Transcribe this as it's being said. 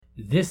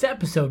This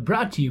episode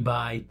brought to you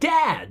by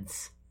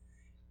Dads.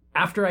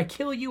 After I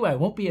kill you, I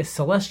won't be a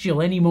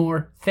celestial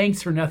anymore.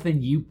 Thanks for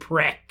nothing, you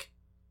prick.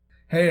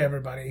 Hey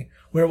everybody,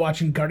 we're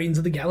watching Guardians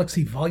of the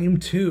Galaxy Volume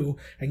 2,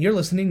 and you're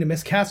listening to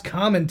Miscast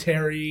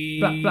Commentary.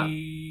 Blah,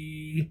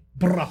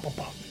 blah. Blah, blah,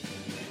 blah.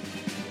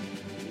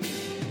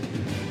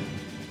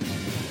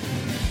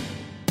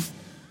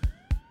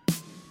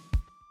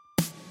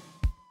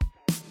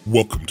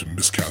 Welcome to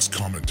Miscast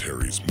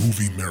Commentary's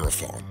Movie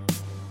Marathon.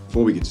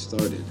 Before we get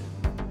started,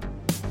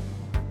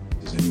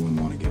 does anyone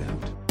want to get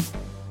out?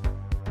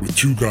 With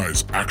two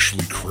guys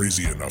actually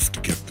crazy enough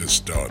to get this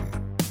done.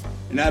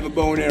 And I have a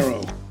bow and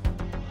arrow.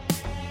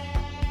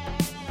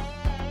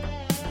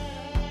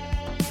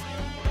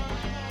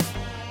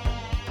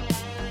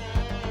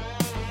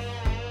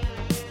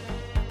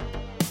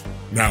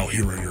 Now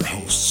here are your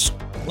hosts,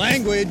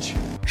 Language!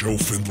 Joe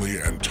Findlay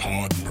and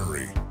Todd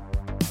Murray.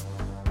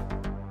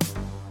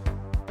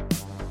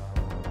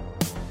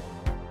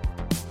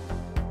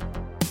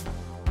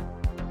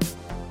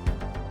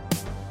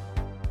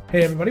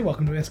 Hey everybody,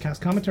 welcome to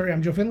Miscast Commentary.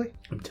 I'm Joe Findlay.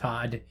 I'm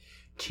Todd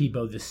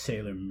Tebow the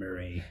Sailor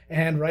Murray.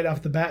 And right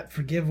off the bat,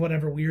 forgive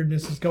whatever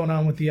weirdness is going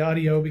on with the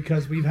audio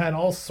because we've had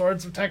all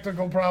sorts of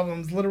technical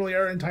problems. Literally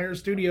our entire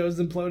studio has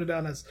imploded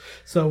on us.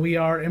 So we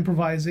are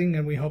improvising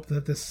and we hope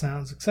that this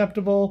sounds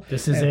acceptable.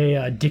 This is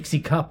a Dixie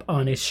cup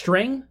on a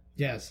string.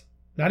 Yes.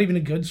 Not even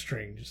a good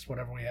string, just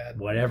whatever we had.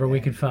 Whatever we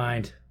could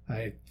find.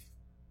 I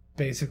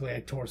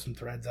tore some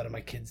threads out of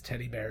my kids'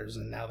 teddy bears,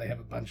 and now they have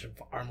a bunch of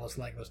armless,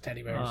 legless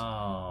teddy bears.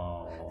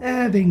 Oh.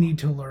 They need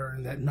to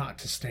learn that not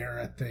to stare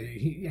at the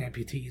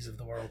amputees of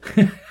the world.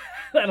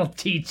 That'll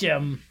teach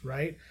them.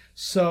 Right?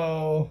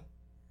 So,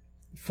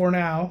 for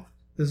now,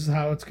 this is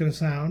how it's going to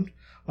sound.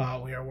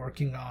 We are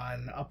working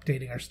on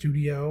updating our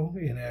studio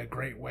in a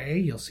great way.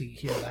 You'll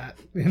hear that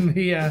in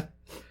the...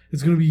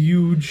 it's going to be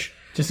huge.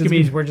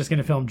 We're just going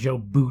to film Joe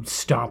boot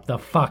stomp the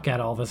fuck out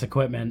of all this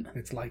equipment.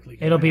 It's likely.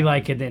 It'll be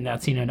like in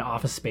that scene in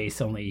Office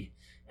Space, only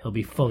he'll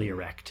be fully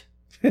erect.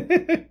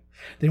 They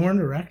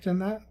weren't erect in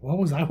that? What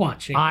was I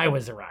watching? I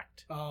was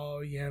erect. Oh,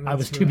 yeah. I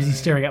was too busy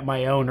staring at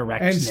my own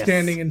erectness. And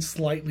standing and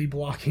slightly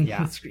blocking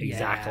Yeah, the screen.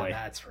 exactly.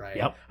 Yeah, that's right.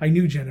 Yep. I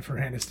knew Jennifer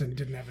Aniston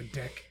didn't have a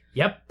dick.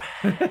 Yep.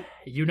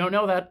 You don't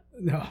know that.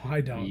 No,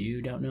 I don't.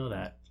 You don't know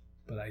that.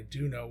 But I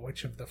do know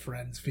which of the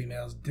Friends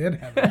females did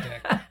have a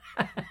dick.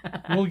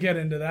 We'll get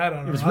into that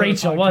on It was our other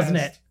Rachel, podcast. wasn't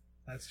it?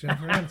 That's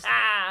Jennifer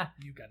Aniston.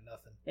 You got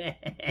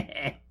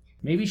nothing.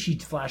 Maybe she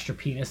flashed her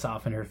penis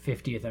off in her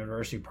 50th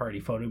anniversary party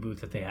photo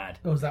booth that they had.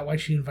 Oh, is that why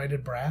she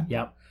invited Brad?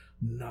 Yep.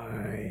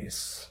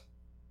 Nice.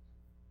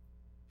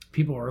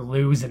 People were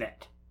losing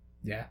it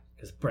Yeah.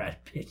 because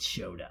Brad Pitt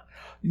showed up.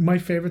 My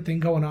favorite thing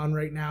going on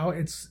right now,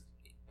 it's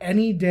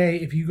any day,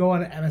 if you go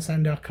on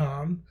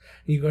MSN.com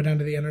and you go down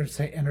to the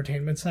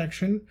entertainment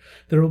section,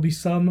 there will be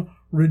some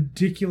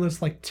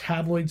ridiculous like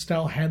tabloid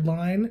style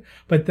headline,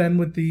 but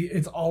then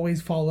it's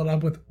always followed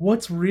up with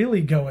what's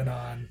really going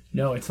on.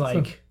 No, it's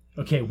like,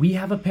 okay, we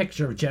have a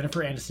picture of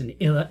Jennifer Aniston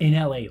in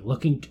LA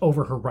looking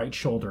over her right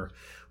shoulder.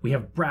 We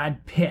have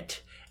Brad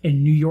Pitt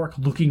in New York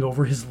looking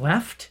over his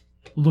left,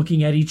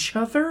 looking at each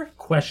other,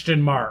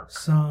 question mark.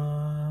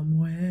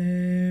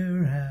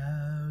 Somewhere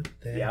out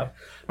there. Yep.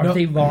 Are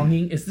they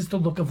longing? Is this the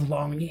look of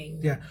longing?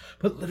 Yeah,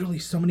 but literally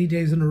so many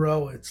days in a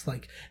row, it's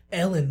like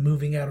Ellen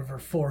moving out of her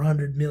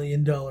 $400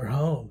 million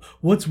home.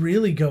 What's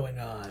really going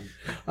on?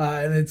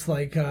 And it's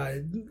like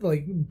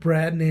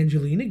Brad and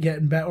Angelina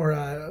getting back,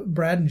 or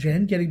Brad and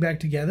Jen getting back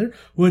together.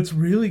 What's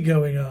really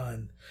going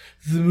on?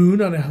 The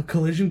moon on a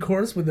collision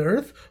course with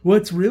Earth.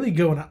 What's really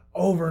going on?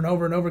 Over and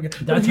over and over again.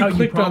 That's how you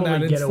clicked on probably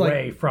that, get it's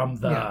away like, from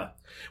the... Yeah.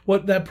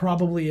 What that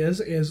probably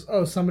is,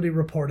 somebody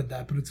reported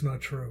that, but it's not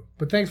true.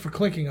 But thanks for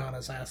clicking on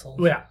us, assholes.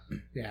 Yeah.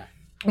 Yeah.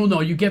 Well,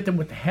 no, you get them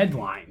with the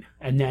headline,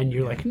 and then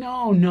you're like,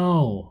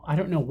 no. I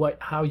don't know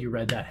how you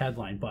read that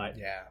headline, but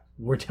Yeah.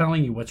 we're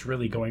telling you what's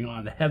really going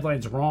on. The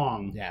headline's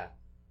wrong. Yeah.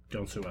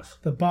 Don't sue us.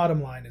 The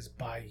bottom line is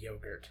buy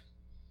yogurt.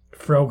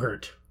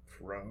 Frogurt.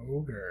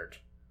 Frogurt.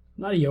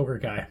 I'm not a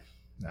yogurt guy.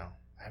 No,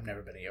 I've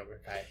never been a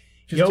yogurt guy.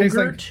 Tastes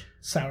Yogurt? like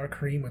sour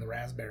cream with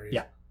raspberries.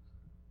 Yeah.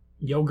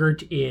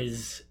 Yogurt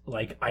is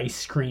like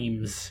ice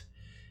creams,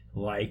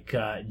 like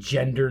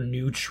gender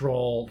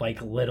neutral,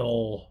 like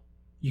little...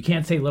 You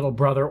can't say little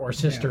brother or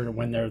sister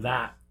when they're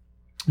that.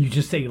 You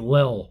just say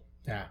lil.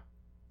 Yeah.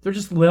 They're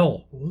just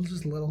lil. Well,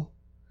 just little.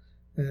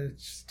 It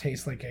just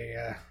tastes like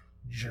a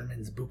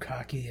German's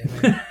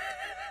bukkake.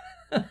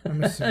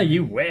 I'm assuming.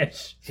 You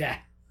wish. Yeah,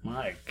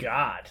 My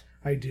God.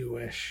 I do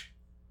wish.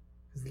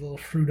 There's a little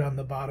fruit on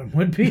the bottom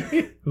would be.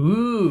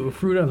 Ooh,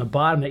 fruit on the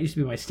bottom. That used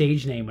to be my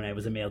stage name when I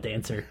was a male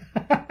dancer.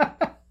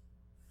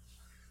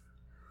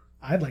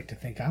 I'd like to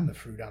think I'm the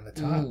fruit on the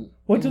top.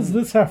 What does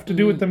this have to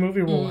do with the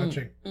movie we're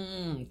watching?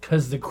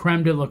 Because the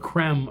creme de la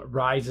creme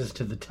rises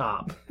to the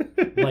top.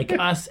 Like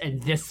us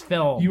and this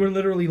film. You are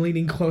literally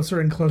leaning closer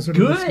and closer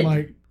to this Good.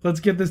 mic. Let's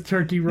get this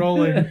turkey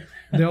rolling.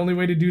 The only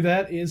way to do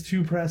that is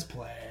to press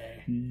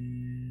play.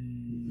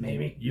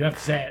 Maybe. You have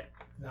to say it.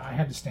 No, I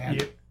had to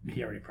stand.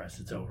 He already pressed.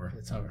 It's over.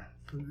 It's over.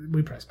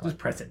 We press play. Just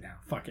press it now.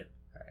 Fuck it.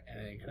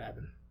 anything could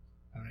happen.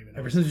 I don't even know.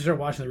 Ever since we started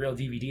watching the real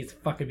DVD, it's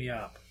fucking me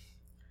up.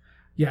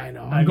 Yeah, I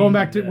know. I We're mean, going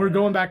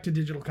back to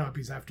digital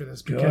copies after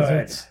this because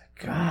it's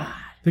God.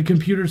 the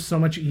computer's so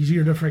much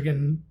easier to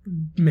friggin'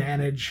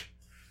 manage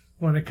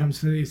when it comes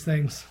to these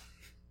things.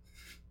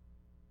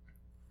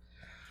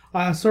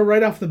 So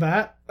right off the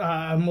bat,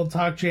 we'll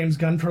talk James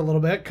Gunn for a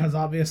little bit because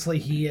obviously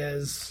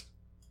this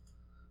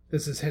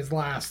is his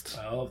last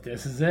Oh,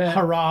 this is it.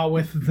 hurrah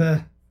with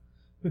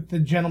the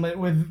gentleman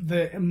with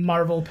the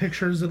Marvel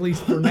Pictures, at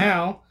least for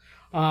now.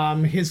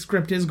 His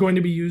script is going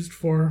to be used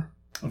for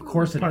Of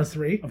course it part is.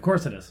 3. Of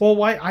course it is. Well,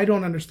 why? I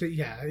don't understand.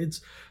 Yeah,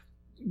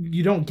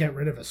 you don't get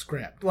rid of a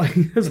script. Like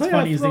What's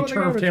funny is they throw it in the turfed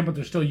garbage. him, but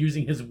they're still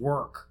using his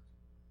work.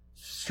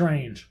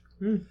 Strange.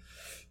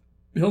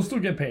 He'll still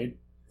get paid.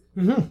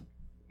 Oh,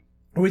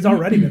 he's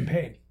already been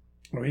paid.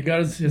 Well, he got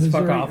his Missouri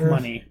fuck off Earth.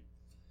 money.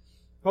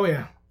 Oh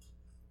yeah.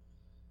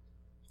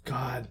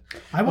 God,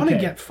 I want to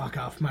Okay. get fuck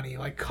off money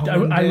like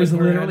Conan I was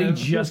did literally for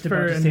just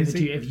about to say that NBC.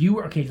 to you. If you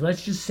were, okay,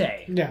 let's just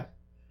say Yeah,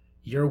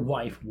 your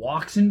wife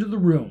walks into the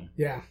room.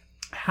 yeah.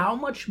 How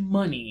much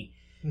money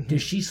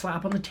does she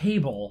slap on the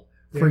table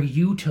Yeah. for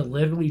you to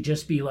literally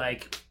just be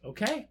like,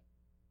 okay?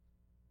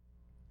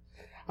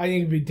 I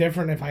think it'd be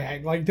different if I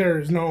had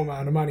there's no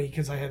amount of money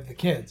because I have the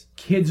kids.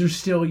 Kids are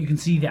still, you can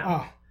see them.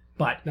 Oh,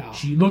 But no.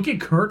 look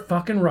at Kurt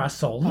fucking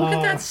Russell. Look at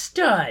Oh. that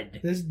stud.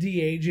 this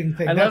de-aging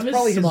thing. I That's love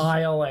probably his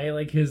smile, eh?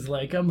 Like his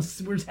we're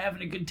just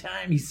having a good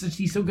time.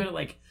 He's so good at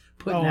like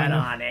putting Oh, I that know.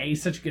 on, eh?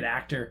 He's such a good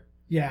actor.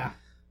 Yeah.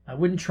 I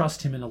wouldn't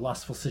trust him in a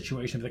lustful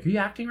situation. Be like, are you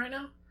acting right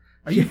now?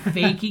 Are you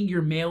faking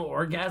your male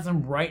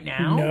orgasm right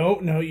now?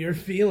 No, you're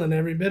feeling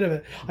every bit of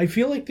it. I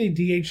feel like they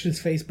de-aged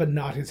his face, but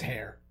not his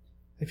hair.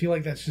 I feel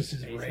like that's just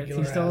his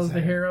regular. He still has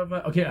the hair of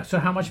a... Okay, so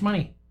how much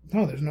money?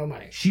 No, there's no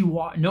money.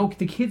 No,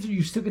 the kids,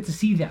 you still get to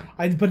see them.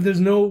 But there's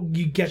no.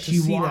 You get to She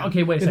see wa- them.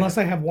 okay, wait a unless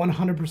second. I have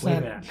 100%. Wait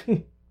a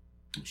minute.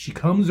 She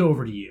comes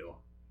over to you.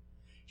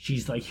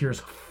 She's like,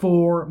 here's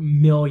 $4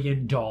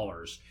 million.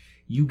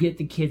 You get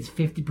the kids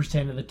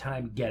 50% of the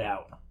time, get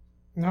out.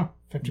 No,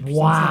 50%. 's not enough.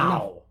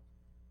 Wow.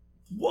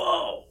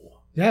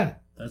 Whoa. Yeah,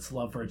 That's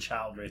love for a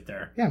child right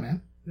there. yeah,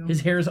 man. You know?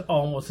 His hair is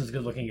almost as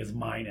good looking as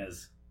mine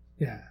is.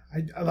 Yeah,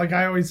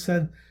 I always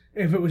said,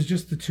 if it was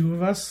just the two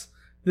of us,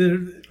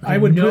 I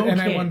would no put, and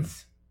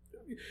kids.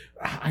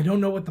 I don't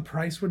know what the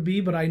price would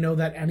be, but I know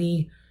that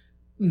any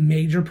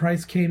major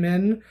price came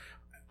in,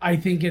 I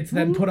think it's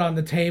then put on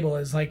the table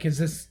as like,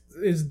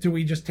 do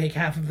we just take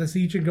half of this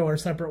each and go our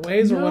separate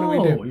ways, or what do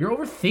we do? You're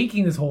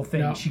overthinking this whole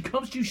thing. No. She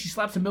comes to you, she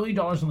slaps $1 million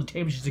on the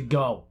table, she said,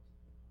 go.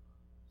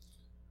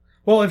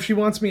 Well, if she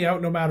wants me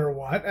out no matter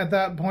what at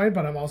that point,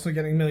 but I'm also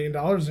getting $1 million,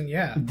 and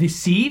yeah,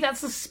 See,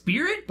 that's the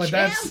spirit, but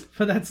champ.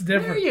 that's There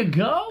different. you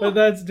go. But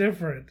that's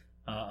different.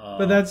 Uh-oh.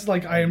 But that's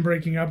like, I am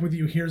breaking up with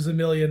you. Here's $1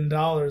 million.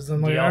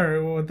 I'm like, Deal. all right,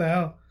 well, what the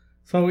hell?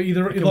 So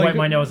either I can wipe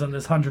my nose on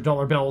this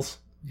 $100 bills.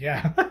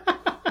 yeah,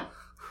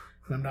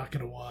 and I'm not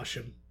gonna wash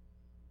him.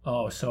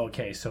 Oh, so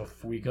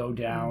if we go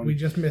down, We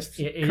just missed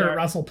Kurt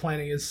Russell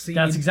planting his seed.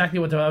 that's exactly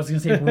what I was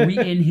going to say. Were we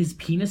in his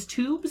penis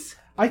tubes?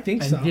 I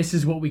think And so. this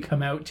is what we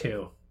come out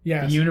to.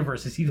 Yes. The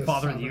universe. Is he the The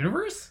father of the summer.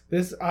 universe?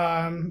 This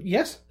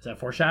yes, Is that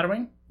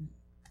foreshadowing?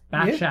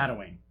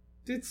 Backshadowing.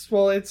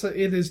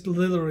 it is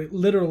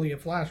literally a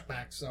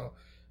flashback. So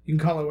you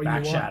can call it what you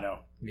want. Backshadow.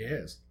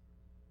 Yes.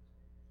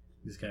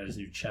 He's got his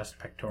new chest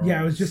pectoral.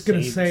 Yeah, I was just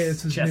gonna say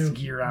it's his chest new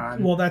gear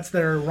on. Well, that's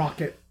their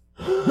rocket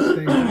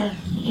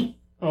thing.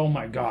 Oh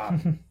my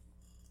god.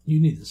 You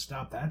need to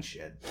stop that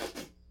shit.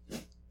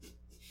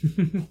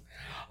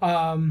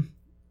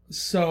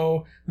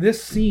 So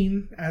this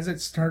scene, as it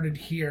started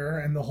here,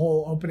 and the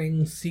whole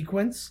opening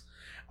sequence,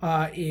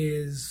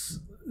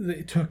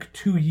 it took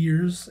 2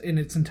 years in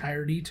its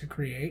entirety to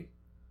create.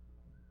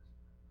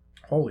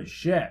 Holy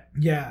shit.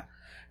 Yeah.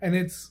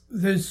 And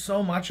there's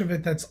so much of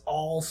it that's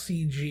all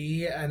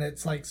CG, and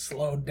it's like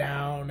slowed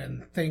down,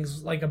 and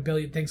things like a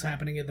billion things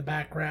happening in the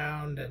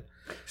background, and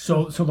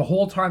So the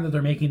whole time that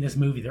they're making this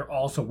movie, they're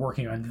also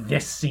working on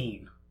this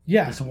scene.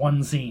 yeah, This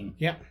one scene.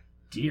 yeah.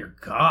 Dear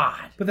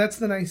God. But that's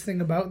the nice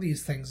thing about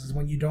these things is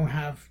when you don't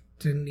have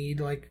to need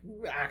like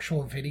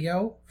actual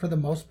video for the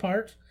most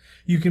part,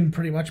 you can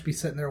pretty much be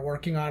sitting there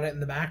working on it in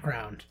the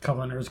background.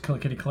 Couple of nerds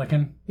clickety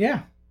clicking.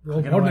 Yeah. Well,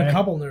 Clicking more than away. a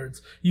couple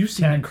nerds. You've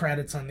seen 10. the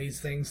credits on these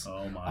things.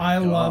 Oh my I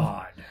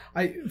God.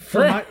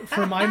 love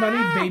for my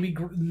money,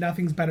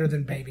 nothing's better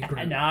than Baby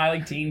Groot. No, I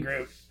like Teen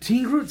Groot.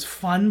 Teen Groot's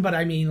fun, but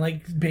I mean,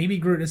 like Baby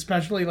Groot,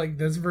 especially like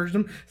this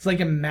version, it's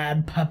like a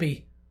mad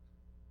puppy.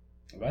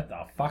 What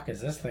the fuck is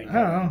this thing? I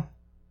don't know.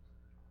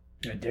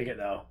 I dig it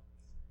though.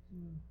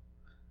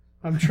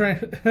 I'm trying.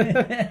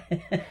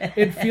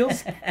 It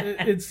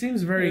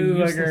seems very Ooh,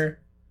 useless. bugger.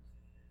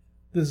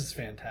 This is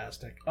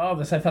fantastic. Oh,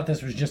 I thought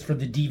this was just for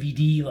the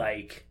DVD.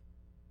 Like,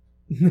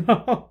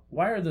 No,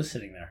 why are those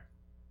sitting there?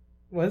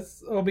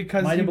 what's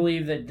because Am I to you-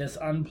 believe that this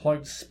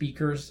unplugged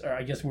speakers, or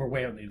I guess we're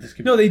way on this.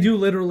 Could no, they do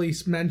literally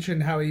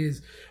mention how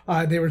he's.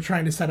 They were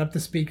trying to set up the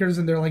speakers,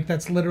 and they're like,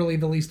 "That's literally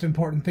the least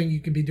important thing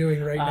you could be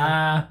doing right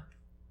now."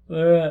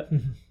 Ah.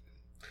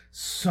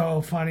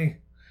 So funny.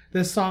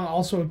 This song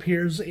also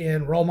appears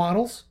in Role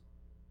Models.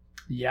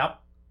 Yep.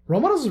 Role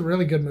Models is a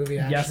really good movie,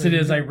 actually. Yes, it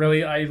is.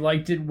 I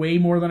liked it way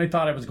more than I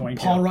thought I was going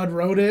to. Paul Rudd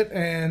wrote it,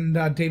 and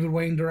David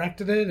Wayne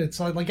directed it. It's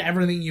like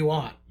everything you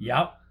want.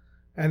 Yep.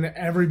 And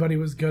everybody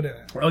was good in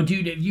it. Oh,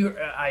 dude,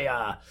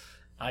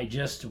 I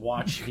just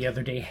watched the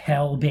other day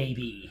Hell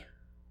Baby.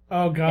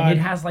 Oh, God. And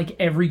it has like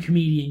every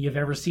comedian you've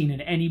ever seen in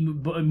any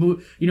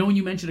movie. You know when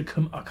you mention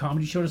a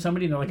comedy show to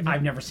somebody and they're like,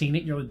 I've never seen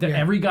it. You're like,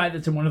 every guy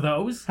that's in one of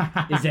those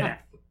is in it.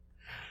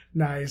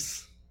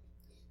 Nice.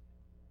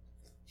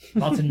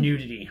 Lots of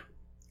nudity.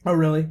 Oh,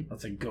 really?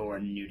 Lots of gore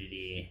and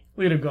nudity.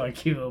 Look at him going,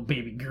 cute little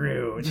baby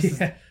Gru. This is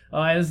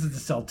to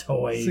sell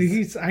toys.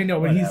 See, I know,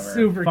 but he's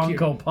super cute.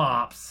 Funko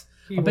Pops.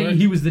 I bet you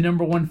he was the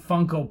number one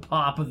Funko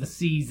Pop of the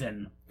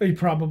season. He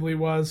probably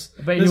was.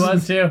 I bet he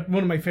was too.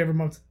 One of my favorite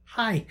moments.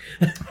 Hi.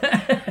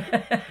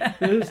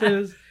 This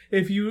is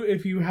if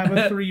you have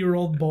a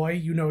 3-year-old boy,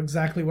 you know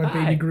exactly what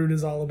Baby Groot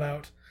is all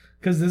about.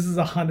 Because this is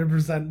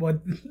 100%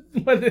 what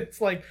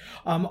it's like.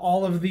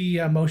 All of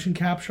the motion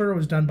capture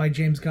was done by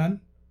James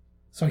Gunn.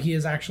 So he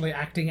is actually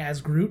acting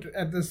as Groot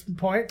at this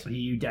point.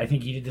 I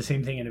think he did the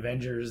same thing in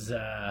Avengers.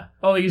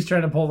 He's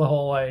trying to pull the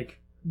whole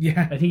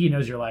Yeah. I think he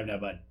knows you're alive now,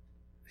 bud.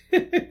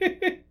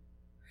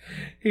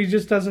 He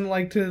just doesn't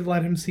like to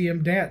let him see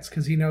him dance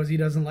because he knows he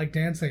doesn't like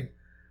dancing.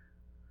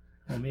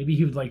 Well, maybe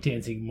he would like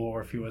dancing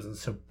more if he wasn't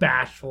so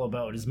bashful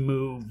about his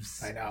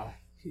moves. I know.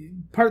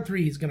 Part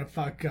 3, he's gonna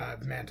fuck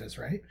Mantis,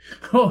 right?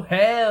 Oh,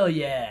 hell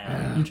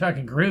yeah. You're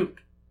talking Groot.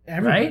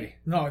 Everybody. Right?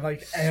 No,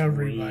 like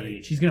everybody.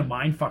 Sweet. She's gonna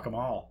mind fuck them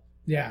all.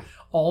 Yeah.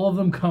 All of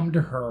them come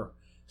to her.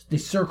 They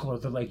circle her.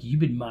 They're like, you've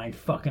been mind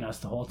fucking us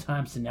the whole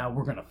time, so now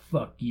we're gonna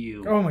fuck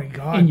you. Oh my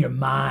God. In your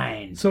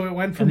mind. So it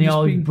went from and they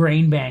all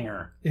brain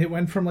banger. It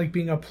went from like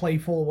being a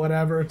playful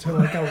whatever to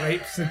like a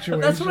rape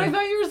situation. That's what I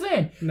thought you were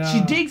saying. No.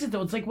 She digs it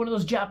though. It's like one of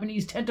those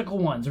Japanese tentacle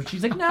ones where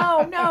she's like,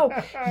 no,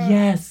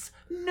 yes,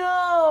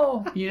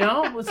 no. You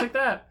know? It's like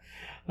that.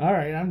 All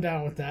right, I'm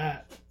down with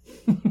that.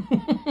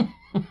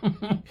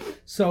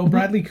 So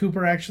Bradley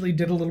Cooper actually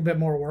did a little bit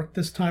more work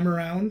this time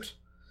around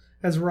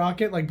as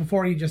Rocket. Like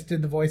before he just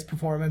did the voice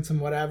performance and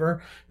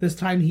whatever. This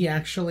time he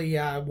actually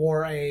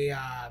wore a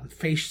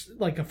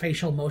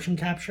facial motion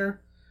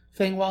capture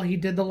thing while he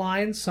did the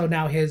lines. So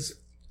now his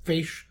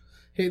face,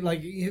 his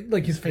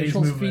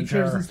facial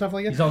features and stuff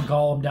like that. He's all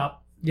gollumed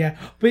up. Yeah,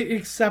 but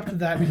except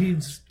that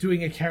he's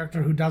doing a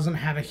character who doesn't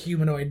have a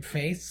humanoid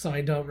face, so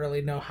I don't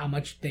really know how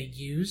much they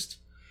used.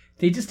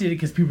 They just did it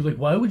because people were like,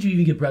 why would you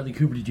even get Bradley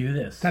Cooper to do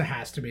this? That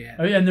has to be it.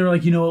 And they're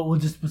like, you know what, we'll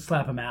just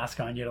slap a mask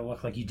on you to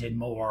look like you did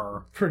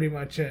more. Pretty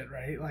much it,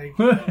 right?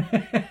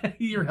 Like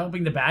you're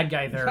helping the bad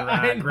guy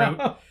there,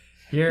 Groot.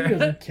 He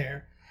doesn't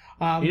care.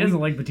 He doesn't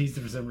like Batista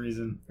for some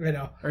reason. I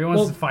know. Or he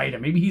wants to fight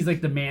him. Maybe he's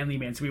like the manly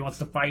man, so he wants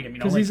to fight him.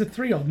 Because he's a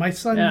 3-year-old. My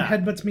son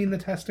headbutts me in the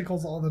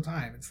testicles all the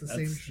time. It's the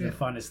same shit. That's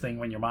the funnest thing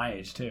when you're my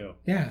age, too.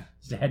 Yeah.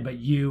 Is to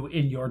headbutt you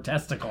in your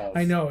testicles.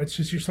 I know. It's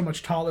just you're so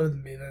much taller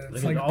than me that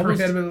it's like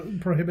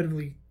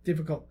prohibitively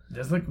difficult.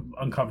 It's like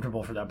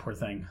uncomfortable for that poor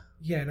thing.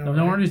 Yeah, no.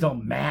 No wonder he's all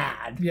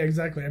mad. Yeah,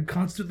 exactly. I'm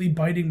constantly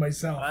biting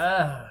myself.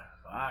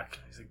 Fuck.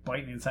 He's like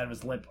biting inside of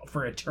his lip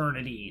for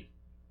eternity.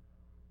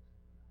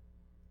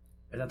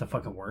 Is that the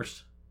fucking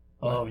worst?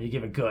 Oh, when you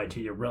give it good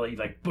till you're really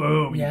like,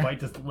 boom, you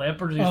bite this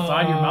lip or your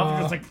side of your mouth,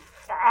 you're just like,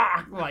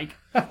 fuck, like,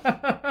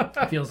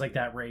 it feels like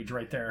that rage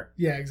right there.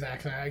 Yeah,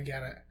 exactly. I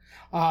get it.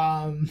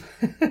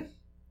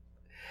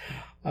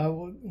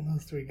 What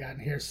else do we got in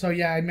here? So,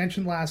 yeah, I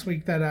mentioned last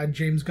week that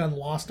James Gunn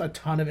lost a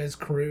ton of his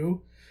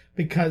crew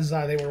because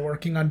they were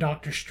working on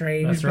Doctor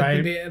Strange. That's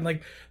right.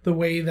 Like the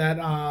way that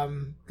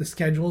the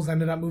schedules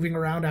ended up moving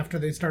around after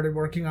they started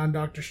working on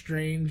Doctor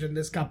Strange, and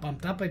this got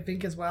bumped up, I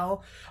think, as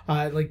well.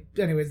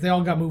 Anyways, they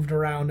all got moved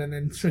around, and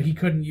then so he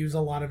couldn't use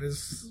a lot of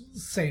his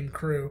same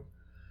crew.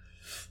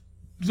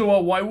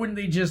 So why wouldn't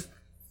they just?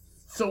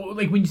 So,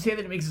 like, when you say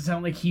that, it makes it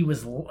sound like he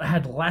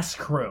had less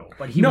crew.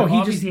 But he would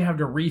obviously have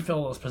to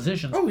refill those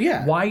positions. Oh,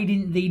 yeah. Why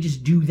didn't they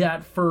just do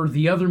that for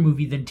the other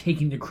movie than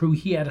taking the crew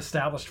he had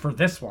established for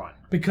this one?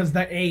 Because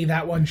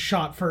that one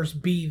shot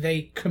first. B,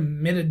 they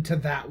committed to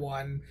that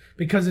one.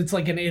 Because it's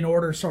like an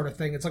in-order sort of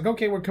thing. It's like,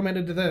 okay, we're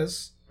committed to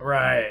this.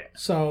 Right.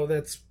 So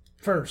that's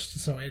first.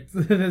 So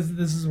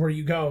this is where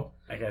you go.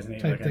 That guy's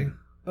neat type looking. Thing.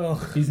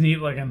 Ugh. He's neat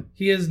looking.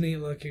 He is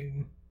neat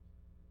looking.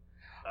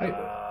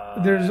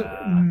 There's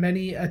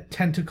many a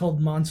tentacled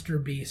monster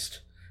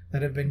beast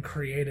that have been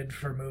created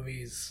for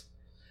movies,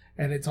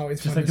 and it's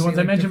always just fun like the ones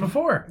I mentioned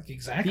before.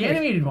 Exactly, the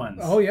animated ones.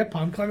 Oh yeah,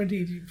 Palm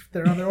Clementine,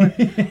 they're on their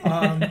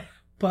way.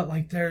 But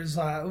like there's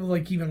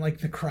even like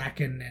the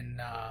Kraken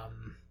and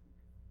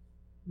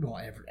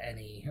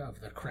any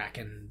of the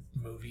Kraken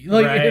movie,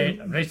 right?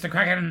 Race the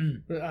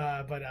Kraken.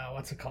 But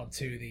what's it called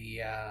too?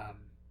 The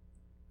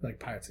like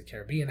Pirates of the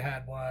Caribbean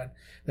had one.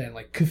 Then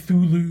like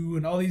Cthulhu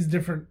and all these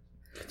different.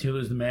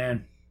 Cthulhu's the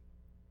man.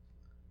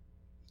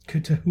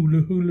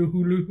 Cthulhu.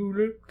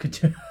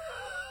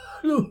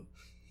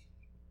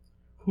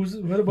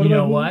 You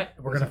know what?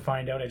 We're going to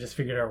find out. I just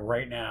figured it out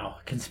right now.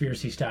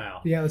 Conspiracy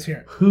style. Yeah, let's hear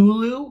it.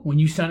 Hulu, when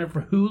you sign up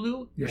for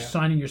Hulu, you're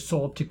signing your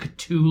soul up to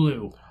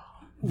Cthulhu.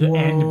 the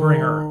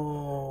Endbringer.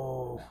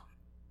 Whoa.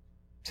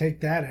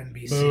 Take that,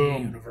 NBC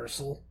Boom.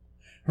 Universal.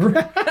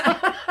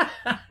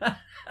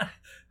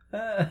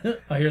 Oh,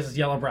 here's this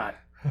yellow brat.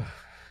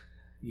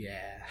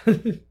 Yeah.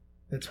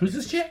 Who's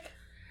this chick?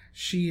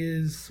 She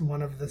is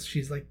one of the.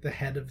 She's like the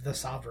head of the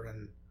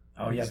Sovereign.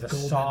 Oh yeah, the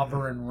Golden.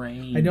 Sovereign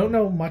Reign. I don't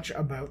know much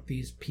about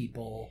these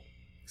people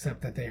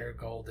except that they are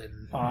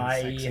golden. And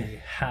I sexy.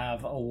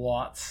 have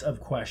lots of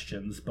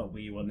questions, but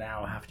we will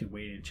now have to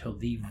wait until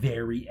the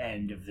very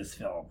end of this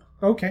film.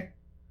 Okay.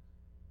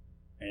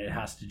 And it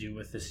has to do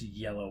with this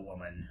yellow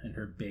woman and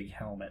her big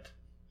helmet.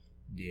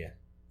 Yeah.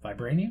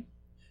 Vibranium?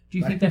 Do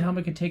you think that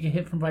helmet could take a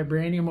hit from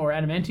vibranium or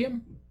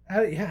adamantium?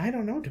 Yeah, I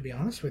don't know, to be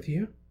honest with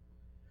you.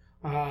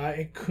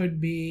 It could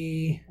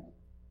be.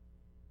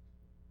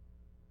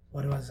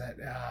 What was it?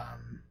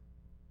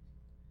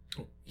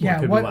 Yeah,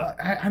 could be what? what?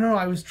 I don't know.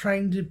 I was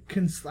trying to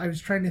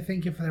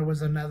think if there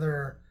was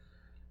another,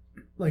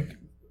 like,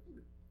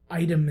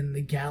 item in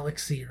the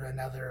galaxy or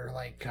another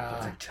like.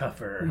 That's like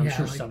tougher. yeah,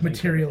 sure like something.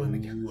 material in the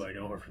Ooh, galaxy. I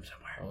know her from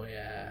somewhere. Oh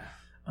yeah.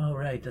 Oh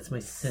right, that's my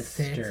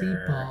sister. Sexy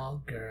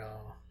ball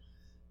girl.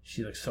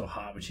 She looks so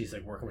hot when she's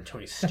like working with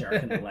Tony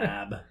Stark in the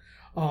lab.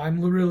 Oh,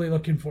 I'm really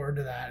looking forward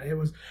to that. It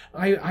was.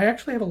 I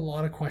actually have a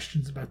lot of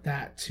questions about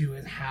that too.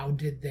 And how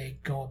did they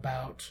go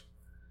about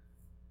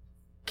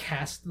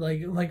cast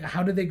like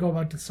how did they go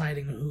about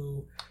deciding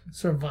who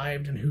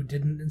survived and who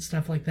didn't and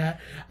stuff like that?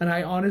 And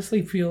I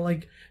honestly feel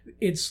like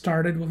it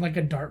started with like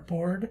a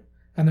dartboard,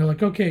 and they're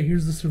like, okay,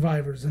 here's the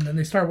survivors, and then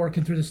they start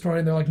working through the story,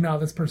 and they're like, no,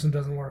 this person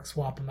doesn't work,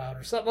 swap them out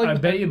or something. Like I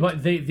bet you,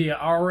 but they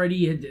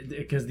already,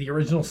 because the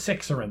original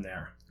 6 are in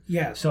there.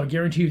 yeah, So I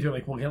guarantee you they're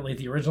like, we'll get like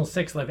the original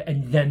 6 live,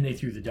 and then they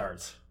threw the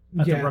darts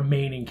at Yeah. the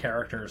remaining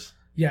characters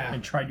yeah,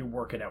 and tried to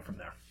work it out from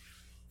there.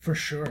 for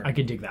sure. I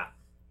can dig that.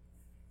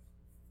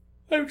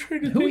 I'm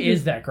trying to Who think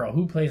is that girl?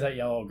 Who plays that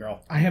yellow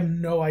girl? I have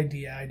no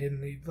idea. I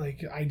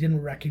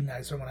didn't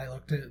recognize her when I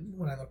looked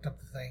up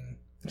the thing.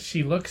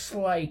 She looks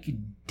like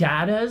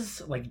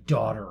Data's like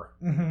daughter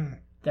Mm-hmm.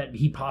 that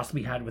he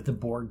possibly had with the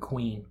Borg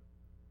Queen.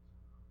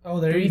 Oh,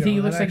 there Do you you go. think he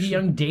That looks like actually- a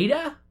young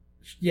Data?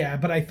 Yeah,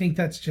 but I think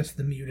that's just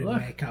the muted Look.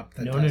 makeup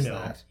that No. does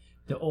that.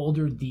 The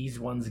older these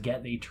ones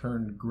get, they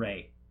turn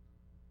gray,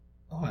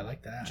 Oh, I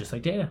like that. just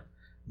like Data.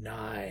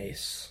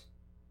 Nice.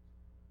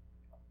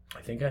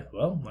 I think I've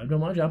done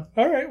my job.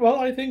 All right. Well,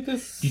 I think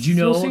this. Did you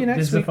know, We'll see you this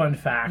next is a week. fun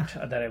fact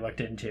that I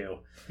looked into.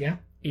 Yeah.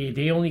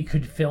 They only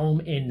could film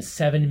in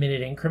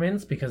 7-minute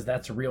increments because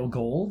that's real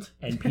gold,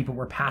 and people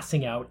were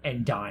passing out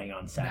and dying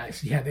on set.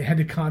 Nice. Yeah, they had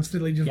to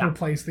constantly just Yeah.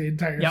 replace the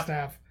entire Yep.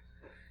 staff.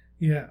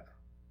 Yeah.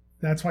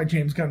 That's why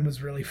James Gunn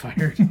was really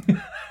fired.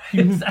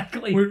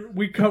 Exactly.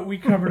 we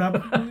covered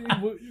up.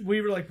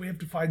 we were like, we have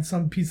to find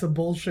some piece of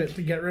bullshit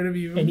to get rid of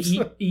you. And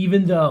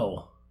even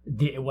though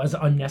it was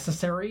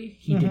unnecessary,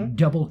 he Mm-hmm. did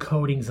double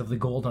coatings of the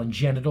gold on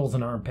genitals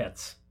and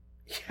armpits.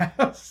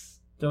 yes.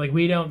 They're like,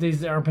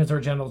 these armpits or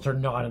genitals are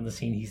not in the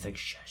scene. He's like,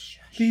 shush.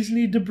 These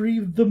need to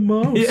breathe the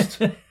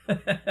most.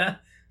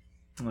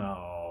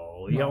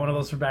 Oh, you got one of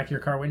those for back of your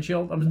car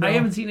windshield? No. I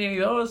haven't seen any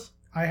of those.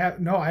 I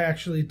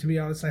actually, to be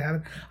honest, I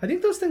haven't. I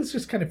think those things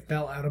just kind of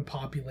fell out of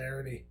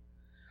popularity.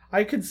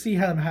 I could see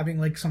him having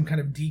like some kind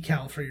of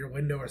decal for your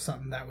window or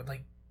something that would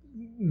like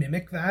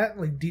mimic that.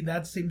 Like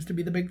that seems to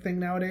be the big thing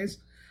nowadays.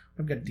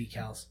 I've got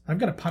decals. I've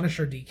got a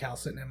Punisher decal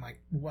sitting in my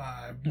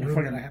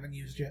room that I haven't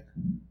used yet.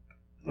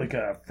 Like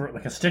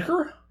a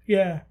sticker?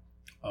 Yeah.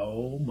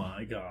 Oh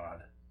my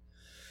god.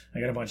 I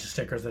got a bunch of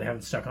stickers that I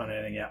haven't stuck on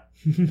anything yet.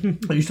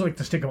 I used to like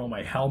to stick them on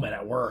my helmet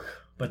at work,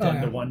 but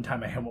then the one time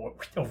my helmet went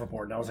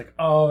overboard, and I was like,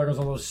 oh, there goes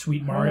all those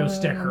sweet Mario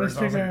stickers.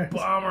 I was like,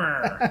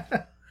 bummer.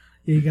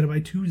 Yeah, you gotta buy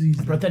twosies.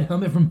 I brought that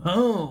helmet from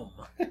home.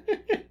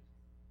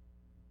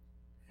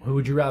 Who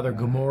would you rather,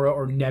 Gamora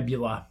or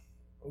Nebula?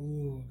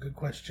 Ooh, good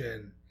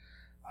question.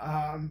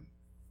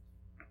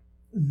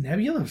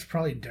 Nebula's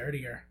probably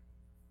dirtier.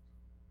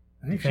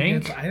 I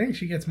think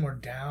she gets more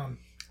down.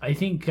 I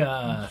think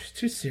She's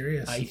too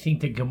serious. I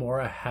think that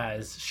Gamora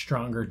has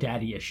stronger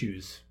daddy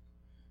issues.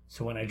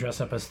 So when I dress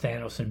up as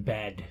Thanos in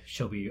bed,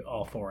 she'll be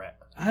all for it.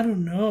 I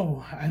don't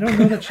know. I don't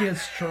know that she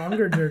has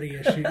stronger dirty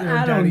issues.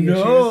 I don't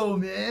know,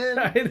 man.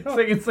 I don't-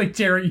 It's like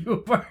tearing you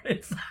apart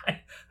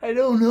inside. I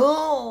don't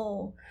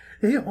know.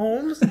 Hey,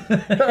 Holmes.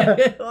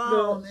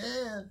 Oh,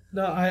 man.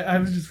 No, I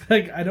was just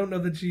like, I don't know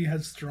that she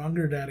has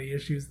stronger daddy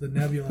issues than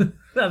Nebula.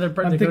 No, they're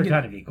thinking-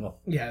 kind of equal.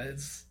 Yeah,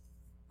 it's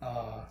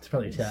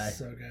probably a tie.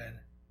 So good.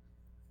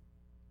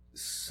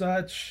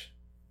 Such.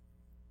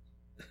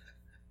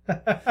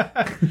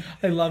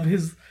 I love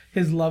his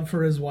love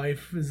for his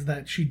wife is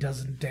that she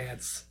doesn't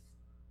dance.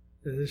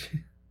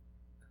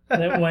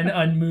 That one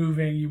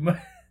unmoving. You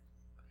might...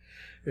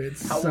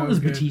 It's How so old is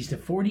good. Batista?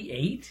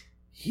 48?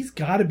 He's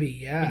got to be,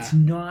 yeah. It's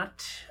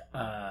not.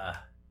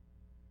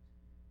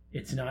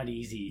 It's not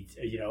easy,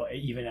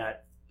 even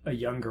at a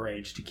younger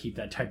age, to keep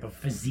that type of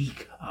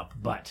physique up.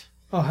 But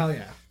Oh hell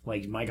yeah,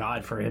 like, my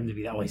God, for him to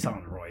be that way, he's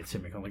on roids to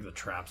make like the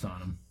traps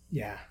on him.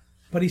 yeah.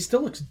 But he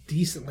still looks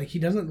decent. Like he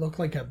doesn't look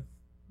like a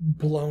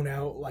blown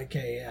out, like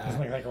a It's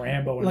like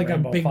Rambo and like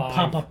Rambo a big 5.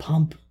 Papa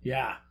Pump.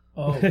 Yeah.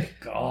 Oh,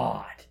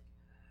 God.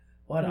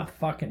 What a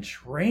fucking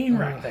train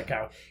wreck that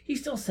guy. He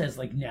still says,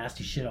 like,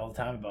 nasty shit all the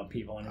time about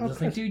people. And I'm just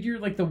like, dude, you're,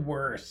 like, the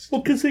worst.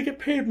 Well, because they get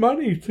paid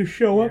money to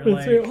show up and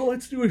like, say, oh,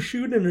 let's do a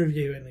shoot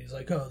interview. And he's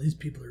like, oh, these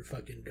people are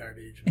fucking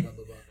garbage. And blah,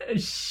 blah, blah. A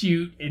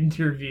shoot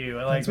interview.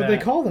 I like That's what they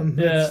call them.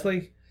 Yeah. It's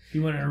like... He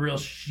went on a real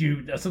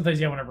shoot.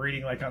 Sometimes, when I'm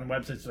reading, like, on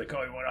websites, it's like,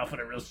 oh, he went off on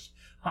a real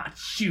hot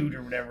shoot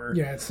or whatever.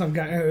 Yeah, it's some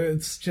guy.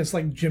 It's just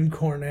like Jim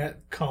Cornette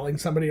calling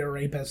somebody a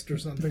rapist or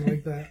something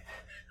like that.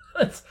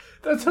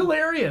 That's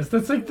hilarious.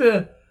 That's like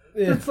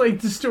that's like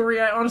the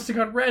story I honestly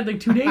got read like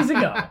 2 days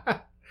ago.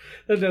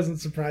 That doesn't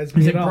surprise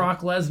me He's at like all.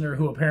 Brock Lesnar,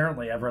 who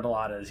apparently I've read a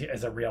lot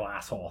is a real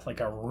asshole, like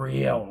a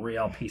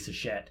real piece of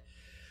shit.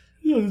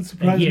 It doesn't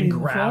surprise And he had me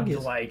grabbed in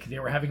the like they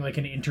were having like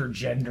an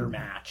intergender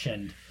match,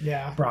 and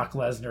Brock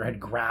Lesnar had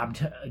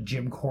grabbed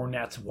Jim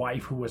Cornette's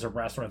wife, who was a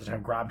wrestler at the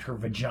time, grabbed her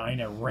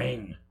vagina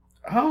ring.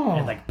 Oh.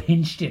 And like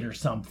pinched it or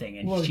something,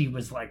 and she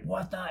was like,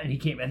 "What the?" And he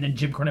came, and then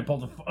Jim Cornette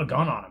pulled a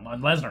gun on him,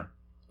 on Lesnar.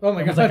 Oh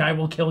my God! He was like, "I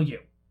will kill you,"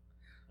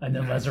 and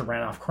then Lesnar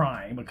ran off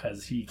crying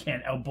because he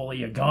can't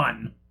outbully a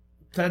gun.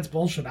 That's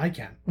bullshit. I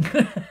can.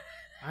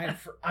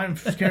 I'm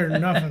scared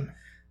of nothing.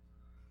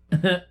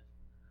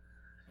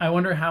 I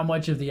wonder how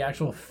much of the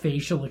actual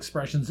facial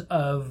expressions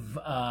of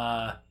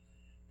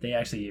they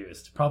actually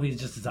used. Probably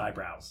just his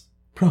eyebrows.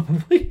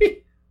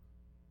 Probably.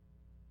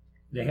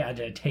 They had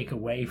to take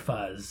away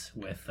fuzz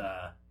with.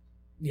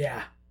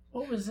 Yeah.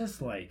 What was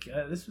this like?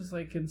 This was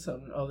like in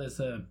some. Oh, this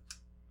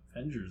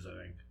Avengers, I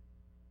think.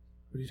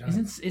 What are you talking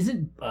about?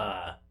 Isn't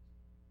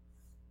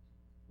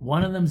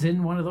one of them's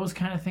in one of those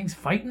kind of things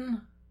fighting?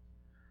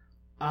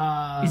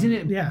 Isn't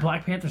it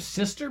Black Panther's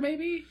sister?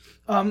 Maybe.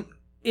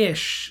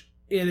 Ish.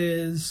 It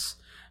is.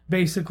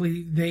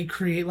 Basically, they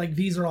create, like,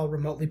 these are all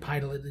remotely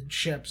piloted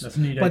ships. That's a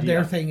neat but idea.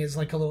 Their thing is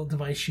like a little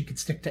device you could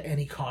stick to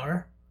any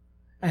car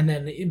and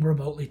then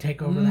remotely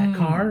take over that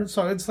car.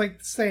 So it's like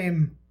the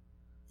same,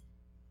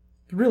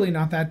 really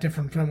not that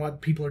different from what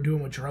people are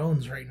doing with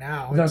drones right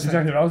now. That's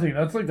exactly what I was thinking.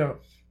 That's like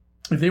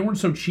if they weren't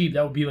so cheap,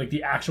 that would be like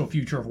the actual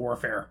future of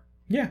warfare.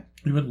 Yeah.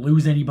 We wouldn't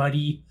lose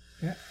anybody.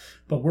 Yeah.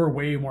 But we're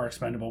way more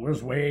expendable.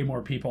 There's way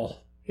more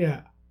people.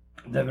 Yeah.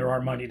 Than there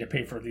are money to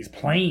pay for these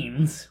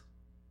planes.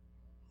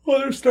 Well,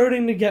 they're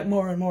starting to get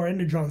more and more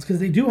into drones because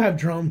they do have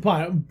drone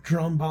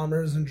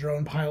bombers and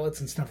drone pilots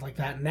and stuff like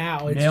that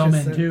now. It's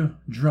mailmen too.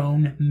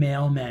 Drone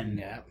mailmen.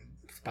 Yeah,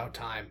 it's about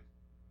time.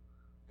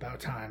 About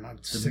time.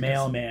 The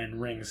mailman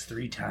rings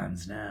 3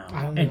 times now,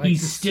 and like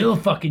he's still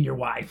fucking your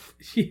wife.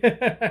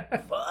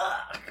 Yeah.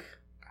 Fuck.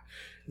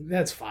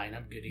 That's fine.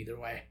 I'm good either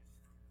way.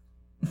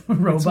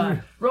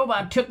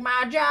 Robot took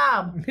my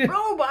job.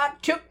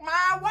 Robot took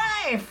my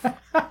wife.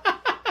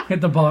 At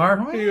the bar?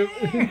 What,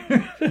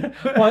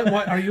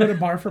 are you at a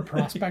bar for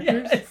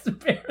prospectors? Yes,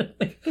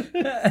 apparently.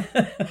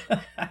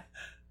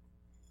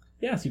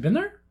 Yes, you been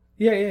there?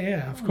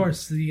 Yeah. Of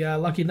course, the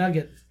Lucky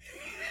Nugget.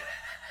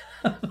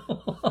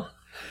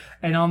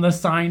 And on the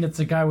sign, it's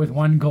a guy with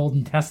 1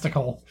 golden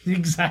testicle.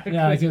 Exactly.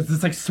 Yeah,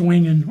 it's like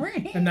swinging.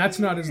 And that's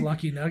not his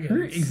Lucky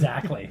Nugget.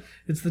 Exactly.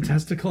 It's the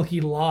testicle he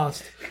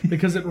lost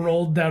because it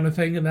rolled down a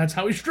thing, and that's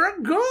how he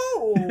struck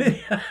gold.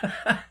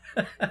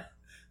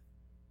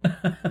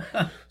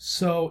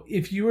 So,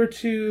 if you were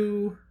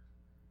to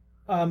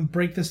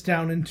break this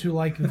down into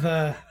like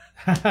the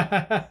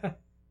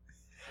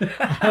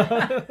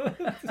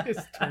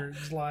this turn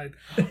slide,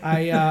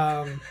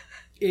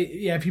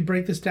 if you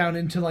break this down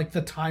into like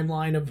the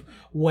timeline of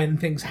when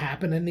things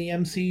happen in the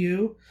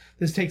MCU,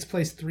 this takes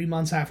place 3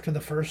 months after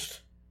the first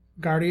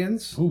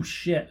Guardians. Oh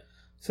shit!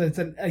 So it's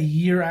a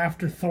year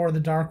after Thor: The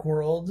Dark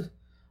World.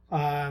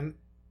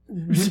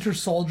 Winter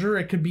Soldier,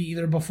 it could be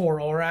either before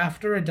or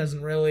after. It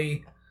doesn't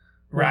really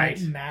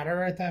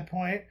matter at that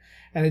point.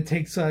 And it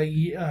takes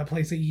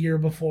place a year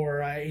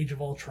before Age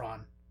of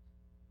Ultron.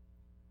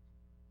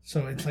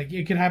 So it's like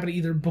it could happen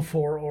either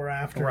before or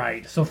after.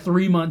 Right. So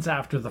 3 months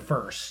after the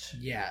first.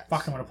 Yeah.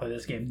 Fuck, I want to play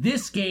this game.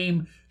 This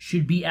game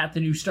should be at the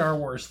new Star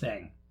Wars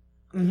thing.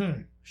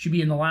 Mm-hmm. Should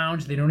be in the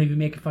lounge. They don't even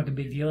make a fucking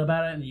big deal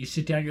about it. And you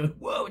sit down, you're like,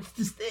 whoa, it's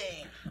this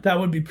thing. That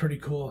would be pretty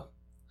cool.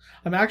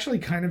 I'm actually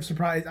kind of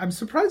surprised. I'm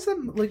surprised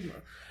that, like,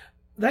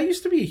 that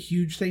used to be a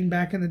huge thing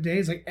back in the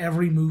days. Like,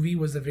 every movie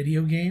was a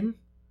video game.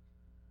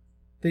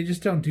 They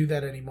just don't do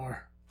that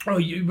anymore. Oh,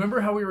 you remember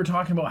how we were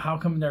talking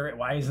about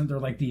why isn't there,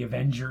 like, the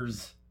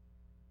Avengers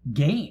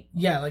game?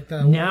 Yeah, like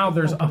the... Now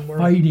there's a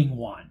fighting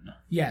one.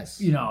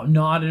 Yes. You know,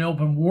 not an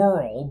open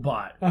world,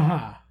 but...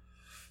 Uh-huh.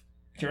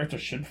 Director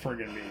should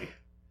friggin' be.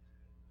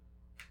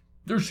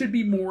 There should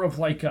be more of,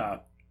 like,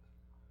 a...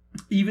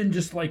 Even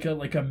just like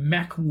a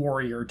mech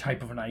warrior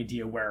type of an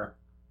idea where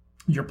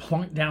you're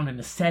plunked down in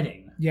a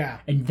setting. Yeah.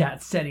 And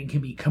that setting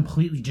can be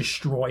completely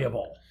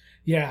destroyable.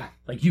 Yeah.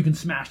 Like you can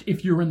smash,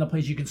 if you're in the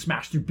place, you can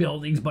smash through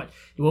buildings, but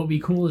what would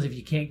be cool is if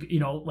you can't,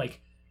 like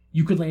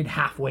you could land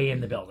halfway in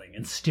the building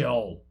and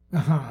still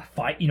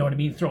fight, you know what I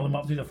mean? Throw them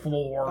up through the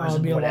floors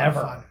and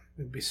whatever. A lot of fun.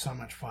 It'd be so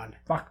much fun.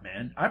 Fuck,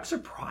 man. I'm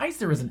surprised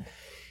there isn't.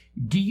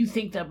 Do you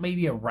think that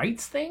maybe a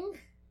rights thing?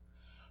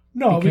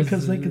 No,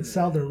 because they could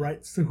sell their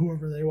rights to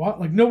whoever they want.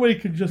 Like, nobody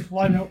could just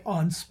fly out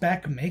on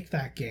spec make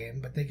that game,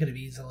 but they could have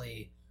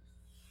easily...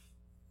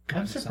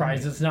 I'm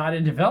surprised it's not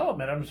in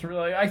development. I'm just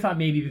really... I thought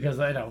maybe because,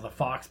 I know, the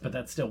Fox, but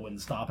that still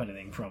wouldn't stop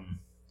anything from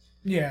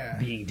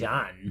being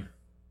done.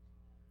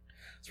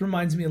 This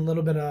reminds me a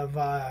little bit of,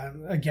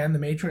 again, The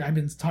Matrix. I've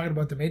been talking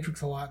about The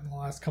Matrix a lot in the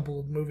last couple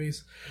of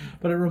movies,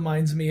 but it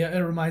reminds me of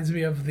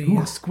the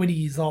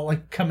squiddies all,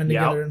 like, coming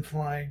together and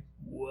flying.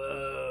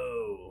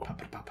 Whoa. Pop,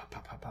 pop, pop, pop,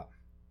 pop, pop.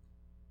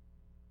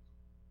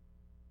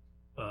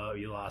 Oh,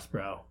 you lost,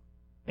 bro.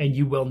 And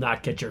you will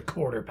not get your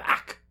quarter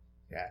back.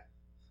 Yeah.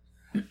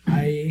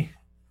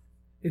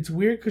 It's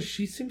weird because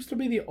she seems to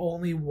be the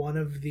only one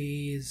of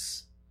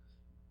these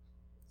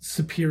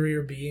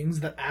superior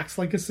beings that acts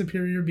like a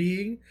superior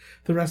being.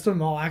 The rest of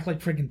them all act like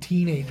freaking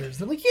teenagers.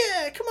 They're like,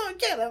 yeah, come on,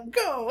 get him,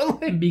 go.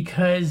 Like,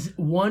 because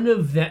one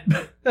of them...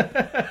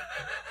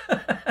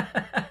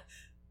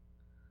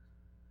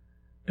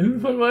 Who the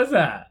fuck was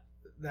that?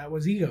 That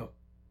was Ego.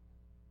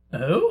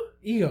 Who?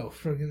 Ego,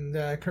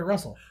 freaking Kurt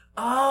Russell.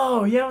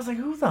 Oh, yeah, I was like,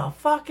 who the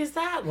fuck is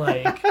that?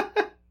 Like...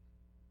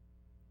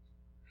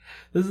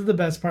 This is the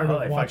best part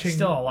of watching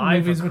still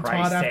alive, movies with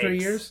Todd after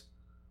years.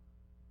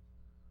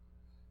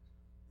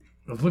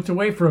 I've looked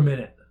away for a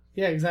minute.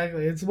 Yeah,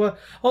 exactly.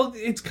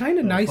 It's kind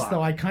of nice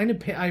though. I kind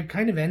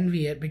of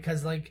envy it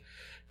because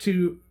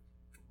to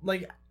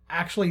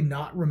actually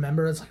not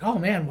remember. It's like, oh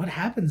man, what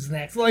happens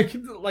next? Like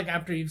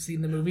after you've seen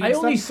the movie. I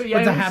only saw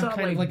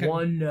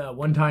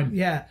one time.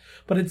 Yeah,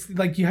 but it's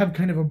like you have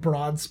kind of a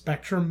broad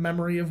spectrum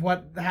memory of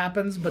what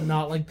happens, but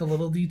not like the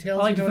little details.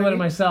 I like to feel it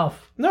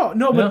myself. But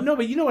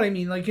you know what I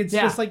mean. Like it's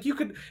just like you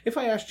could, if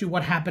I asked you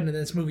what happened in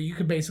this movie, you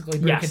could basically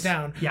break it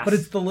down. Yes. But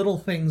it's the little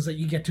things that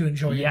you get to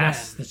enjoy.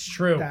 Yes, that's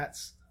true.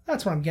 That's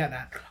what I'm getting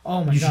at.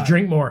 Oh my god, you should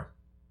drink more.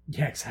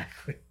 Yeah,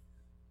 exactly.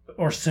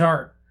 Or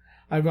start.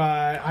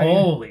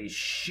 Holy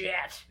shit.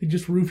 I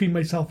just roofing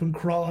myself and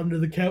crawl under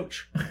the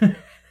couch.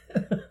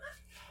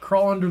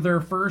 Crawl under there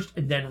first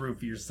and then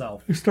roof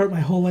yourself. I start my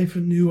whole life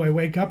anew. I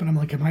wake up and I'm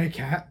like, am I a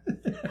cat?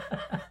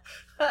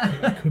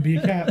 I could be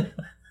a cat.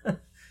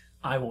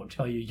 I won't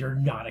tell you you're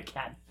not a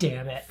cat,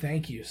 damn it.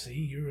 Thank you. See,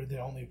 you're the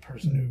only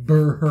person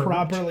who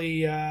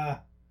properly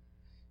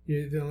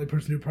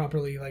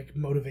like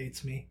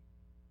motivates me.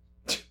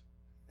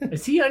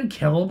 Is he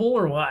unkillable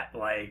or what?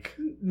 Like,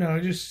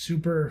 no, just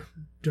super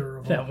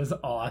durable. That was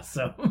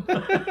awesome.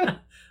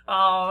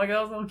 Oh, look at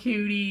those little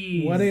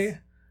cuties. What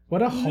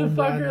a who the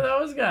fuck are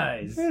those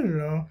guys? I don't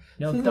know.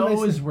 No,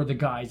 those were the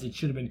guys that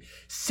should have been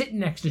sitting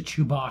next to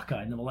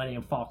Chewbacca in the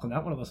Millennium Falcon.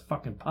 Not one of those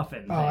fucking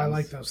puffins. Oh, I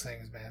like those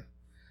things, man.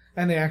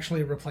 And they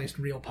actually replaced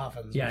real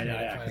puffins.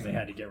 Yeah, because they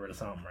had to get rid of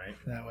some, right?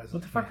 That was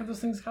what the fuck were those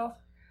things called?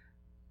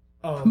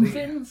 Oh,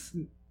 puffins?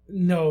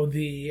 No,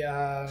 the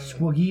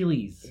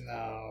Squigglies.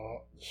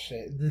 No,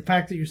 shit. The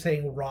fact that you're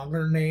saying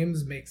wronger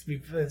names makes me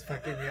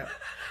fucking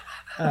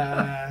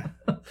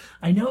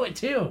I know it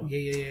too.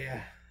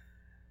 Yeah.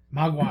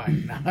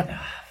 Mogwai. Fuck.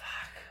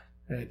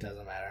 It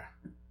doesn't matter.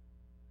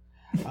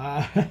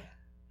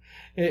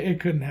 It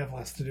couldn't have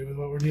less to do with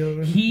what we're dealing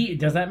with.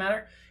 Does that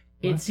matter?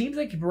 What? It seems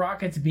like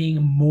Rocket's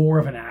being more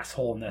of an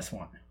asshole in this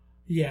one.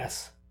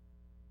 Yes.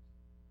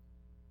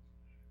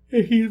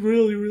 He's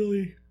really,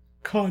 really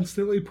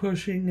constantly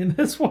pushing in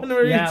this one.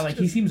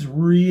 He seems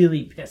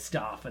really pissed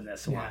off in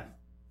this one.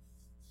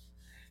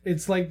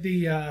 It's like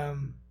the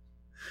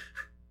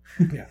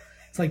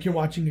it's like you're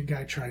watching a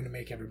guy trying to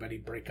make everybody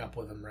break up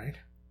with him, right?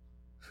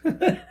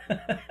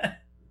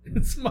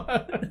 It's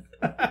smart.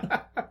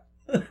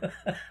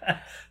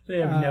 They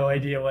have no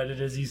idea what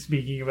it is he's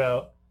speaking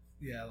about.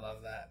 Yeah, I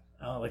love that.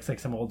 Oh, it looks like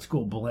some old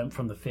school blimp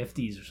from the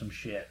 50s or some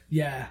shit.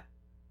 Yeah.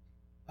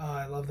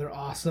 I love their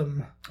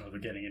awesome... Oh, they're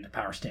getting into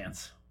power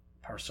stance.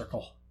 Power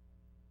circle.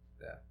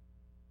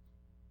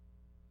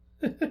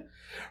 Yeah.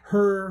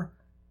 Her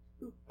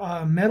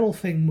metal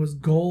thing was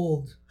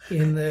gold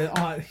in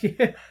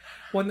the...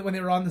 when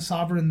they were on the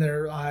Sovereign,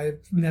 their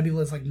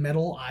Nebula's like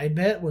metal eye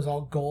bit was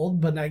all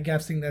gold, but I'm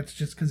guessing that's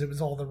just because it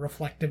was all the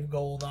reflective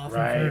gold off of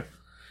her.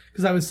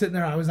 Because I was sitting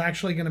there, I was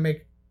actually going to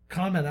make a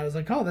comment. I was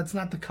like, oh, that's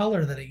not the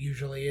color that it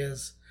usually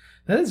is.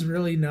 That is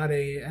really not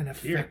an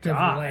effective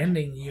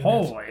landing unit.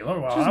 Holy,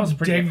 well, that was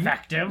pretty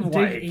effective.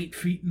 Dig 8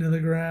 feet into the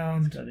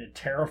ground. It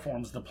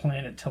terraforms the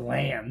planet to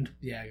land.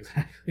 Yeah,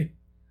 exactly.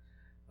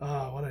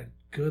 Oh, what a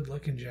good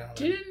looking job.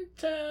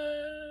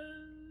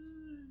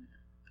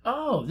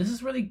 Oh, this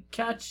is where they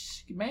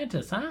catch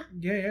Mantis, huh?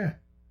 Yeah.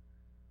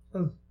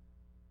 Oh.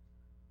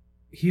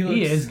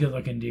 He is good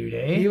looking dude,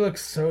 eh? He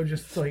looks so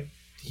just like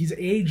he's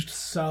aged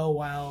so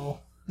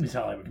well. He's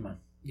Hollywood, come on.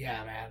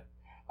 Yeah, man.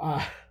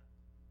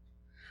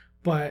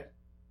 But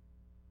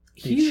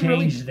they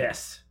changed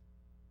this.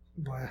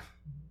 What?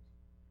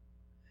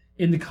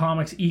 In the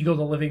comics, Ego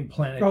the Living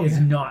Planet is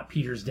not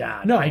Peter's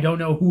dad. No. I don't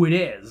know who it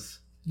is.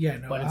 Yeah,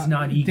 no, but it's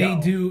not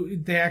Ego.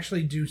 They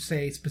actually do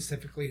say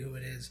specifically who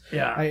it is.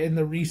 Yeah. In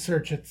the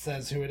research, it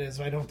says who it is.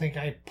 I don't think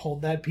I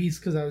pulled that piece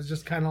because I was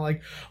just kind of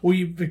like,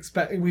 we've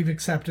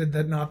accepted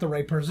that not the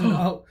right person.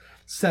 Oh,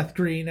 Seth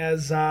Green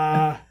as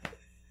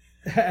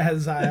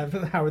as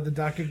Howard the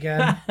Duck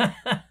again.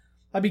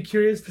 I'd be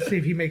curious to see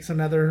if he makes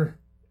another.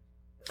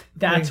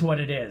 That's what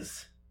it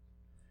is.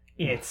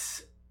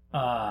 It's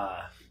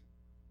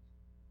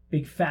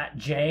Big Fat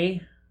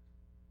J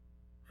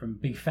from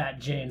Big Fat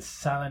J and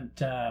Silent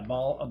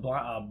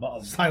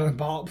Silent Silent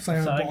Bob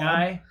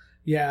Guy.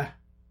 Yeah.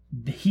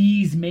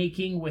 He's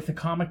making with the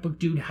comic book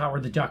dude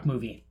Howard the Duck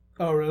movie.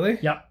 Oh, really?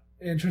 Yep.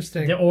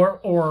 Interesting.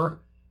 Or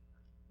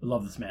I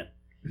love this man.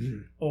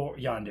 Mhm. Or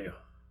Yondu.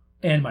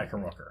 And Michael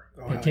Rooker.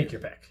 Oh, Take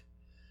your pick.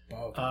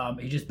 Both.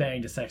 He just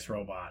banged a sex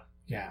robot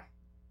Yeah.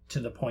 to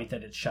the point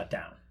that it's shut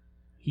down.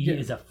 He Yeah.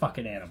 is a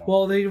fucking animal.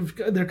 Well,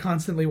 they're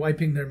constantly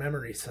wiping their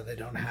memory, so they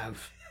don't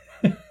have.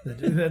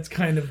 That's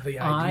kind of the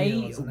ideal,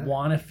 I isn't it?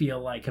 want to feel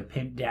like a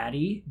pimp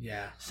daddy.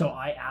 Yeah. So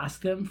I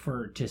asked them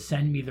to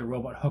send me the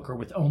robot hooker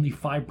with only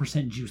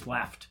 5% juice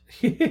left.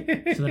 So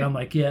that I'm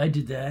like, yeah, I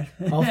did that.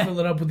 I'll fill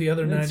it up with the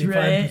other That's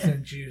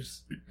 95%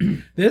 juice.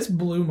 This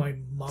blew my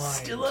mind.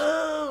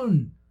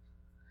 Stallone!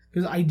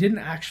 Because I didn't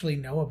actually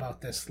know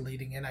about this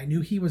leading in. I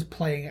knew he was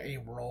playing a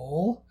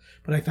role,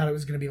 but I thought it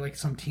was going to be like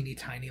some teeny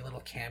tiny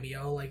little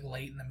cameo like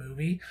late in the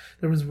movie.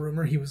 There was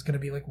rumor he was going to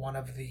be like one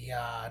of the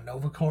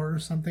Nova Corps or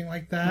something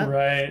like that.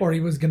 Right. Or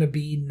he was going to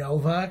be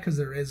Nova, because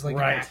there is like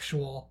Right. an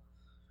actual...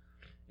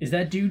 Is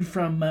that dude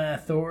from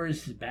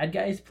Thor's bad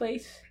guy's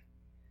place?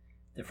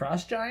 The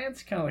Frost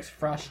Giants? Kind of like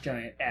Frost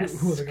Giant S.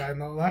 Who, the guy on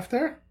the left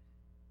there?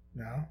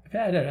 No.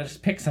 I don't know,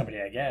 just pick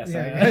somebody, I guess.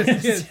 Yeah,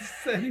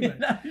 it's anybody.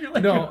 You're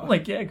like, No.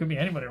 yeah, it could be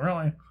anybody,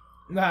 really.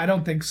 No, I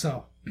don't think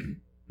so.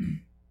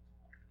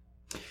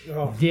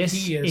 Oh, This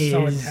he is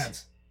so is-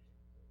 intense.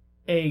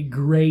 A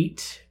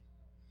great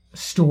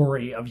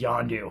story of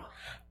Yondu.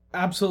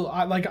 Absolutely.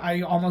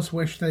 I almost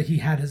wish that he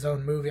had his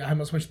own movie. I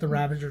almost wish the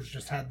Ravagers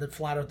just had the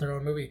flat out their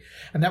own movie.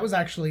 And that was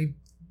actually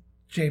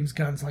James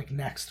Gunn's like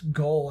next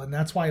goal, and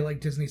that's why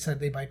like Disney said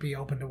they might be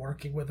open to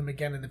working with him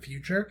again in the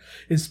future,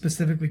 is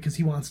specifically because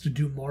he wants to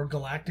do more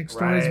galactic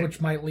stories, Right.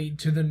 which might lead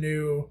to the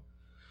new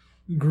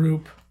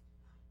group.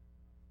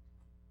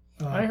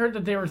 I heard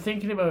that they were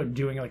thinking about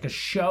doing like a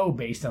show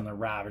based on the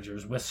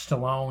Ravagers with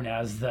Stallone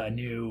as the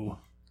new.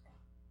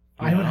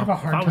 I would have a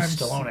hard If I was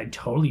time Stallone, I'd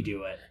totally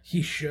do it.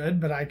 He should,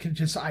 but I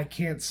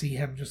can't see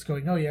him just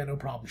going, oh yeah, no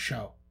problem,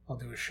 show. I'll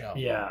do a show.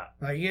 Yeah.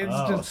 Like it's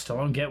Oh, just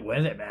Stallone, get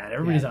with it, man.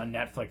 Everybody's on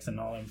Netflix and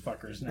all them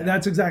fuckers now.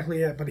 that's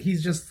exactly it. But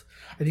he's just,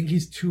 I think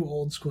he's too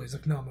old school. He's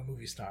like, no, I'm a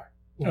movie star.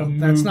 Well, A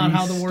that's not movie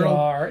how the world.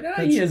 star. No,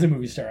 that's- he is a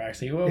movie star,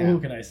 actually. Well, Yeah. who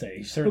can I say?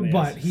 He certainly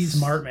But is. he's-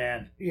 Smart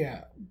man.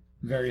 Yeah,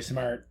 Very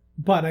smart.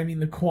 but I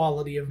mean, the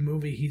quality of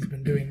movie he's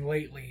been doing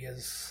lately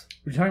is.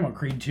 We're talking about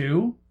Creed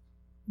 2?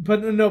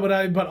 But no,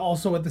 but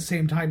also at the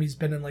same time, he's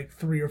been in like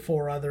 3 or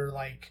 4 other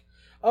like.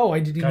 Oh, I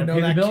didn't even Gotta know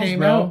pay the that bills, came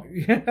bro. out.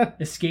 Yeah,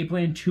 Escape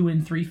Land 2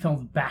 and 3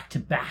 filmed back to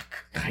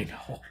back. I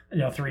know.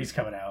 No, 3's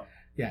coming out.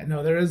 Yeah,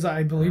 no, there is.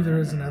 I believe there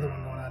is another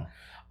one going on.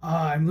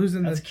 I'm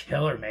losing That's the.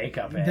 killer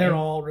makeup, eh? They're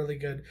all really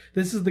good.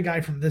 This is the guy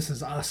from This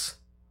Is Us.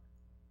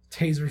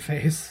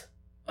 Taserface.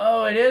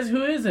 Oh, it is?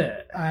 Who is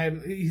it?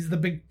 He's the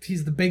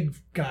big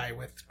guy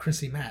with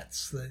Chrissy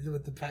Metz,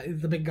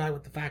 the big guy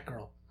with the fat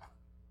girl.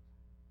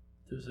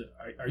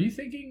 Are you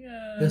thinking...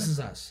 This Is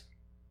Us.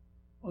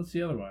 What's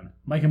the other one?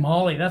 Mike and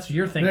Molly. That's what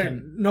you're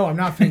thinking. No, I'm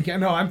not thinking.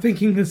 No, I'm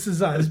thinking This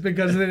Is Us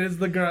because it is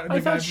the girl. I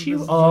thought she...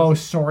 Oh,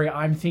 sorry.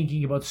 I'm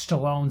thinking about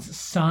Stallone's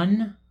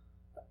son,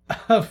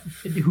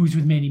 who's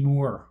with Mandy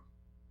Moore.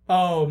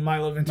 Oh,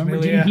 Milo Remember,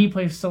 Ventimiglia. didn't he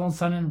play Stallone's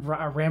son in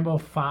Rambo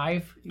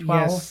 5?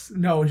 12? Yes.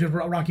 No, just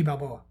Rocky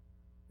Balboa.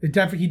 It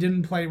definitely he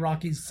didn't play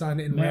Rocky's son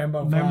in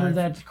Rambo 5. Remember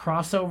that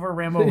crossover,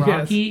 Rambo Yes.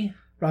 Rocky?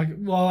 Rocky,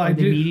 well, Where I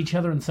they do. meet each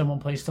other and someone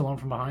plays Stallone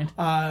from behind?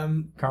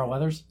 Carl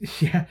Weathers?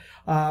 Yeah.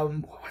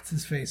 What's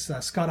his face?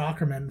 Scott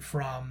Aukerman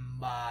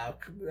from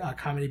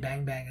Comedy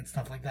Bang Bang and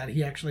stuff like that.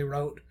 He actually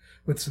wrote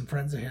with some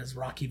friends of his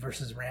Rocky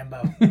versus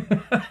Rambo.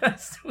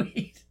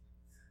 Sweet.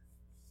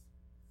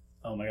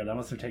 Oh my god, that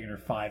must have taken her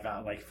 5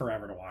 out, like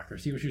forever to walk her.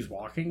 See what she was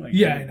walking? Like,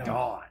 Yeah, thank I know.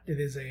 God. It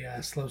is a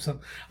slow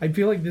sub. I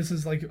feel like this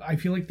is like I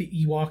feel like the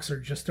Ewoks are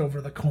just over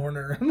the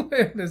corner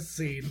in this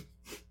scene.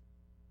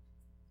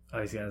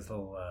 Oh, he's got his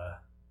little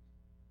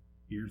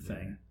ear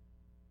thing.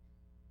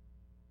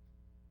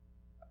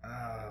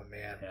 Oh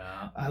man,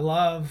 Yeah. I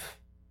love.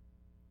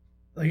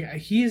 Like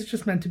he's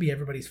just meant to be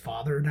everybody's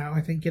father now.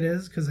 I think it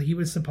is because he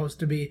was supposed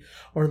to be,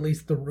 or at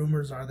least the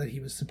rumors are that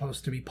he was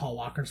supposed to be Paul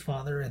Walker's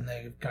father in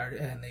the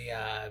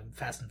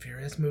Fast and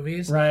Furious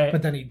movies. Right.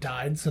 But then he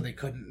died, so they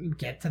couldn't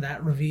get to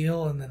that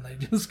reveal, and then they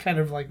just kind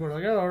of like were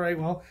like, oh, all right,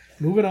 well,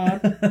 moving on.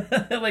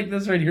 Like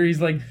this right here,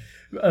 he's like,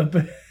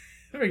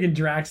 freaking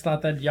Drax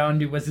thought that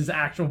Yondu was his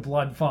actual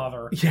blood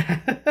father.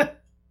 Yeah.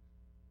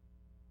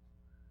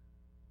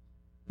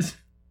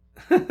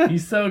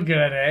 He's so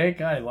good, eh?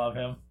 God, I love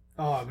him.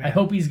 Oh man. I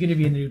hope he's going to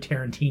be in the new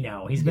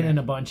Tarantino. He's been Yeah. in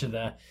a bunch of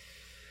the...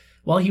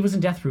 Well, he was in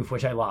Death Proof,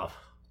 which I love.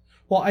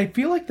 Well, I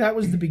feel like that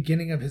was the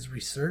beginning of his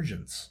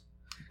resurgence.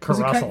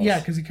 Caruthers. Yeah,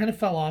 because he kind of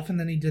fell off, and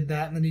then he did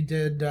that, and then he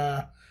did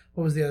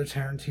what was the other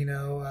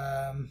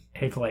Tarantino?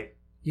 Hateful Eight.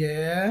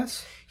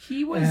 Yes,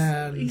 He was...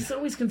 And- He's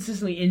always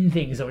consistently in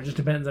things, so it just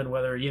depends on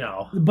whether,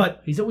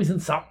 but he's always in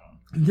something.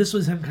 This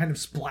was him kind of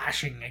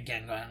splashing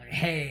again, going,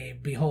 "Hey,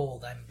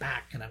 behold, I'm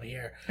back and I'm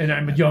here, And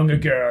I'm young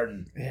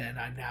again. and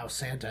I'm now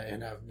Santa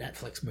in a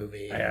Netflix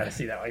movie." I gotta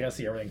see that. I gotta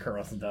see everything Kurt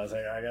Russell does.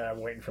 I'm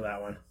waiting for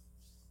that one.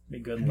 Be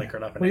good and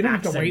liquored up and Well, you don't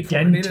have to wait for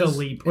it. It is-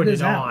 accidentally put it it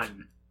is out.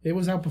 on. It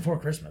was out before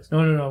Christmas. No,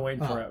 I'm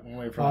waiting for it. I'm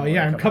waiting for Oh, that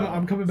yeah, one to come out.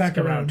 I'm coming back It's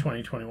coming out around. in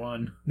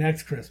 2021.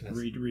 Next Christmas.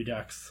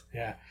 Redux.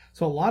 Yeah.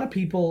 So a lot of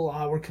people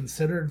were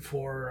considered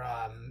for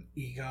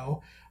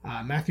Ego.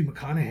 Matthew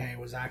McConaughey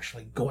was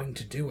actually going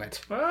to do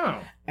it,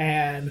 Oh.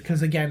 and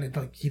because again,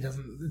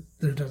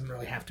 there doesn't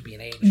really have to be an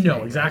age. No,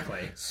 thing.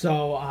 exactly.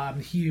 So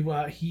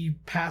he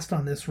passed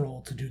on this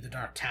role to do the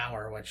Dark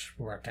Tower, which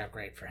worked out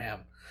great for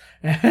him.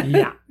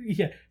 Yeah.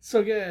 Yeah,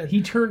 so good.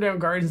 He turned down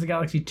Guardians of the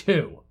Galaxy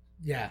 2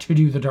 Yeah. to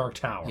do the Dark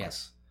Tower.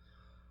 Yes.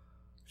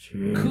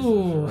 Jesus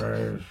Cool.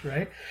 Christ.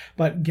 Right?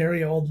 But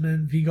Gary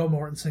Oldman, Viggo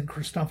Mortensen,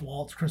 Christoph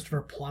Waltz,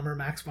 Christopher Plummer,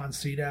 Max von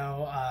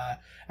Sydow,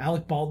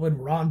 Alec Baldwin,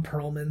 Ron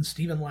Perlman,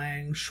 Stephen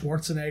Lang,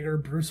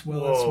 Schwarzenegger, Bruce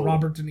Willis, Whoa.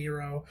 Robert De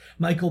Niro,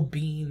 Michael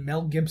Biehn,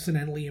 Mel Gibson,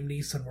 and Liam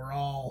Neeson were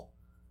all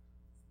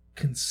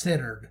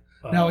considered.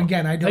 Now,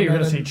 again, I I thought don't you were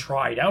know. going to say That,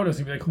 tried out. I was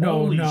going to be like, No,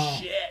 holy no.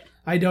 shit.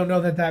 I don't know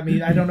that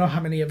means. I don't know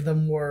how many of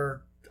them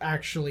were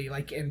actually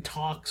like in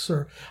talks,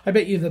 or I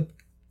bet you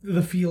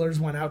the feelers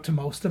went out to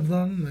most of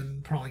them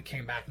and probably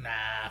came back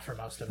for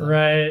most of them.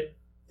 Right.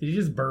 Did you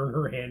just burn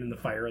her hand in the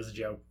fire as a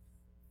joke?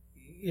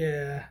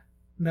 Yeah.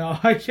 No,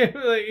 I can't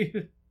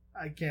really.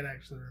 I can't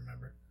actually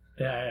remember.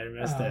 Yeah, I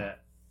missed it.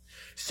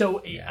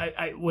 So,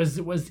 I was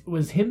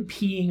him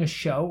peeing a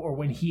show, or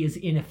when he is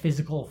in a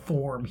physical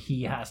form,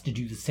 he has to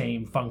do the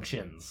same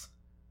functions?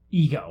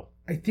 Ego.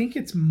 I think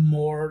it's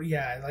more.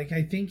 Yeah, like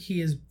I think he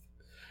has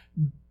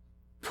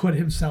put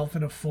himself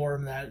in a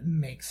form that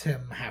makes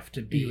him have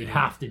to be. He would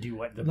have to do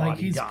what the like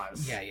body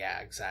does. Yeah,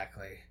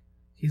 exactly.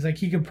 He's like,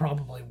 he could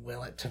probably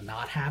will it to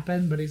not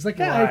happen, but he's like,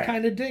 yeah, Right. I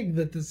kind of dig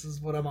that this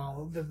is what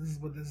that this is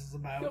what this is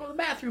about. Go to the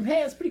bathroom.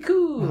 Hey, it's pretty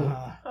cool.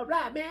 Uh-huh. All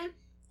right, man.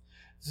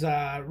 It's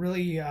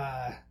really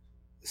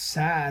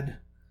sad.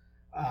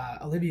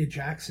 Olivia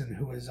Jackson,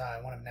 who was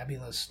one of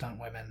Nebula's stunt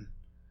women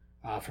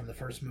from the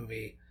first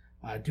movie,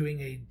 doing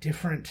a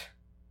different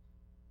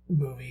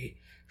movie.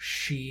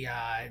 She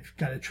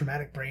got a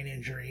traumatic brain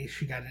injury.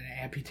 She got an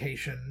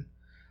amputation.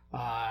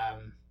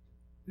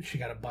 She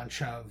got a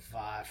bunch of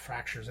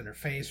fractures in her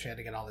face. She had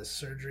to get all this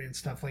surgery and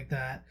stuff like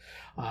that.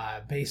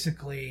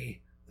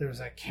 Basically, there was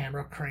a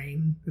camera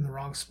crane in the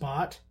wrong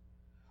spot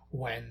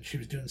when she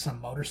was doing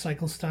some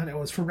motorcycle stunt. It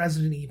was for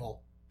Resident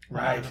Evil,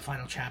 Right. the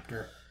final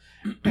chapter.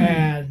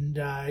 And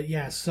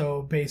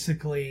so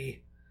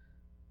basically,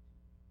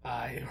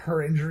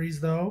 her injuries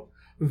though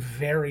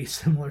very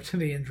similar to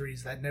the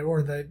injuries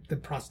or the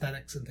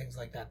prosthetics and things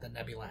like that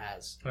Nebula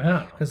has,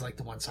 Wow. because like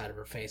the one side of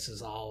her face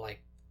is all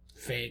like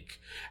fake,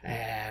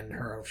 and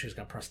she's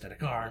got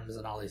prosthetic arms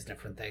and all these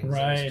different things. And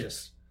Right. it's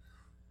just,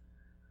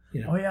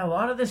 Oh, yeah, a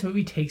lot of this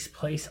movie takes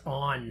place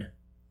on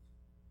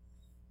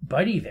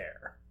Buddy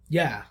there.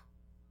 yeah.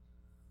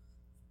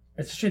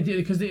 It's interesting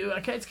because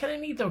it's kind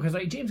of neat though, because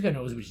like James Gunn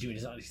knows what he's doing.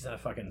 He's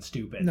not fucking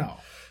stupid. No.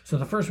 So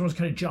the first one was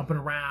kind of jumping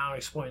around,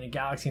 exploring the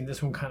galaxy, and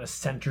this one kind of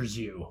centers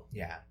you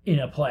Yeah. in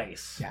a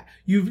place. Yeah.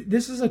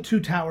 This is a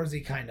Two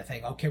Towersy kind of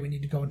thing. Okay, we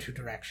need to go in two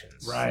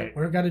directions. Right.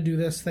 We're got to do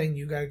this thing.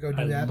 You got to go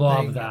do I that.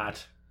 love thing.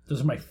 that.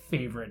 Those are my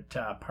favorite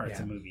parts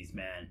Yeah. of movies,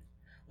 man.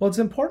 Well, it's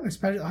important,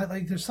 especially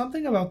like there's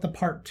something about the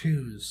part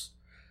twos,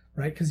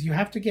 right? Because you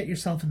have to get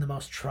yourself in the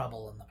most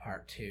trouble in the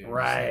part twos.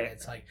 Right. And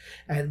it's like,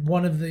 and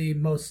one of the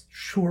most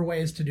sure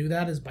ways to do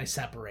that is by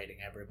separating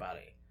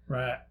everybody.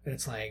 Right.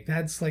 It's like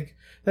that's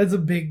a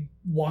big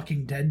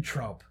Walking Dead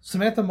trope.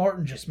 Samantha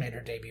Morton just made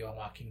her debut on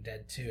Walking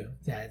Dead too.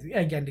 Yeah,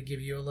 again to give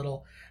you a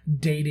little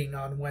dating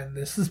on when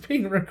this is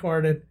being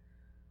recorded.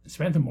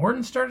 Samantha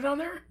Morton started on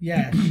there?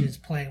 Yeah, she's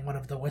playing one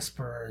of the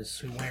Whisperers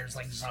who wears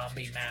like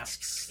zombie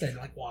masks and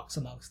like walks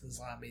amongst the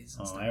zombies.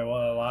 And Oh, stuff.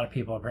 well, a lot of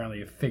people apparently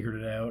have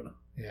figured it out.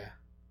 Yeah.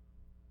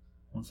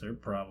 What's their I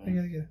problem?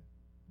 gotta get-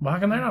 Well, how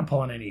come they're not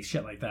pulling any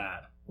shit like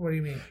that? What do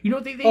you mean? You know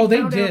what they Oh, they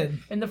found out did.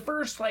 in the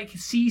first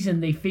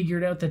season. They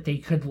figured out that they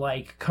could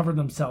cover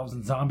themselves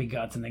in zombie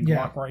guts and then Yeah.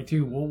 walk right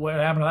through. Well, what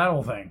happened to that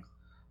whole thing?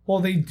 Well,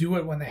 they do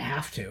it when they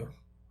have to.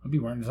 I'd be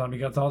wearing zombie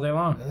guts all day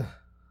long. Ugh,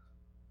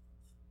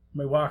 I'd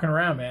be walking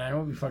around, man. I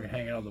won't be fucking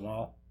hanging out the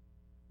wall.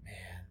 man,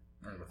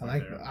 Or the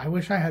fuck there. I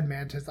wish I had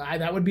Mantis.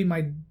 That would be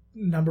my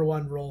number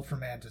one role for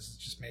Mantis. Is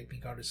just make me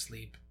go to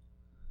sleep.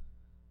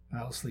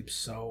 I'll sleep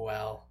so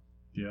well.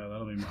 Yeah,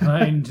 that'll be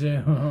mine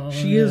too.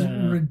 She is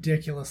Yeah.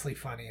 ridiculously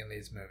funny in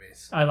these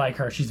movies. I like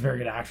her. She's a very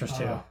good actress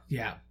too.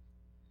 Yeah.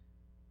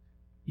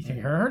 You think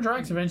her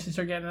drugs eventually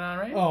start getting on,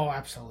 right? Oh,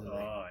 absolutely.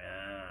 Oh,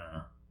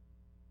 yeah.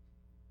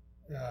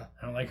 Yeah.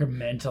 I don't like her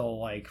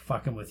mental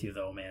fucking with you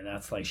though, man.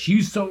 That's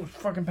she's so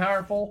fucking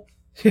powerful.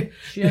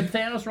 She had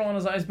Thanos rolling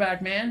his eyes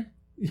back, man.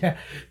 Yeah,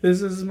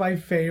 this is my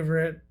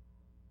favorite.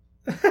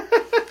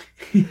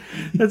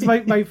 That's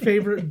my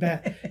favorite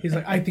bet. He's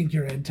like, I think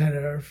your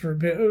antenna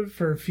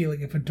for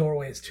feeling if a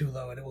doorway is too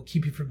low and it will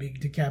keep you from being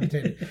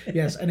decapitated.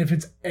 Yes, and if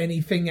it's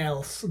anything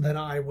else, then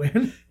I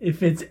win.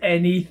 If it's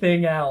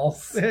anything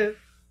else.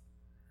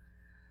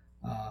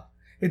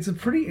 It's a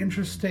pretty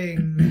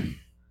interesting.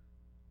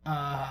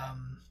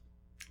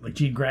 Like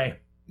Jean Grey.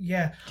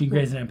 Yeah. Jean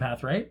Grey's an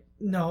empath, right?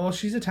 No,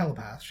 she's a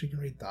telepath. She can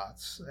read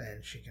thoughts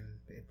and she can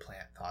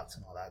implant thoughts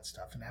and all that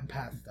stuff. An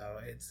empath, though,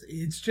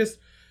 it's just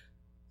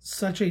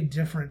such a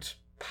different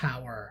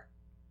power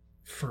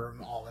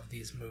from all of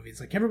these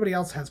movies. Like, everybody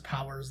else has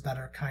powers that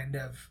are kind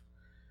of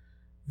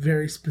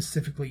very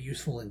specifically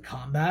useful in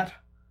combat,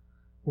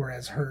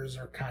 whereas hers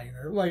are kind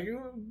of like,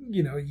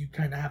 you know, you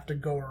kind of have to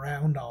go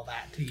around all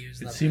that to use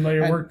them. It seemed like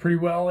it worked pretty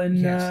well in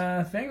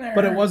thing there.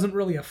 But it wasn't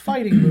really a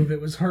fighting move.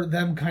 It was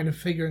them kind of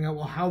figuring out,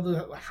 well,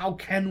 how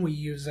can we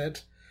use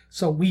it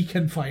so we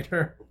can fight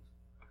her?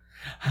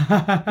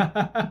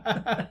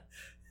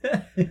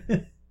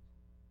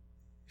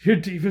 Your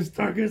deepest,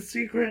 darkest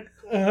secret.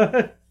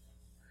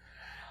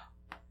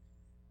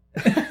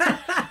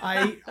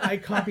 I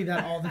copy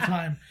that all the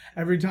time.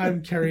 Every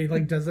time Carrie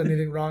like does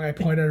anything wrong, I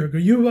point at her and go,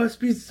 "You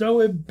must be so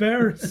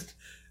embarrassed."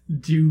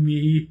 Do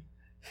me.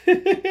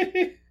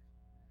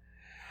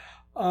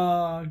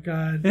 Oh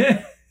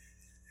God.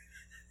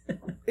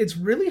 It's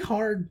really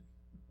hard.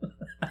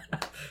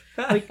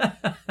 Like,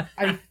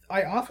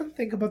 I often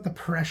think about the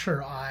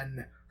pressure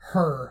on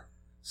her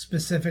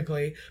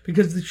specifically,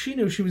 because she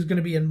knew she was going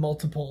to be in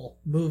multiple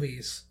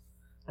movies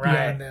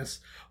beyond this,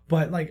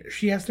 but like,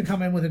 she has to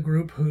come in with a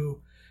group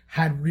who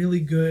had really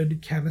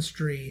good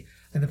chemistry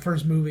in the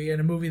first movie, and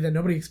a movie that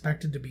nobody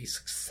expected to be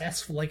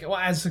successful, like, well,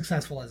 as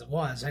successful as it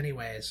was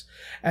anyways,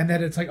 and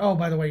then it's like, oh,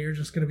 by the way, you're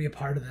just going to be a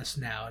part of this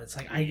now, and it's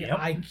like,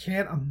 I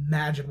can't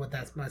imagine what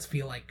that must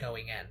feel like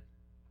going in.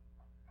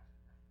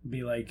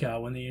 Be like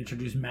when they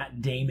introduced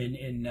Matt Damon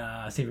in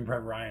Saving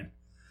Private Ryan.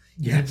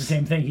 He Yes. said the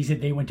same thing. He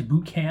said they went to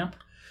boot camp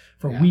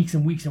for weeks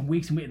and weeks and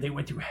weeks, and they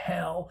went through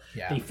hell.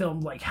 Yeah. They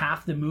filmed like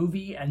half the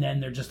movie, and then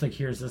they're just like,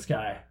 here's this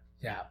guy.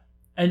 Yeah.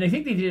 And I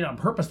think they did it on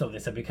purpose, though. They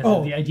said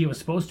because the idea was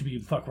supposed to be,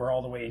 fuck, we're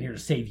all the way in here to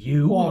save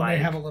you. Well, like,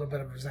 they have a little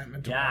bit of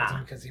resentment towards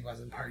him because he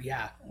wasn't part.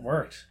 Yeah.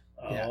 Worked.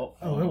 Yeah.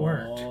 It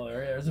worked.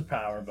 There's a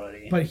power,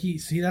 buddy. But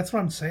that's what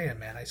I'm saying,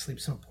 man. I sleep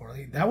so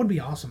poorly. That would be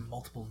awesome.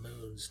 Multiple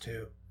moons,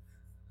 too.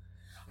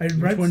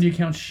 Which one do you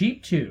count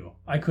sheep to?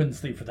 I couldn't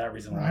sleep for that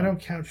reason alone. I don't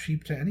count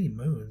sheep to any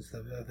moons.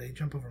 They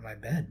jump over my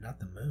bed, not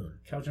the moon.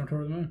 Cow jumped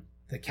over the moon?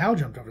 The cow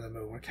jumped over the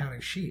moon. We're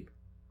counting sheep.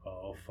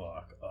 Oh,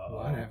 fuck.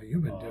 What have you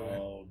been doing?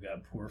 Oh,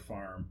 that poor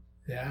farm.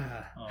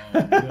 Yeah.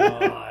 Oh,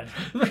 God.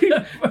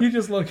 You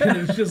just look at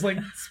it, it's just like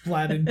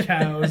splatted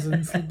cows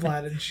and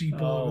splatted sheep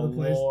all over the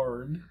place.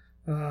 Lord.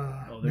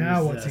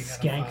 Now what's he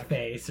gonna skank fuck?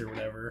 face or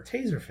whatever.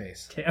 Taser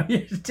face.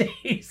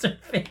 Taser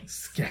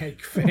face.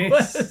 Skank face.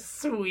 What a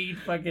sweet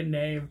fucking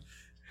name.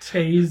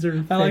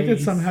 Taser face. I like that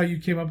somehow you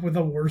came up with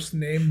a worse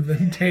name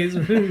than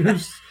Taser.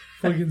 There's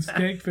fucking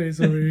skank face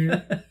over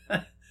here.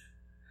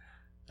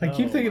 I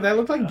keep thinking that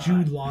looked like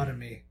Jude Law to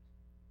me.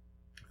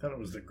 I thought it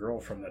was the girl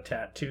from the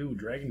tattoo,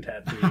 dragon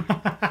tattoo.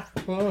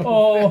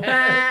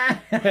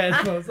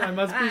 Headphones. I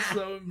must be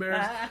so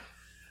embarrassed.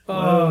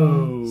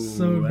 Oh,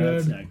 so good.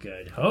 That's not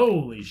good.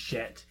 Holy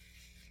shit.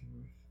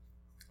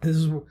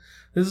 This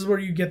is where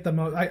you get the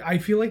most. I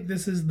feel like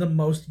this is the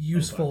most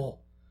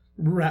useful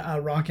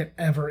Rocket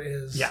ever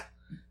is. Yeah.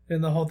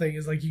 And the whole thing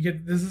is like,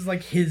 this is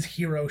like his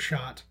hero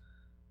shot.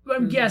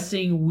 I'm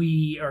guessing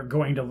we are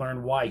going to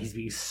learn why he's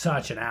being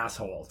such an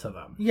asshole to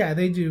them. Yeah,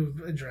 they do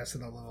address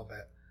it a little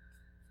bit.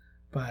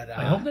 But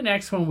I hope the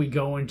next one we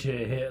go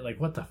into like,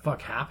 what the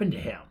fuck happened to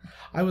him?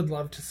 I would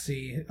love to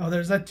see. Oh,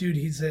 there's that dude.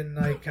 He's in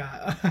like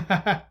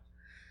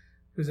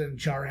who's in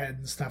Jarhead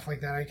and stuff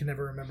like that. I can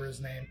never remember his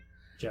name.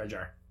 Jar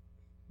Jar.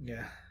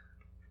 Yeah.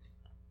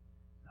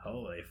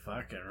 Holy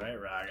fucking right,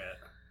 Rocket.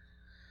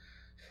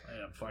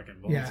 I am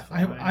fucking yeah.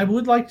 I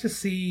would like to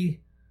see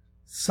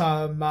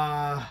some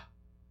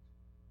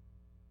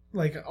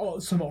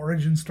some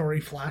origin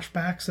story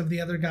flashbacks of the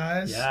other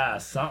guys. Yeah,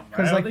 something.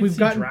 Because right? like we've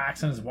gotten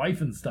Drax and his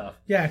wife and stuff.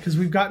 Yeah, because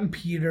we've gotten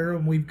Peter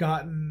and we've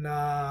gotten. We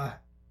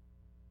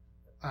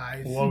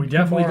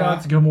definitely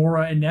got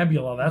Gamora and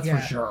Nebula. That's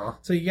for sure.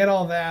 So you get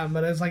all them,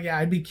 but it's like, yeah,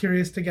 I'd be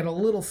curious to get a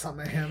little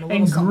something of him.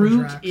 And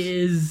Groot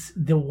is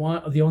the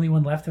only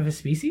one left of his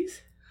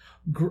species.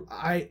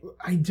 I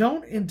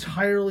don't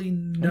entirely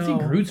know. I've seen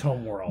Groot's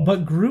homeworld,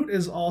 but Groot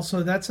is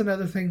also, that's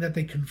another thing that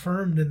they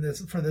confirmed in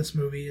this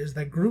movie, is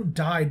that Groot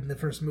died in the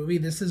first movie.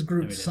 This is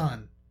Groot's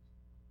son.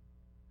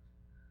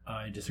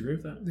 I disagree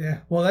with that. Yeah,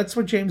 well, that's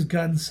what James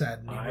Gunn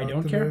said. I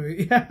don't care.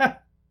 Yeah.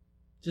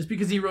 Just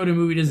because he wrote a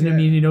movie doesn't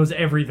mean he knows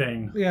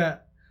everything. Yeah.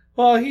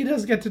 Well, he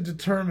does get to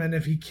determine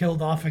if he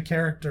killed off a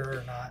character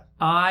or not.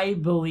 I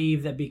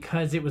believe that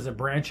because it was a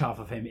branch off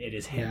of him, it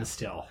is him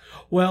still.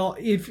 Well,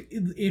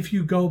 if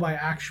you go by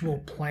actual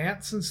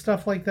plants and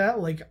stuff like that,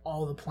 like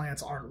all the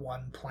plants aren't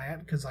one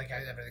plant, because like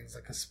everything's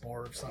like a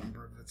spore of some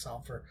of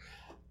itself. Or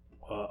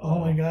oh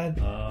my god!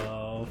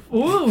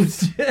 Ooh!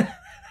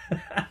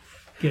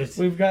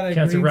 We've got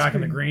Cats are rocking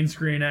the green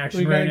screen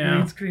action right now. We got a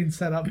green screen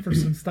set up for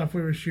some stuff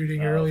we were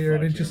shooting earlier,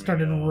 and it just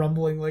started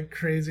rumbling like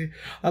crazy.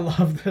 I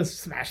love this.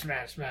 Smash,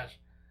 smash, smash.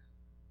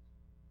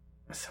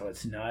 So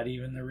it's not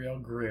even the real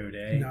Groot,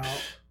 eh? No.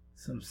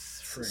 Some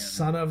friggin'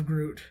 son of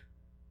Groot.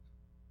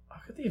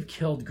 How could they have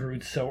killed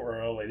Groot so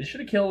early? They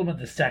should have killed him at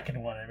the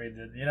second one. I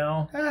mean, you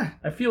know? Ah.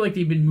 I feel like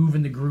they've been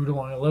moving the Groot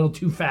along a little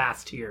too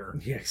fast here.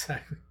 Yeah,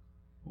 exactly.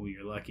 Oh,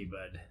 you're lucky,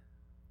 bud.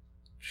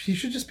 She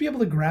should just be able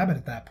to grab it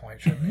at that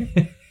point, shouldn't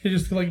he? You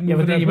just like move Yeah,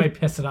 but it then you up. might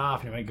piss it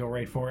off and it might go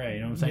right for it.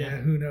 You know what I'm saying? Yeah,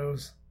 who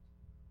knows?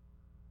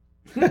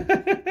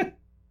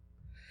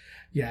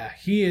 Yeah,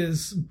 he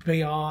is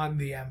beyond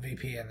the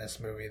MVP in this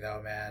movie, though,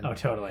 man. Oh,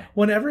 totally.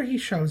 Whenever he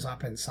shows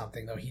up in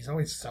something, though, he's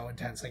always so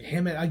intense. Like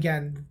him,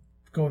 again,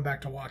 going back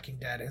to Walking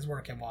Dead, his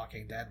work in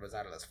Walking Dead was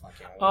out of this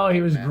fucking world. Oh,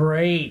 he was man.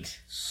 great.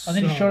 And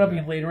then he So showed up good.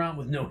 and laid around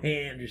with no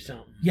hand or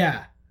something.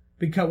 Yeah,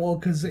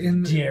 because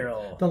in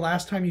Daryl. the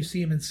last time you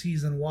see him in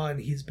season 1,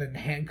 he's been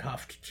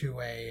handcuffed to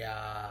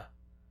a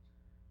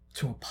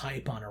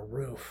pipe on a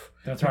roof.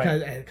 That's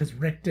right. Because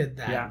Rick did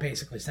that. Yeah. And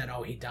basically said,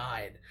 "Oh, he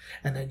died,"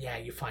 and then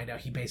you find out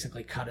he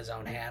basically cut his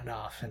own hand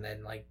off, and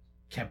then like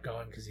kept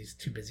going because he's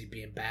too busy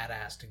being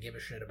badass to give a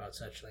shit about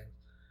such things.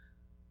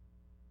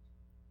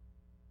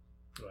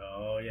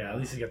 Oh, yeah. At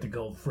least he's got the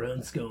gold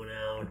fronts going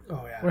out.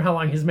 Oh yeah. Or how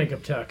long his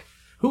makeup took.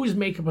 Whose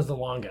makeup was the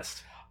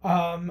longest?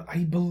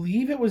 I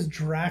believe it was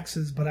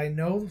Drax's, but I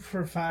know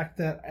for a fact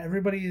that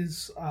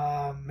everybody's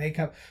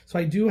makeup. So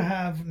I do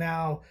have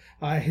now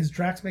his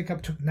Drax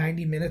makeup took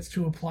 90 minutes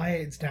to apply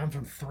it. It's down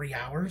from 3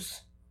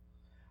 hours.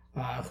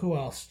 Who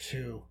else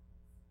too?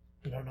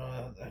 I don't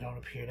know. I don't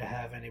appear to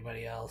have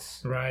anybody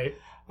else. Right.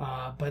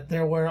 But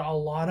there were a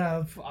lot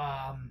of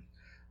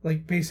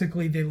like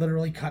basically they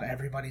literally cut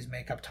everybody's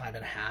makeup time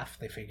in half.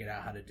 They figured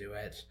out how to do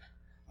it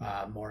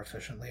more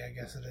efficiently, I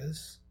guess it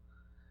is.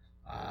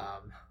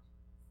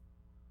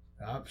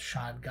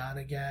 Sean Gunn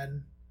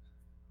again.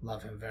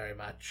 Love him very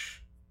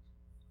much.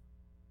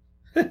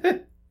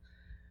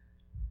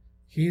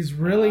 He's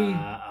really...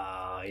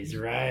 he's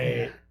right.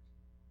 Yeah.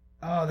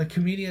 Oh, the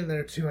comedian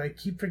there too. I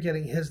keep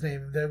forgetting his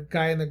name. The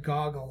guy in the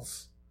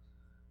goggles.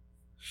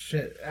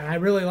 Shit. And I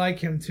really like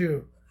him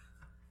too.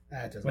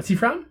 What's he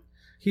from?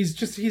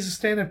 He's a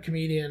stand-up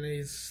comedian.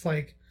 He's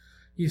like...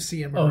 You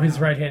see him Oh, his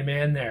around. right-hand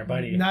man there,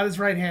 buddy. Not his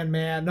right-hand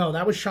man. No,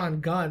 that was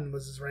Sean Gunn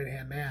was his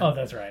right-hand man. Oh,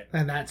 that's right.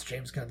 And that's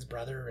James Gunn's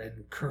brother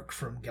and Kirk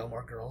from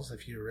Gilmore Girls,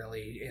 if you're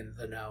really in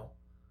the know,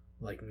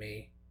 like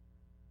me.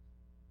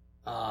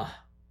 Whoa.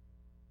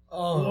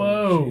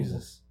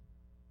 Jesus.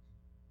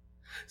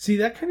 See,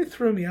 that kind of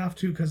threw me off,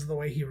 too, because of the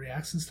way he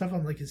reacts and stuff.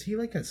 I'm like, is he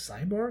like a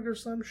cyborg or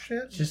some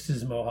shit? Just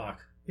his mohawk.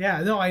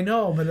 Yeah, no, I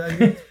know, but...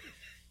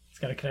 It's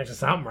got to connect to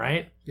something,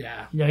 right?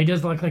 yeah. Yeah, he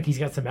does look like he's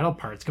got some metal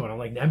parts going on,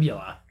 like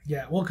Nebula.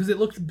 Yeah, well, because it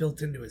looked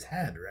built into his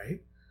head, right?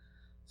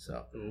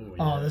 So... Ooh,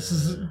 Oh, yeah. this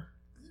is a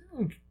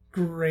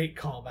great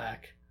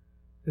callback.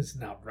 It's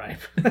not right.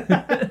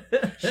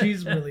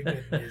 She's really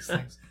good in these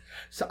things.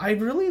 So I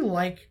really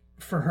like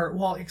for her,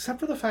 well, except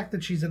for the fact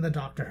that she's in the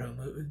Doctor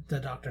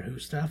Who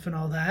stuff and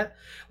all that,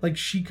 like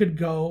she could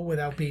go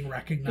without being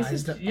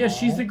recognized at all.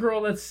 she's the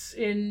girl that's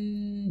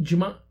in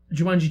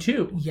Jumanji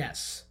 2.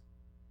 Yes.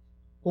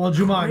 Well,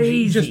 Jumanji,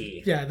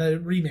 Crazy. the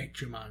remake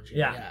Jumanji.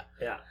 Yeah.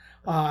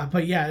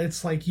 But yeah,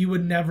 it's like you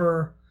would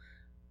never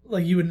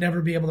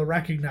be able to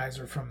recognize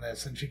her from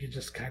this, and she could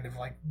just kind of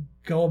like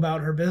go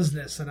about her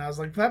business. And I was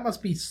like, that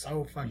must be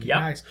so fucking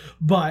nice.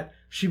 But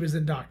she was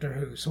in Doctor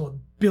Who, so a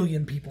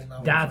billion people know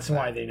her. That's from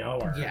why that. they know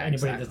her. Yeah,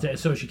 Anybody exactly.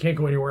 that's so she can't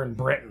go anywhere in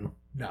Britain.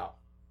 No.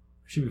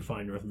 She'd be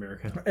fine in North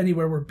America.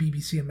 Anywhere where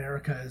BBC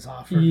America is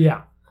offered.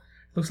 Yeah.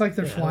 Looks like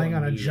they're flying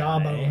on a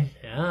jawbone.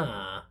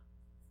 Yeah.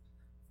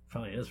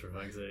 Probably is, for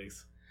fuck's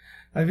sakes.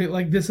 I feel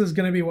like this is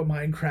going to be what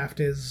Minecraft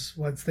is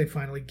once they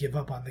finally give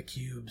up on the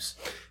cubes.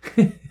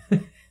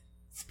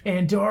 It's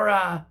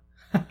Pandora.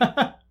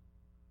 They're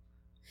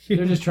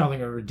just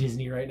traveling over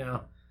Disney right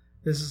now.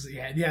 This is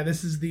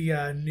this is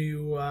the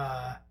new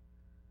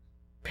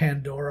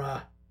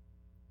Pandora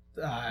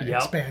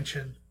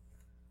expansion.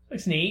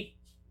 Looks neat.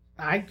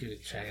 I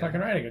could check it. Fucking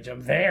right, I could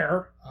jump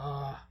there.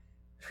 I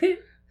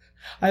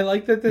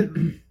like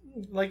that.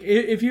 Like,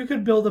 if you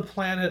could build a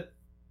planet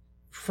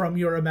from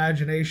your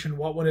imagination,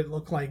 what would it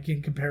look like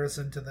in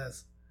comparison to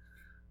this?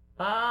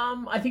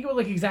 I think it would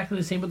look exactly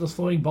the same, but those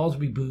floating balls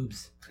would be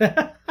boobs.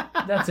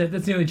 That's it.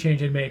 That's the only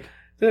change I'd make.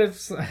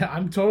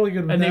 I'm totally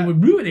good with and that.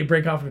 And they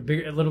break off into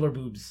bigger, littler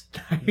boobs.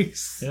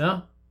 Nice.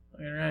 Yeah?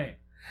 All right.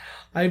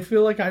 I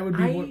feel like I would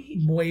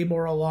be way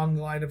more along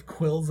the line of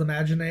Quill's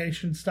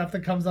imagination stuff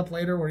that comes up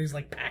later, where he's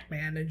like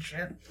Pac-Man and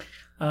shit.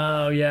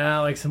 Oh, yeah,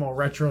 like some more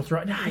retro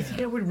throw. No, I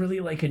think I would really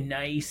like a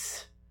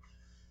nice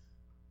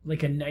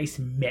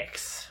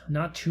mix.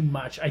 Not too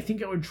much. I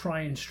think I would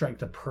try and strike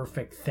the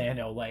perfect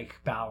Thanos-like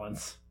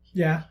balance.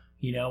 Yeah.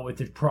 You know, with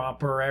the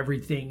proper,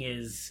 everything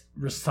is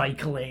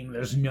recycling.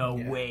 There's no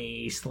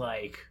waste.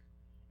 Like,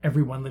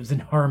 everyone lives in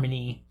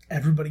harmony.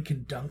 Everybody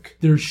can dunk.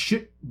 There's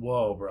shit.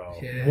 Whoa, bro.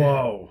 Yeah.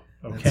 Whoa.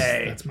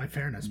 Okay. That's my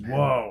fairness, man.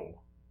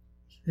 Whoa.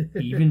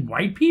 Even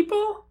white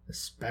people?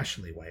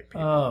 Especially white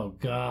people. Oh,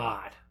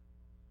 God.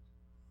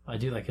 I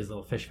do like his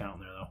little fish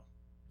fountain there, though.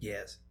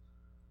 Yes.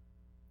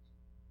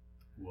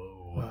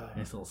 Whoa.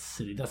 Nice little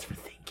city. That's for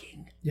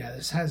thinking. Yeah,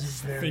 this has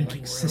this very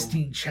like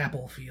Sistine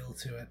Chapel feel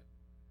to it.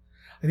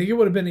 I think it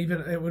would have been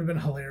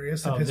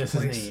hilarious if his this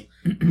place is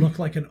neat. looked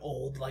like an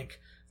old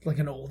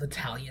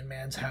Italian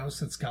man's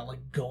house. It's got like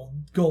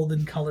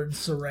golden colored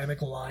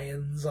ceramic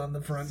lions on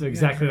the front. So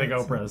exactly like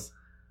entrance. Oprah's.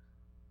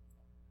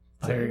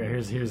 Oh, here you go.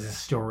 Here's the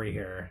story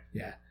here.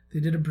 Yeah. They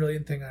did a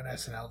brilliant thing on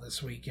SNL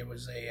this week. It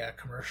was a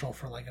commercial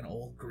for like an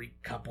old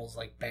Greek couple's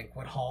like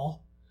banquet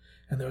hall.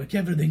 And they're like,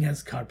 everything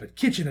has carpet.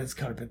 Kitchen has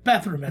carpet.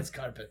 Bathroom has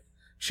carpet.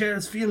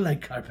 Chairs feel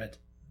like carpet.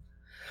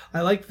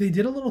 They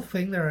did a little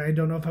thing there. I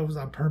don't know if it was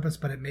on purpose,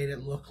 but it made it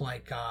look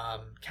like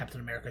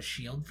Captain America's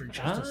shield for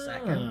just a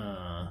second.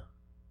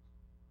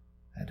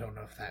 I don't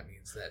know if that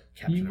means that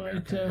Captain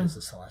America is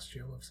a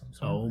celestial of some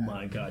sort. Oh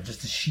my god,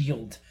 just a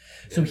shield.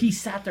 Yeah. So he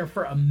sat there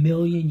for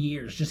 1,000,000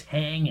 years, just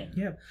hanging.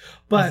 Yeah.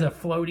 But as a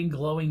floating,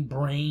 glowing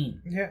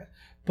brain. Yeah.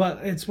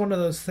 But it's one of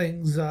those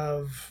things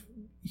of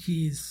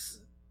he's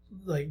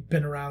like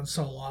been around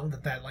so long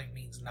that like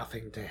means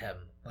nothing to him.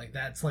 Like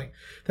that's like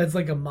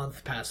a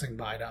month passing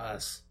by to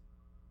us.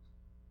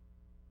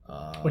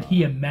 What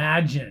he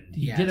imagined.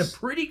 He yes. did a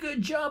pretty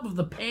good job of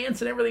the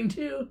pants and everything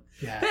too.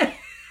 Yeah.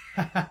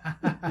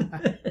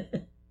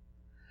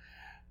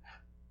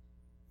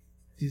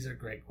 These are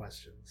great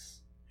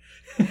questions.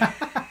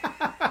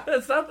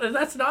 That's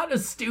not a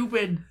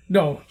stupid.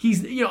 No,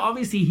 he's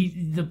obviously he's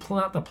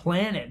not the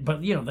planet,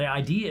 but the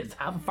idea is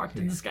how the fuck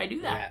did this guy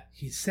do that? Yeah,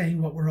 he's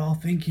saying what we're all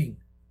thinking.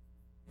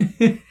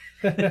 It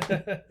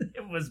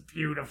was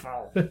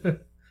beautiful. I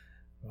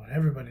want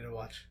everybody to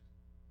watch.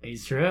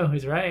 He's true.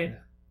 He's right. Yeah.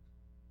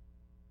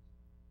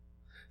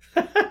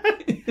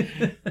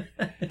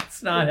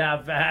 It's not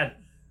half bad.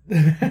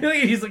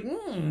 He's like,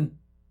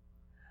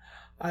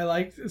 I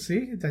like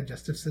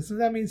digestive system.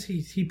 That means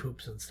he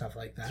poops and stuff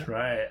like that. That's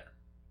right.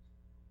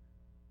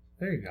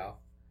 There you go.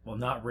 Well,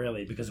 not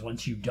really, because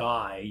once you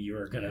die,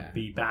 you're gonna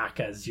be back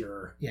as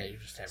your you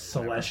just have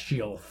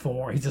celestial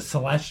form. He's a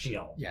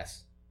celestial.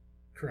 Yes,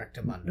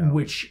 correctamundo.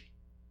 Which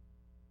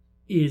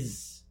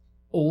is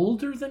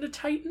older than a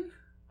Titan.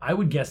 I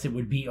would guess it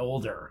would be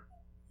older.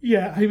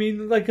 Yeah, I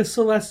mean, like a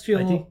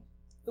celestial,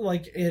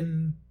 like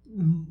in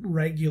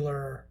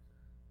regular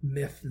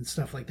myth and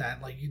stuff like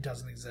that, like it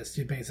doesn't exist.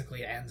 It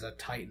basically ends a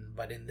Titan,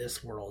 but in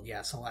this world,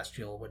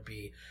 celestial would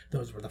be,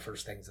 those were the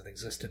first things that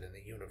existed in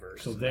the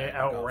universe. So they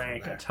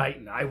outrank a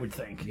Titan, I would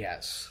think.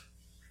 Yes.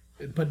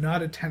 But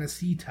not a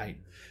Tennessee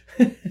Titan.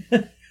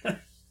 It's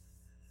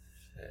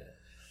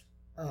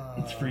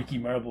freaky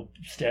marble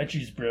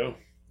statues, bro.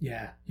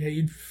 Yeah,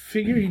 you'd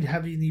figure he'd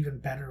have an even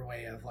better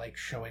way of like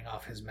showing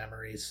off his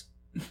memories.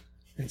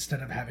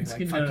 Instead of having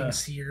like fucking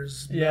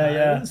Sears.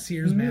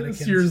 Sears mannequins.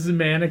 Sears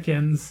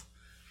mannequins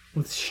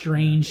with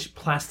strange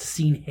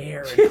plasticine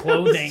hair and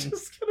clothing. I was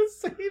just going to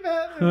say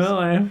that.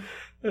 I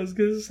was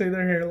going to say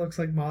their hair looks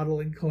like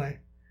modeling clay.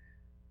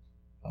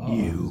 Oh,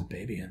 there's a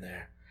baby in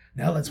there.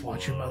 Now let's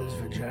watch your mother's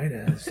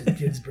vagina. It's the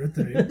kid's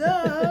birthday.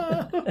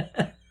 No!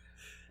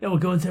 Yeah, we'll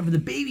go inside for the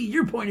baby,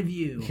 your point of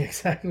view. Yeah,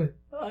 exactly.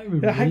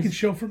 I can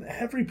show from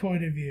every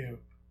point of view.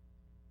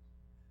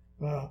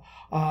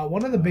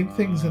 One of the big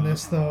things in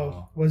this,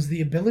 though, was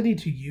the ability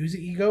to use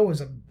Ego was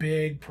a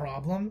big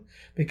problem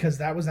because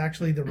that was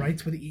actually the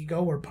rights with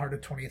Ego were part of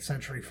 20th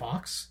Century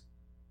Fox.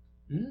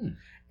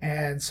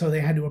 And so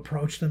they had to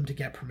approach them to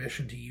get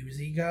permission to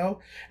use Ego.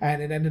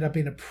 And it ended up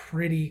being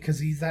because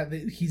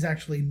he's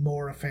actually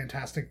more a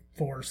Fantastic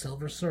Four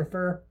Silver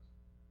Surfer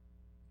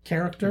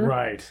character.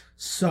 Right.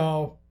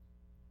 So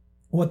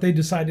what they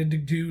decided to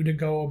do to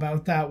go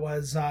about that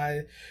was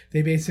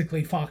they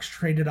basically, Fox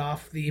traded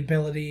off the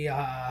ability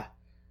to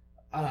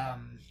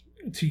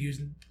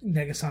use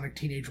Negasonic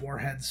Teenage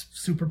Warhead's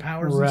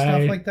superpowers and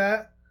stuff like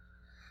that.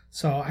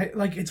 So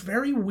it's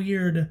very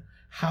weird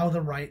how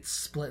the rights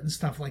split and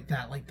stuff like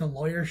that. Like the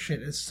lawyer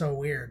shit is so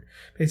weird.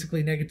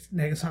 Basically,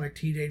 Negasonic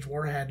Teenage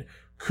Warhead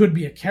could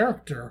be a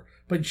character,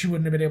 but she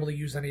wouldn't have been able to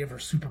use any of her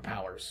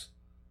superpowers.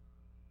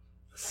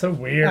 So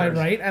weird.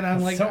 Right? And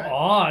I'm like... so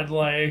odd,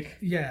 like...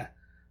 Yeah.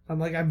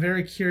 I'm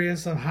very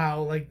curious of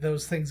how, like,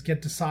 those things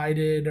get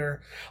decided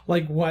or,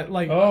 like, what,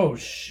 like... Oh,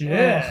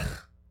 shit. Ugh.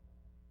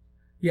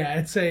 Yeah,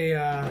 it's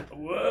a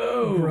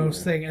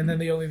gross thing. And then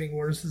the only thing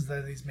worse is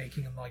that he's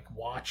making him, like,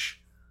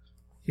 watch.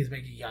 He's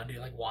making Yondu,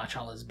 like, watch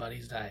all his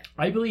buddies die.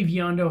 I believe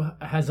Yondu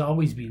has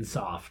always been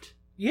soft.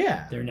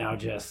 Yeah. They're now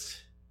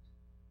just,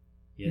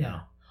 you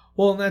know.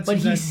 Well, that's... But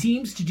he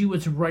seems to do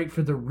what's right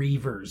for the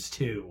Reavers,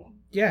 too.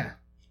 Yeah.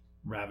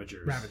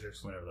 Ravagers.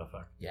 Whatever the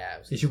fuck. Yeah.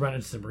 They should run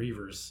into some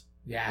Reavers.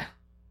 Yeah.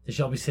 They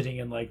should all be sitting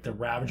in, like, the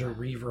Ravager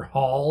Reaver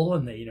Hall,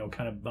 and they,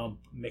 kind of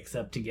mix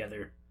up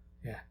together.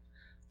 Yeah.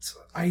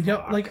 So I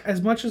don't, like,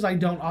 as much as I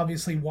don't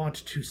obviously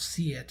want to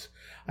see it,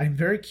 I'm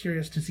very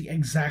curious to see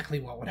exactly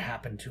what would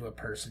happen to a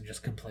person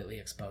just completely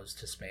exposed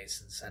to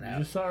space and sent out.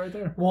 You saw right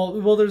there.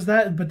 Well, there's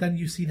that, but then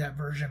you see that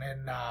version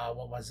in,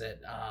 what was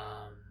it?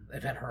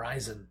 Event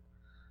Horizon.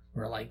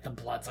 Where, like, the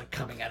blood's, like,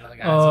 coming out of the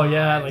guy's eyes. Oh,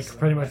 yeah, like,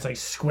 pretty much, like,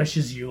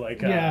 squishes you,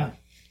 like, yeah.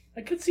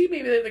 I could see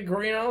maybe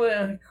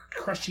the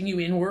crushing you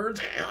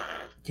inwards.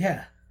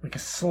 Yeah. Like a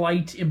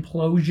slight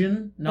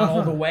implosion. Not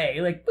all the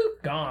way. Like,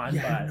 boop, gone.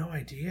 Yeah, but... I have no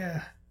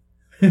idea.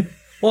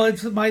 Well,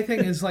 it's my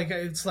thing is like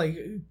it's like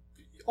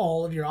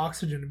all of your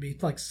oxygen to be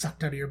like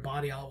sucked out of your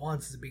body all at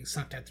once is being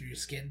sucked out through your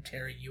skin,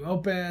 tearing you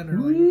open, or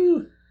like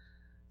Woo.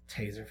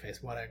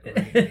 Taserface. What a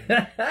great name.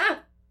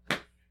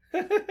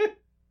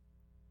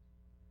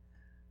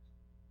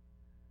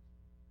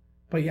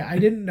 But yeah, I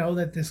didn't know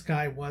that this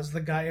guy was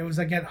the guy. It was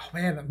again, oh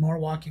man, more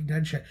Walking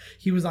Dead shit.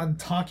 He was on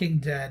Talking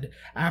Dead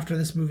after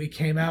this movie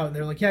came out, and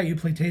they're like, "Yeah, you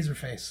play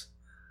Taserface."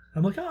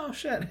 I'm like, "Oh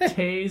shit."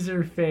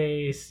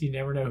 Taserface. You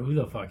never know who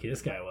the fuck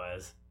this guy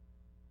was.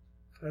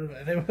 Is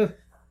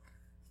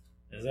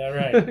that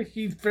right?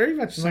 He very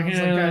much sounds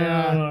like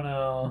I don't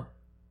know.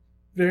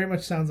 very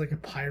much sounds like a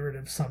pirate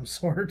of some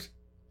sort.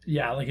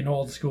 Yeah, like an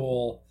old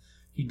school.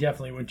 He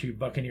definitely went to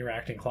Buccaneer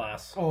acting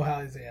class. Oh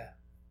hell yeah!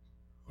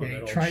 On Yeah,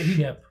 that he old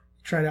ship.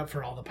 tried out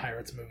for all the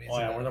Pirates movies. Oh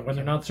yeah, when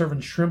they're not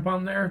serving shrimp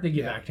on there, they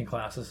give Yeah. acting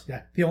classes.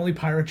 Yeah, the only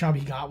pirate job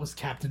he got was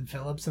Captain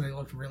Phillips, and they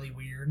looked really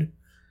weird.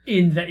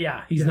 In that,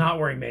 yeah, he's Yeah. not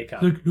wearing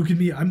makeup. Look at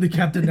me, I'm the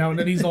captain now, and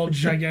then he's all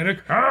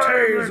gigantic.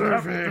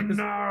 Taserface.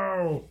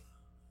 No.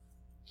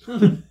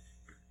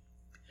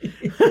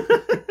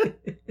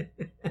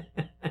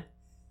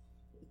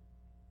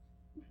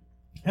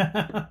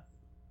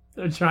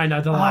 They're trying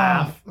not to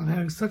laugh. I'm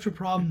having such a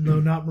problem though,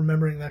 not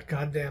remembering that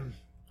goddamn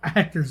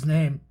actor's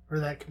name or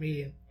that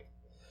comedian.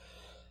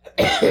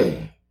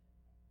 I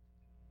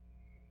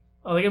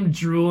think I'm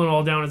drooling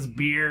all down his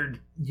beard.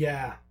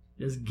 Yeah.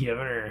 Just giving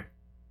her.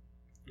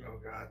 Oh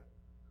god.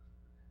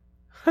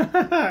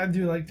 I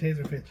do like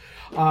Taserface.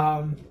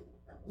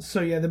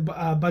 So yeah, the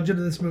budget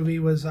of this movie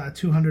was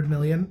 $200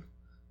 million.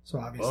 So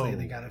obviously Whoa.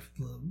 they got a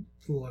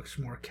little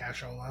extra more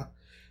cashola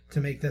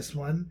to make this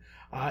one.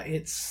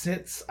 It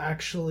sits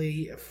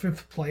actually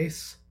 5th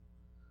place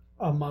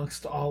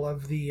amongst all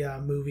of the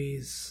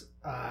movies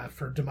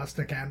for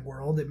domestic and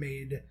world. It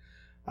made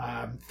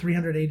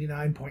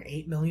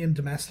 $389.8 million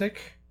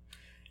domestic,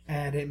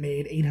 and it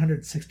made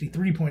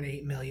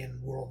 $863.8 million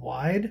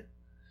worldwide.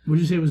 Would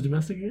you say it was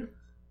domestic again?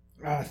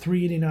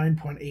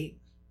 389.8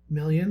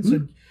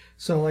 million.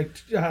 So like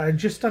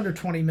just under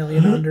 20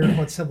 million under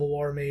what Civil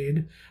War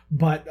made,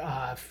 but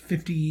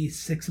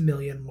 56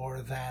 million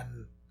more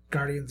than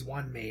Guardians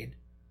 1 made.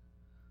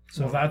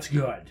 So that's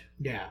good.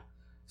 Yeah.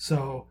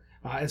 So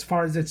as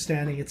far as it's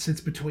standing, it sits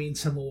between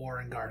Civil War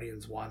and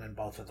Guardians 1 in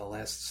both of the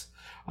lists.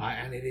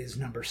 And it is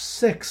number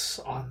 6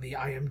 on the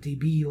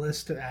IMDb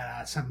list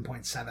at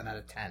 7.7 out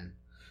of 10.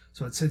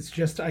 So it sits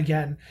just,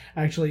 again,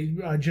 actually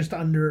just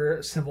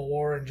under Civil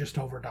War and just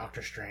over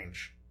Doctor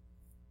Strange.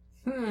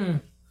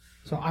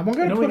 So I'm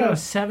going to put a a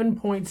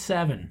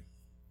 7.7.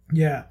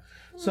 Yeah.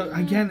 So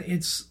again,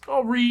 it's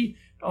I'll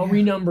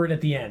renumber it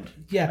at the end.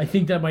 yeah. I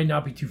think that might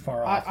not be too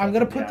far off. I'm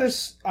gonna put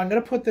this. I'm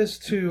gonna put this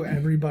to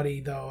everybody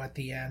though at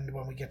the end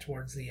when we get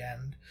towards the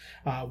end,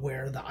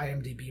 where the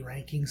IMDb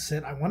rankings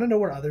sit. I want to know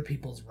where other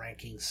people's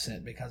rankings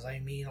sit because I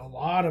mean a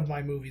lot of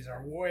my movies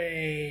are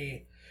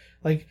way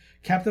like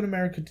Captain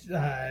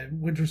America,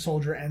 Winter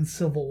Soldier, and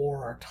Civil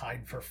War are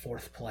tied for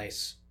 4th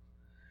place,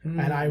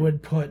 and I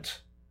would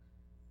put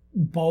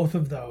both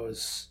of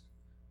those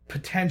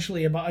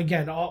potentially above,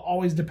 again,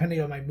 always depending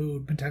on my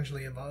mood,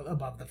 potentially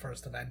above the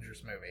first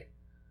Avengers movie.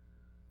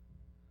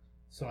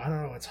 So I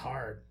don't know, it's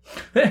hard.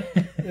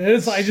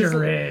 It's,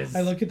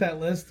 I look at that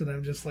list and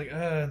I'm just like,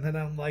 and then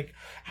I'm like,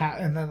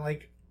 and then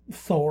like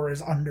Thor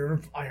is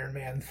under Iron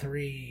Man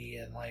 3,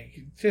 and like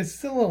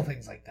just the little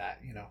things like that,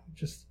 you know,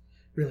 just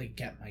really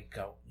get my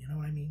goat. You know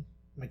what I mean?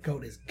 My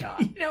goat is God.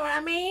 You know what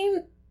I mean? You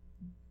know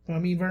what I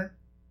mean, Vern?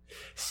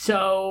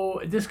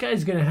 So this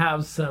guy's gonna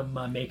have some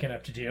making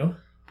up to do.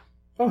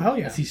 Oh hell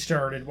yeah! As he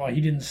started, well, he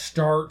didn't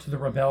start the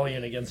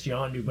rebellion against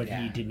Yondu, but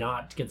he did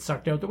not get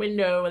sucked out the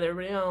window with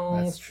everybody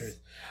else. That's true.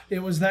 It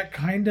was that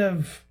kind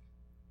of.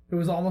 It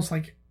was almost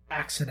like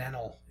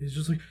accidental. He's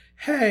just like,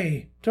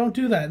 "Hey, don't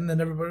do that," and then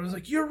everybody was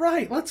like, "You're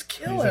right. Let's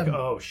kill He's him." like,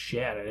 "Oh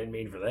shit! I didn't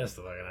mean for this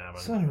to fucking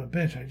happen." Son of a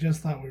bitch! I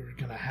just thought we were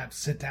gonna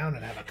sit down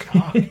and have a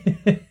talk.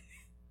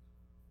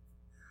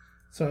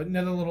 So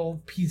another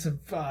little piece of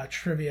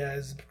trivia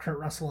is Kurt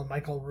Russell and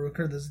Michael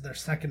Rooker. This is their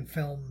second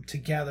film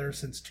together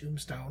since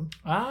Tombstone.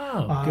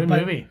 Oh, good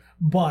movie.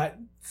 But at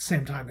the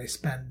same time, they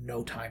spend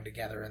no time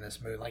together in this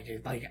movie. Like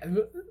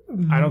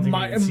I don't think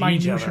they see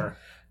each other.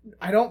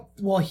 I don't.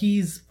 Well,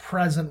 he's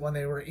present when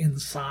they were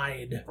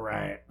inside,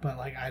 right? But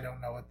like, I don't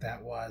know what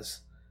that was.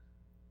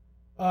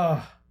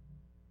 I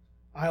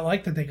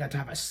like that they got to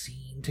have a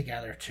scene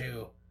together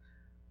too.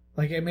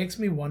 Like, it makes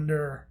me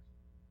wonder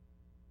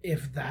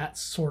if that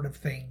sort of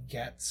thing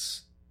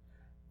gets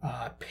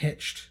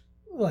pitched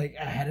like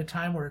ahead of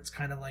time, where it's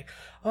kind of like,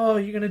 oh,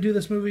 you're gonna do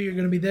this movie, you're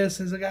gonna be this.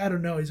 And he's like, I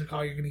don't know. He's like,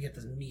 oh, you're gonna get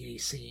this meaty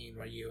scene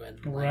where you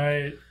and like,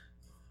 right.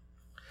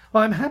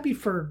 Well, I'm happy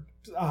for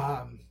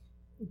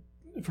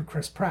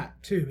Chris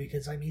Pratt too,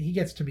 because I mean he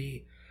gets to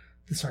be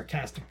the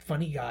sarcastic,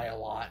 funny guy a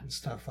lot and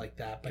stuff like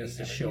that. But Just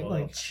he's to show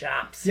like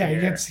chops. Yeah,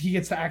 here. he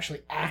gets to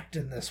actually act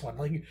in this one,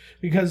 like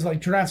because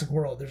like Jurassic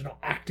World, there's no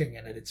acting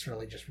in it. It's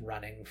really just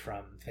running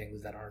from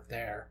things that aren't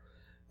there.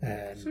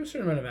 And there's a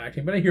certain amount of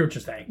acting, but I hear what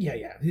you're saying.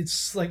 Yeah,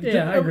 it's like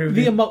I agree with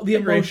the you.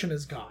 emotion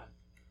is gone.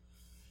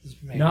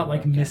 Not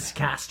like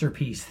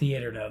Miscasterpiece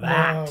Theater, no,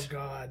 that. Oh,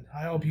 God.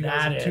 I hope you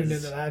guys have tuned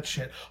into that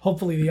shit.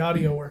 Hopefully the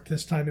audio worked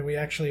this time and we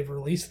actually have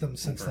released them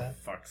since then.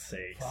 For fuck's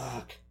sake.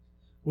 Fuck.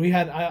 We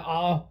had...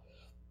 I'll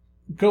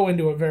go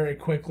into it very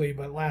quickly,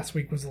 but last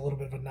week was a little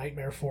bit of a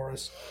nightmare for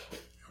us.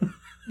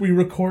 We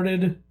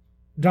recorded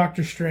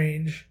Doctor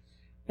Strange,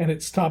 and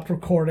it stopped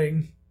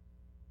recording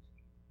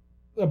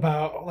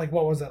about, like,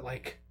 what was it,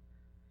 like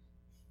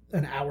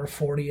an hour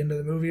 40 into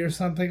the movie or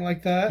something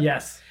like that?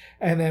 Yes.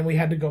 And then we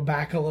had to go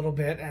back a little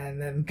bit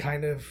and then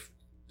kind of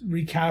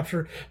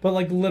recapture. But,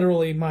 like,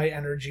 literally my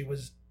energy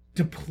was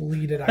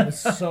depleted. I was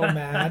so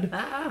mad.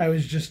 I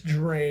was just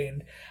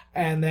drained.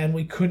 And then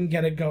we couldn't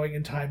get it going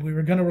in time. We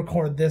were going to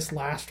record this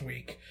last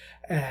week,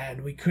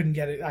 and we couldn't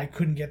get it. I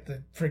couldn't get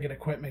the friggin'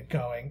 equipment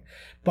going.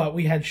 But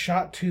we had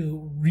shot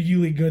 2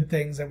 really good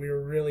things that we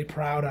were really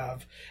proud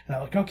of. And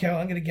I'm like, okay, well,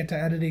 I'm going to get to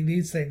editing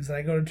these things. And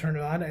I go to turn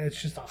it on, and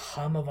it's just a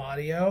hum of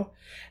audio.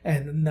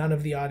 And none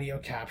of the audio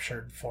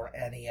captured for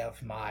any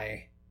of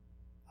my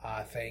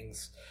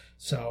things.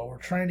 So we're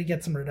trying to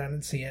get some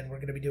redundancy in. We're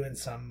going to be doing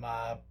some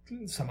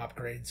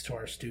upgrades to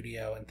our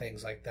studio and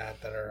things like that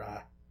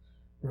are...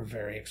 we're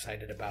very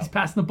excited about. He's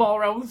passing the ball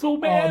around with this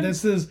old man. Oh,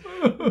 this is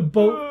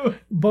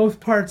both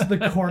parts of the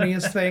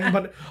corniest thing,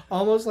 but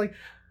almost like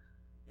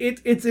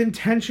its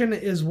intention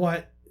is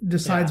what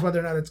decides whether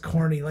or not it's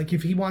corny. Like,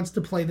 if he wants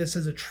to play this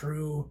as a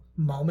true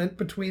moment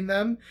between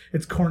them,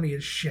 it's corny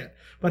as shit.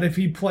 But if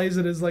he plays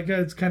it as like,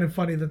 it's kind of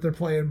funny that they're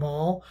playing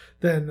ball,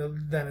 then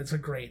it's a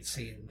great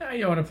scene.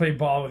 You don't want to play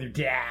ball with your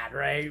dad,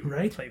 right?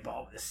 Right. Play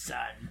ball with his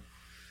son.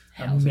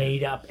 A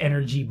made-up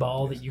energy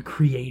ball that you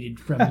created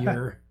from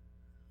your...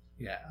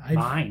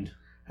 mind.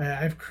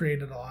 I've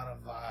created a lot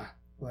of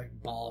like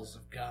balls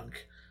of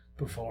gunk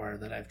before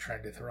that I've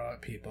tried to throw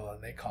at people,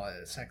 and they call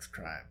it a sex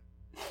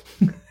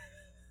crime.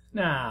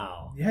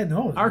 No. Yeah,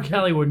 no. R.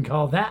 Kelly wouldn't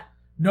call that.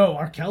 No,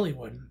 R. Kelly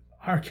wouldn't.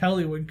 R.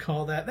 Kelly would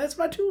call that. That's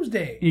my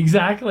Tuesday.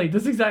 Exactly.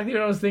 That's exactly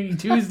what I was thinking.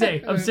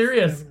 Tuesday. I'm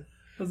serious.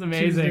 That's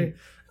amazing. Tuesday.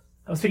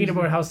 I was thinking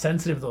about how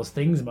sensitive those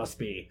things must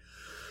be.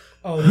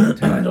 Oh,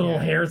 the little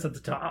hairs at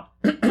the top.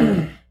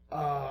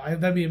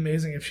 That'd be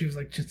amazing if she was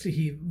like, just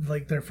he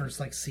like their first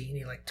like scene,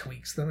 he like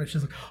tweaks them, and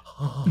she's like,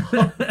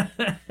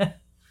 oh.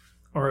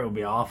 Or it would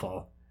be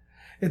awful.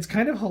 It's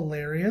kind of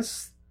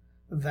hilarious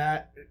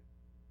that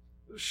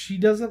she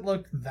doesn't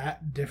look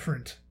that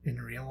different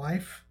in real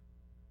life.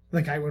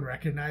 Like, I would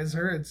recognize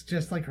her. It's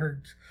just like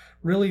her.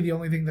 Really, the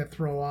only thing that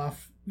throw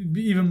off,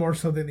 even more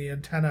so than the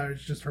antenna,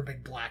 is just her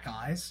big black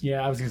eyes.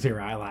 Yeah, I was gonna say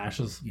her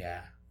eyelashes.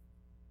 Yeah,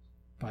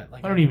 but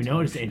like I don't even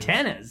notice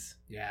antennas.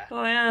 Yeah.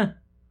 Oh yeah.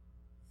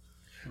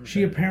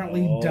 She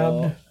apparently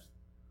dubbed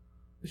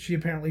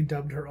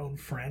her own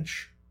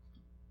French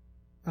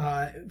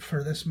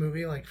for this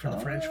movie, like for the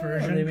French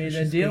version. They made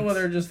a deal with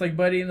her, just like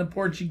Buddy in the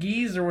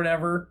Portuguese or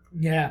whatever.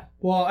 Yeah.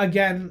 Well,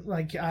 again,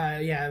 like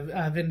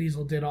Vin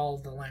Diesel did all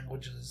the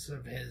languages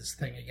of his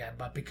thing again,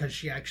 but because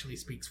she actually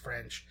speaks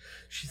French,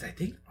 she's, I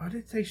think, what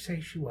did they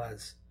say she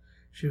was?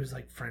 She was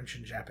like French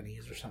and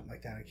Japanese or something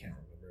like that. I can't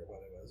remember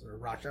what it was, or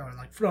Russian, or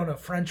like no,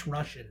 French,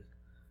 Russian,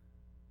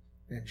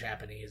 and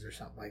Japanese or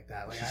something like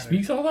that. Like, she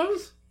speaks all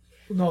those?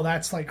 No,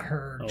 that's like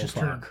her, just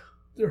fuck.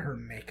 her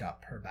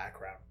makeup, her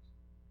background.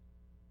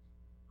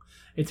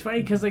 It's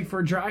funny because, like,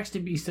 for Drax to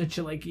be such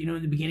a, like, you know,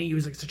 in the beginning he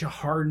was like such a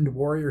hardened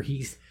warrior.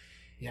 He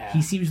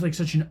seems like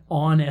such an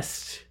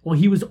honest. Well,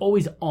 he was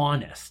always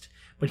honest,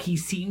 but he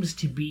seems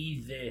to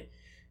be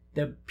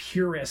the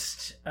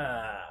purest,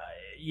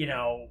 you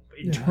know,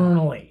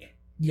 internally.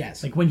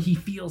 Yes. Like, when he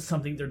feels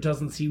something, there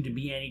doesn't seem to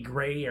be any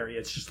gray area.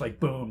 It's just like,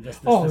 boom,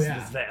 this,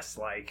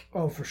 like.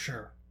 Oh, for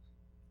sure.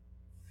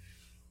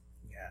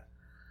 Yeah.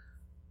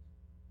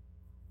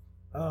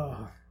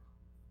 Oh.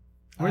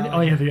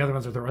 The other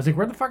ones are the. I was like,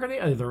 where the fuck are they?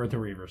 Oh, they're at the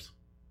Reavers,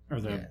 or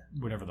the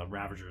whatever, the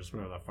Ravagers,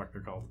 whatever the fuck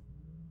they're called.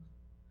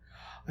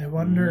 I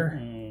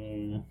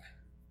wonder.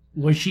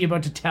 Was she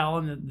about to tell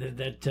him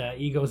that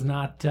Ego's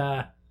not?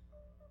 Yeah.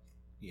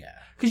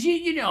 Because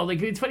you know,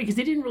 like, it's funny because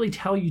they didn't really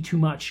tell you too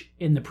much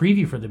in the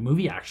preview for the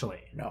movie,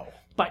 actually. No.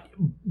 But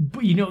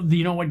you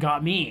know what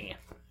got me?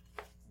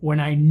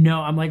 When I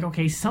know, I'm like,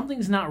 okay,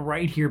 something's not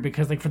right here,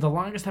 because, like, for the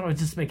longest time I was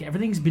just like,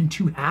 everything's been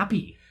too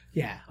happy.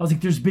 Yeah. I was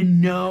like, there's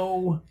been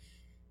no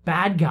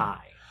bad guy.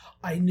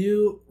 I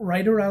knew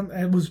right around,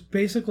 it was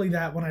basically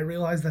that when I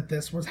realized that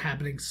this was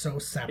happening so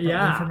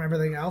separately from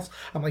everything else,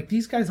 I'm like,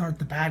 these guys aren't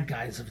the bad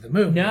guys of the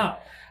movie. No.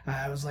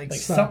 I was like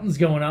something's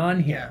going on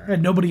here.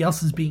 And nobody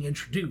else is being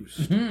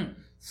introduced. Mm-hmm.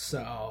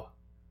 So.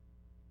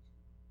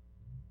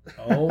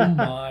 Oh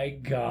my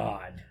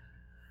God.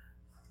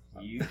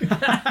 You.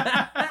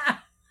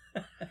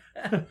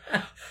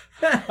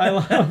 I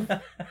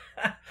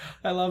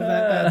love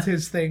that that's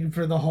his thing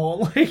for the whole,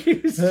 like,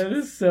 that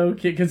is so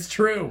cute. It's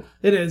true.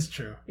 It is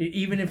true.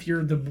 Even if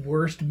you're the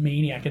worst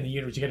maniac in the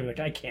universe, you gotta be like,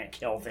 I can't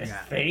kill this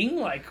thing.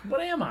 Like,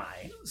 what am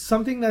I?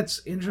 Something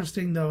that's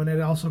interesting, though, and it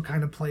also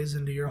kind of plays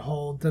into your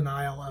whole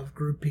denial of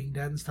group being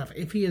dead and stuff.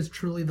 If he is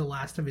truly the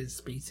last of his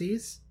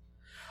species,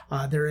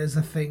 there is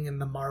a thing in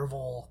the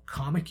Marvel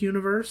comic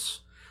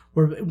universe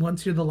where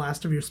once you're the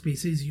last of your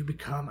species, you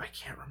become, I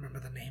can't remember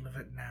the name of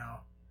it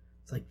now.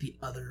 It's like the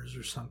Others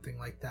or something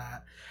like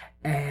that.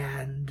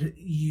 And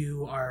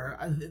you are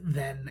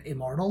then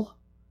immortal.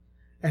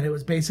 And it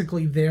was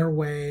basically their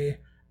way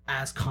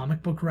as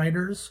comic book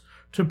writers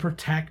to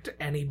protect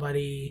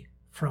anybody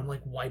from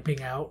like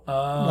wiping out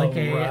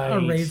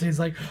a race. He's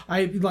like,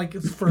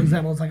 for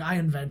example, it's like, I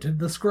invented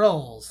the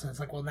Skrulls. And it's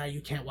like, well, now you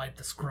can't wipe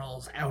the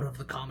Skrulls out of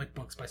the comic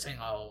books by saying,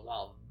 oh,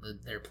 well,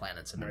 their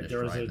planets have been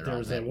destroyed. There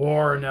was a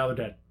war, and now they're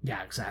dead.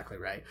 Yeah, exactly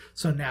right.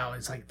 So now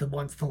it's like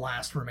once the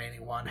last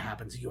remaining one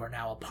happens, you are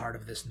now a part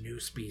of this new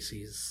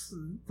species,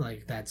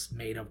 like that's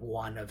made of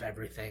one of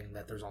everything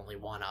that there's only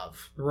one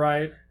of.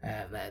 Right.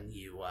 And then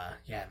you,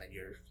 and then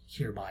you're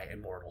hereby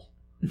immortal.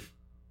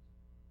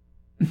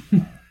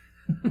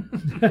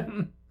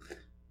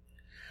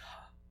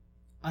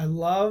 I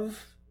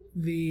love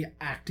the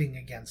acting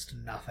against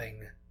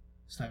nothing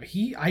stuff.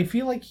 I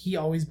feel like he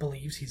always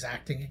believes he's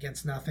acting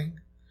against nothing.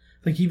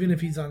 Like even if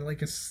he's on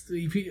like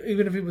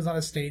even if he was on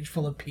a stage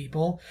full of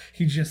people,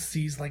 he just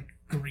sees like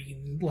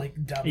green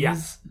like dummies.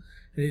 Yeah.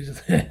 And he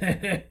just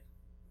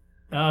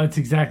Oh, it's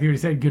exactly what he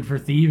said. Good for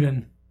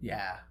thieving.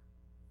 Yeah.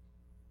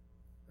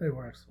 It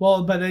works.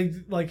 Well, but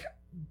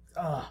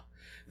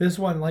this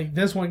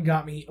one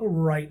got me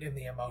right in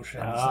the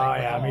emotions. Oh,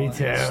 yeah, me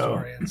too.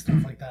 Story and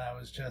stuff like that. I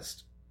was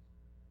just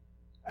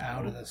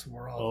out of this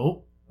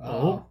world.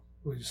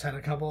 We just had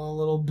a couple of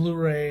little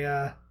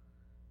Blu-ray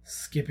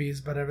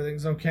skippies, but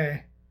everything's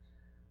okay.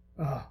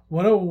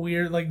 What a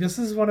weird... Like, this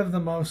is one of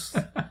the most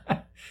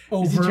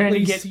overtly Is he trying to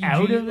get CG,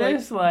 out of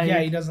this?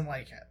 Yeah, he doesn't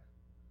like it.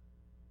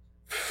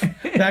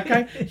 That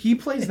guy, he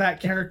plays that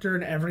character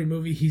in every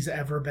movie he's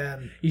ever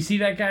been. You see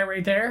that guy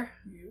right there?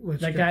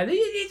 That guy,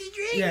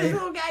 this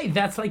little guy.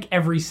 That's like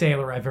every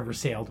sailor I've ever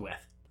sailed with.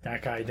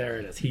 That guy, there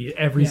it is.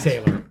 Every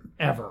sailor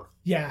ever.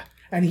 Yeah,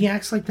 and he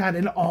acts like that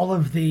in all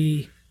of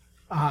the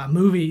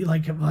movie.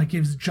 Like if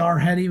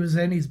Jarhead he was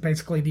in, he's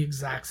basically the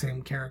exact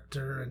same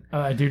character.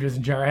 And dude was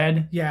in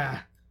Jarhead?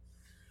 Yeah.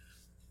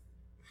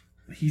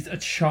 He's a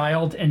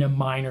child and a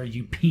minor,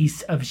 you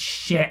piece of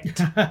shit.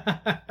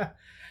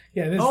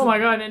 Yeah. Oh my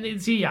god,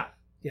 and see, yeah.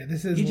 Yeah,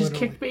 this is. He just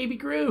kicked Baby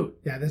Groot.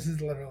 Yeah, this is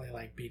literally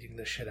like beating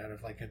the shit out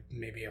of like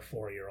maybe a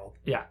 4-year-old.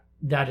 Yeah,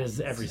 that is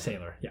every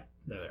sailor. Yeah,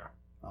 there they are.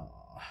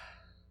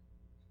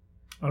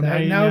 Oh,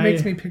 now it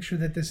makes me picture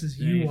that this is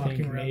you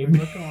walking around.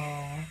 Like,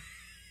 aw.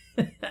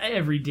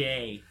 Every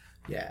day.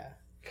 Yeah.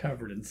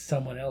 Covered in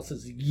someone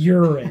else's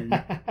urine.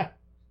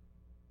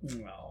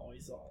 Well,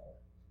 he's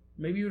all.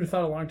 Maybe you would have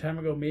thought a long time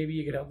ago. Maybe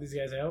you could help these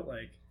guys out.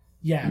 Like.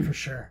 Yeah, for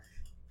sure.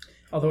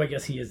 Although I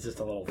guess he is just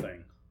a little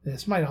thing.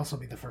 This might also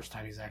be the first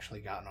time he's actually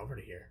gotten over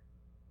to here.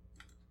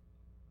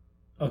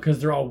 Oh,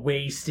 because they're all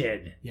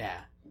wasted.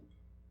 Yeah.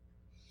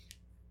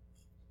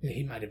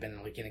 He might have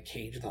been like in a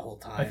cage the whole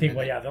time. I think,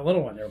 well, yeah, the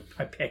little one, they're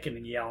picking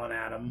and yelling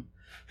at him.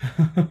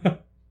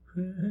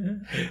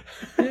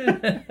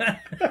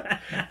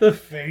 The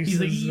face. He's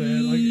like,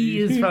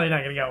 he's probably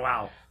not going to go,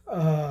 wow.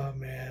 Oh,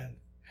 man.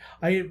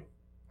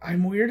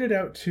 I'm weirded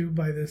out, too,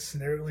 by this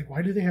scenario. Like,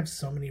 why do they have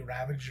so many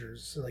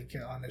Ravagers, like,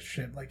 on this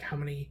ship? Like, how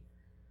many...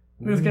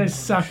 This guy's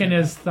sucking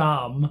his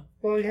thumb.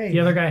 Well, hey. The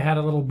other guy had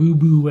a little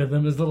boo-boo with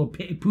him, his little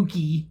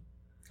pookie.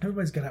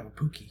 Everybody's got to have a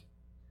pookie.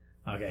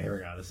 Okay, here we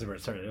go. This is where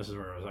it started. This is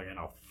where it was like,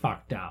 all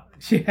fucked up.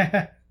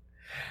 Yeah.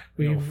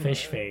 No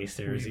fish face.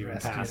 There's even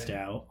passed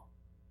out.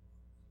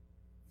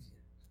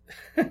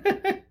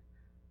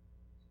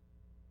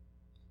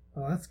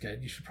 Well, that's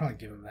good. You should probably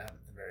give him that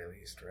at the very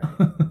least, right?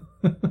 Oh,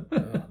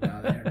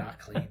 no, they're not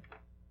clean.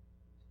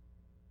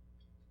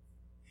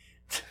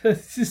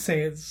 Just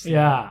say it's...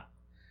 Yeah.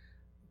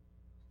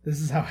 This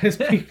is how his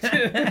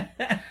picture...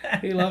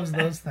 He loves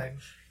those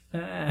things.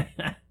 An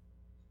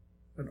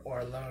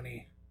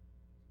Orloni.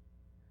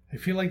 I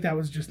feel like that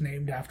was just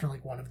named after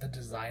like one of the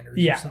designers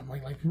or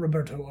something, like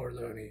Roberto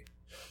Orloni.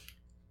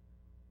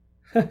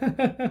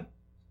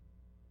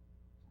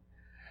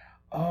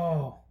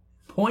 Oh.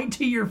 Point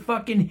to your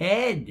fucking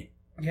head.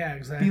 Yeah,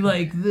 exactly. Be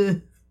like,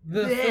 the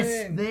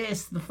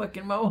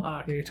fucking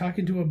mohawk. Yeah, you're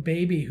talking to a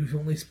baby who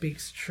only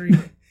speaks tree.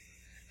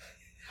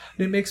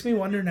 It makes me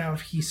wonder now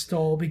if he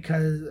stole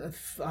because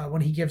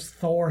when he gives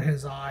Thor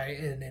his eye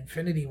in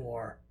Infinity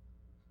War,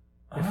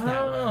 if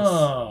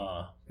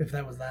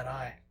that was that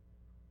eye.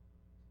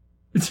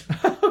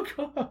 Oh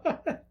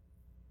god!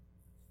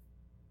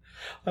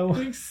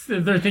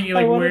 They're thinking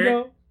like weird.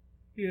 Know.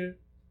 Yeah.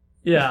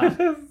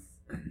 Yeah.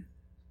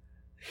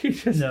 He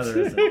just no, there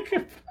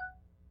isn't.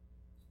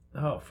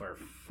 Oh, for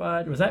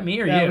fud! Was that me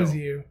or you? That was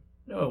you.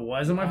 No, it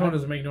wasn't. My phone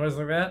doesn't make noise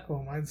like that.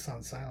 Oh, mine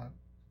sounds silent.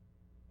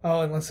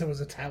 Oh, unless it was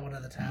one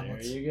of the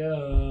tablets. There you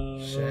go.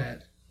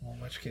 Shit. Well,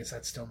 in which case,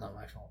 that's still not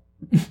my fault.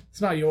 It's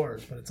not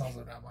yours, but it's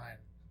also not mine.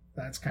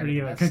 That's kind of. What do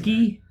you have, a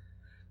cookie?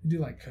 I do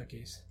like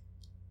cookies.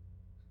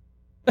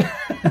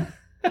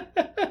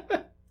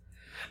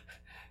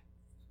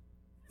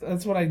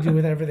 That's what I do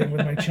with everything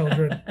with my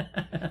children.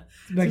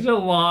 Such a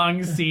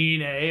long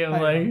scene, eh?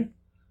 Like,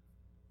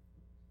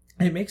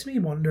 it makes me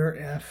wonder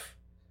if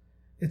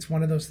it's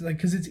one of those, like,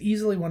 because it's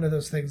easily one of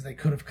those things they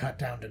could have cut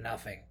down to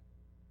nothing.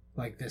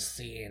 like this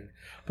scene,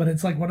 but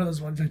it's like one of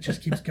those ones that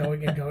just keeps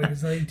going and going.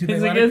 It's like, do they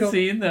It's let a it good go?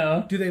 scene,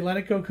 though. Do they let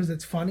it go because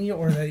it's funny,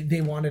 or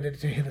they wanted it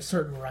to hit a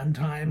certain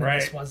runtime? And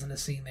Right. this wasn't a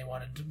scene they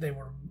wanted. They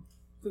were.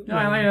 No,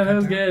 I like that. That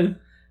was good. It was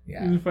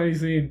Yeah. a funny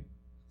scene.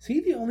 Is he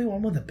the only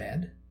one with a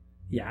bed?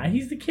 Yeah,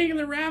 he's the king of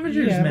the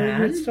Ravagers, Yeah, but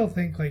man. you'd still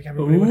think like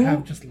everybody would Ooh.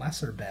 have just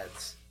lesser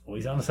beds, Well,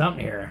 he's on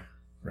something here.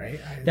 right?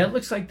 That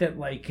looks like that,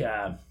 like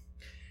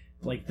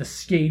the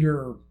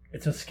skater.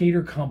 It's a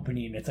skater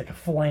company, and it's like a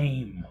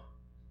flame.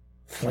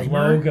 The Flamer?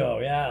 logo,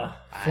 yeah,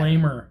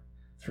 Flamer.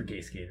 It's for gay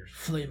skaters.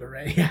 Flamer,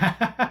 right? Yeah.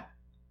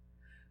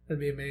 That'd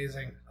be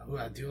amazing. Oh,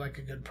 I do like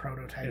a good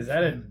prototype. Is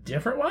that a flame.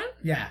 different one?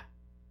 Yeah.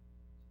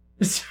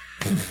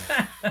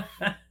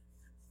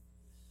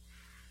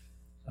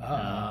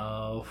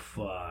 Oh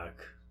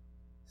fuck!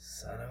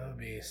 Son of a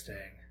bee sting.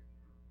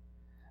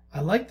 I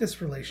like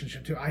this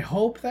relationship too. I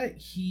hope that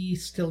he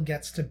still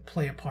gets to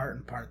play a part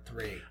in part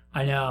 3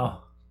 I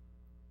know.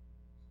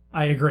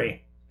 I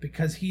agree.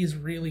 because he's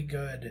really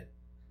good.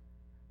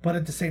 But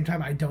at the same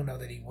time, I don't know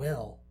that he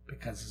will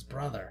because his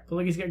brother. But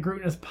look, he's got Groot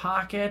in his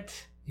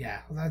pocket.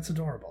 Yeah, well, that's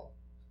adorable.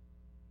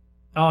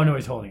 Oh no,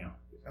 he's holding him.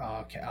 Oh,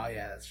 okay. Oh,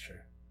 yeah, that's true.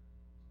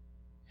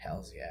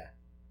 Hells yeah.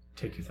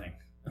 Take your thing.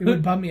 It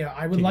would bum me out.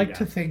 I would Take like it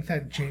to down. think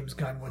that James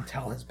Gunn would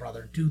tell his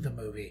brother, do the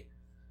movie.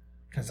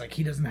 Because, like,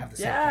 he doesn't have the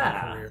same kind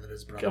Yeah. of career that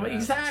his brother has.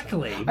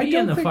 Exactly. I Be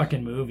don't in the think-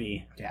 fucking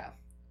movie. Yeah.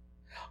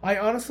 I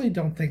honestly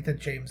don't think that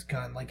James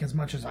Gunn, like, as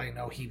much as I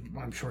know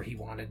I'm sure he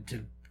wanted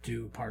to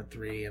do part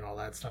 3 and all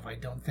that stuff, I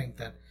don't think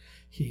that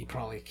he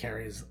probably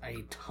carries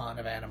a ton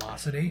of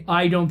animosity.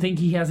 I don't think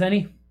he has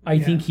any. I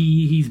Yeah. think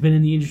he's been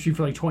in the industry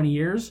for like 20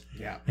 years.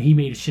 Yeah. He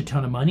made a shit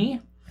ton of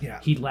money. Yeah.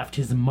 He left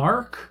his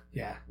mark.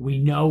 Yeah. We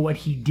know what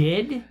he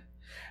did.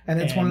 And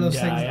it's one of those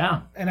And, things.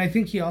 yeah. And I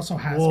think he also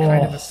has Whoa.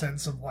 kind of a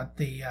sense of what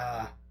the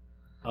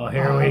Oh,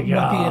 here we go.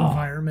 what the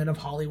environment of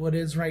Hollywood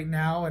is right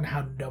now, and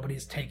how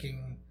nobody's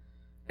taking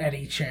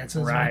any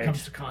chances when Right. it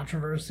comes to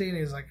controversy. And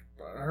he's like,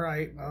 "All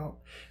right, well,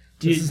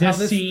 Dude, this is how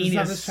this scene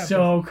how is this chapter-"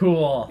 so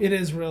cool. It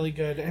is really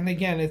good, and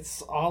again,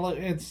 it's all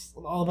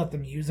about the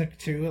music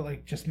too. It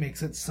like just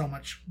makes it so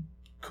much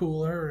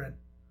cooler, and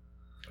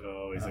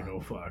Oh, he's like,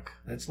 oh fuck.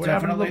 it's What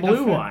happened to the definitely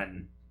blue enough-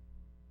 one?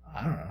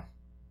 I don't know.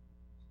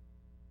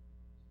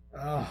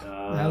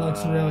 Oh, that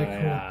looks really cool.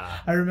 Yeah.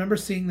 I remember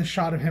seeing the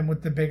shot of him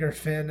with the bigger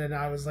fin, and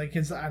I was like,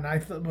 was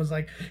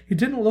like, it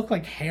didn't look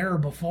like hair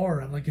before.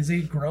 I'm like, is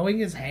he growing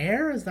his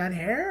hair? Is that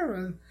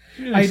hair?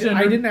 I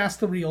didn't ask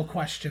the real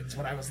questions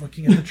when I was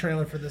looking at the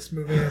trailer for this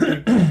movie. I was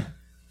like,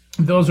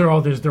 Those are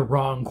all the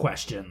wrong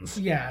questions.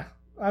 yeah,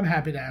 I'm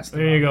happy to ask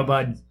them. There you go,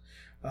 bud.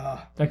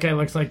 Uh, That guy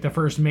looks like the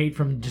first mate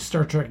from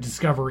Star Trek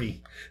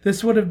Discovery.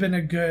 this would have been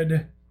a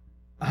good,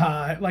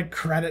 like,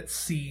 credit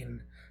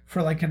scene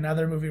for like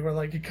another movie where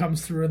like it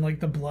comes through and like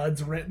the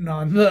blood's written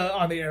on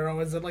the arrow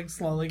as it like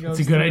slowly goes.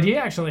 It's a good through. idea,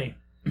 actually.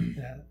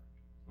 Yeah,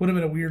 would have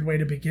been a weird way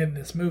to begin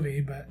this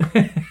movie, but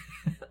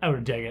I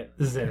would dig it.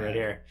 This is it right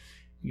here.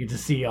 You get to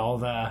see all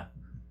the...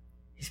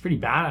 He's pretty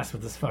badass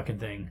with this fucking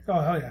thing. oh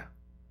hell yeah.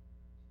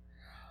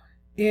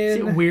 Is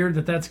it weird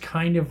that that's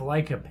kind of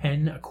like a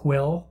pen, a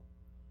quill?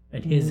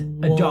 And his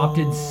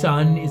adopted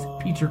son is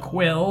Peter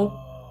Quill?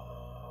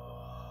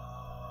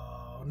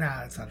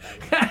 Nah, it's not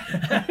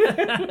that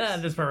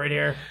weird. This part right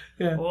here.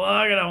 Yeah. Look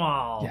at them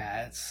all.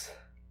 Yeah, it's...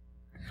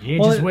 You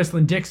ain't Well, just it-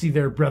 whistling Dixie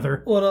there,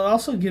 brother. Well, it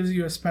also gives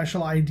you a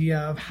special idea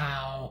of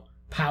how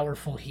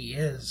powerful he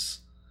is.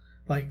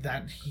 Like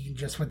that he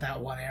just with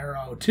that one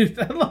arrow to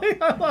that,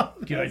 like, I love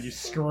God, this. you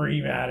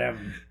scream at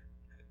him.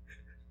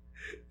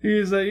 He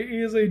is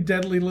a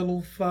deadly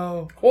little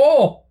foe.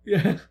 Oh!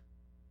 Yeah.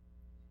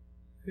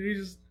 He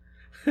just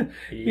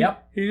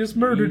Yep. he just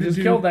murdered He a just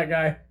dude. killed that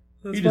guy.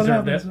 That's He what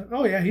deserved happens.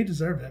 Oh yeah, he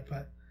deserved it,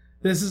 but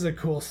this is a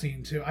cool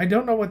scene too. I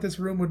don't know what this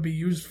room would be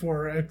used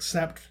for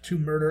except to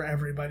murder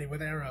everybody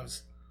with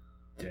arrows.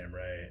 Damn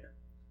right.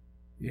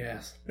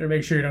 Yes. Better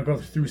make sure you don't go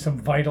through some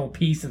vital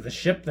piece of the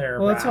ship there,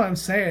 Well, that's brah. what I'm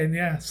saying.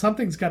 Yeah,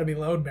 something's got to be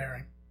load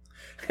bearing.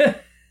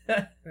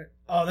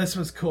 Oh, this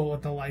was cool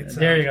with the lights.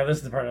 There out. you go. This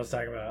is the part I was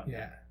talking about.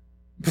 Yeah.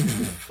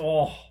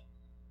 Oh,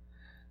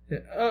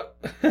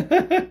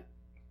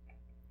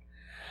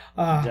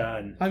 Yeah.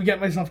 done. I'm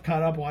getting myself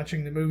caught up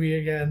watching the movie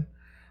again.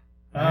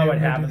 Oh, what I'm gonna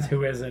do happens? that.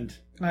 Who isn't?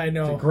 I It's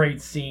know. a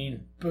great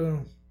scene.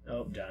 Boom.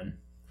 Oh, done.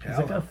 It's Yeah.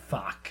 like, oh,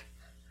 fuck.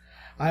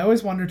 I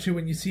always wonder too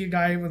when you see a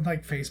guy with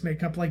like face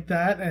makeup like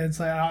that, and it's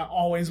like I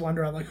always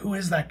wonder. I'm like, who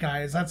is that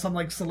guy? Is that some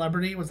like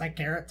celebrity? Was that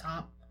Carrot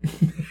Top?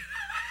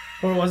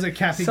 Or was it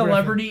Kathy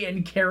Celebrity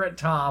and Carrot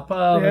Top.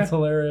 Oh, Yeah. that's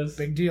hilarious.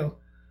 Griffin? Big deal.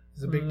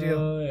 It's a big deal.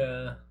 Oh,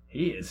 yeah.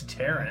 He is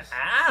tearing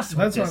ass with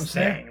That's what this I'm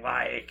saying. thing.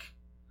 Like,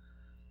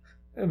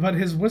 But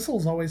his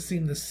whistles always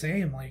seem the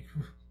same. Like,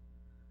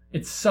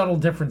 it's subtle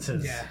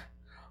differences. yeah.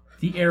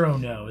 The arrow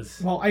knows.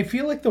 Well, I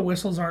feel like the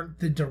whistles aren't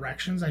the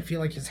directions. I feel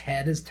like his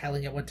head is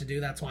telling it what to do.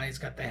 That's why he's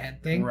got the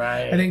head thing.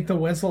 Right. I think the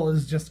whistle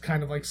is just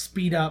kind of like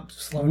speed up,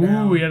 slow Ooh,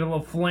 down. we had a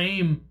little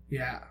flame.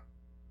 Yeah.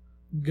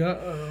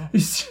 Go.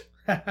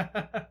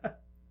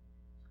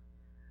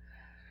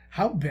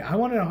 How big? I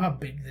want to know how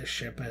big this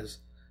ship is.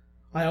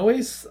 I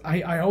always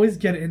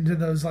get into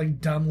those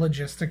like dumb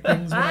logistic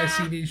things when I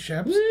see these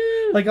ships.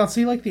 Like I'll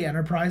see like the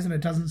Enterprise and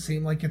it doesn't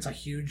seem like it's a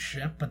huge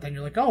ship, but then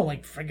you're like, oh,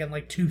 like friggin'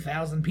 like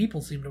 2,000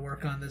 people seem to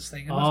work on this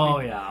thing. It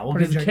must be Well, pretty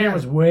because the gigantic.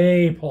 camera's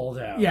way pulled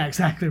out. Yeah,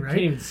 exactly right.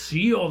 Can't even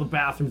see all the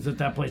bathrooms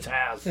that place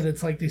has. And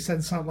it's like they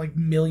said something like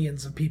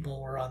millions of people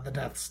were on the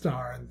Death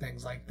Star and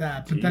things like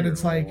that. But then Dear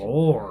it's like,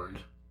 Lord.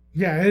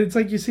 yeah, it's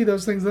like you see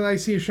those things. Then I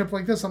see a ship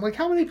like this. I'm like,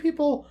 how many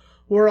people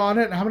were on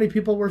it and how many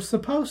people were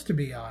supposed to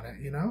be on it,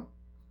 you know?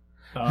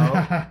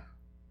 Oh.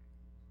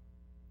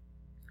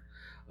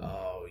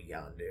 Oh,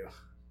 Yondu.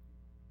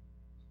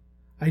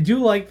 I do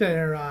like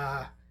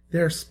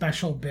their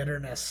special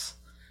bitterness.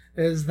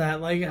 Is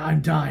that like,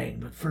 I'm dying,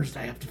 but first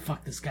I have to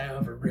fuck this guy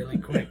over really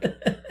quick.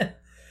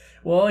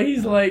 Well,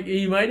 he's like,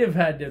 he might have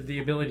had the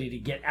ability to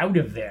get out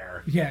of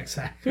there. Yeah,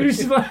 exactly.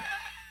 He's like,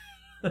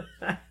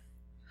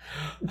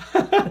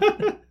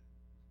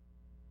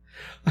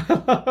 I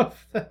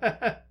love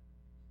that.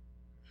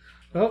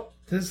 Oh,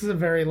 this is a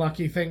very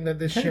lucky thing that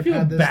this I ship feel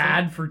had this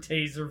bad thing. for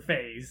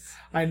Taserface.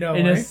 I know,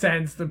 In a right?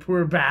 sense, the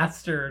poor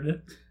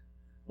bastard.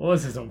 What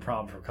was his own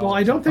problem for calling Well,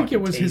 I don't himself think it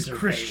fucking was his Taserface?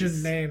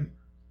 Christian name.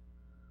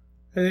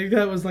 I think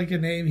that was like a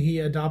name he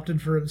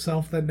adopted for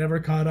himself that never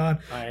caught on.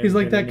 He's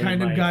like that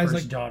kind of guy's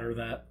like, daughter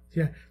that.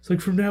 yeah, it's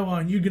like from now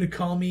on you're gonna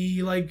call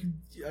me like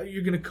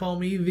you're gonna call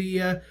me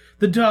the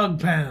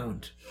Dog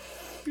Pound.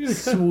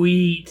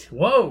 Sweet.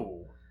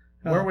 Whoa.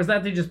 Where Oh. was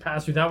that they just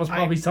passed through? That was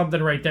probably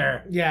something right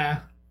there.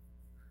 Yeah.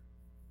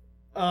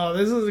 Oh,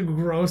 this is a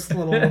gross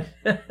little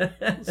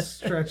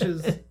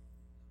stretches.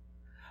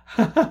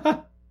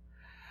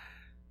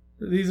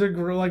 These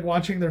are like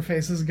watching their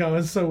faces go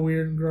is so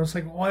weird and gross.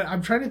 Like, what?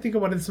 I'm trying to think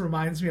of what this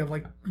reminds me of,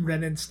 like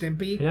Ren and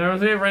Stimpy. You know what I'm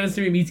saying? Ren and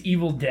Stimpy meets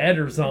Evil Dead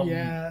or something.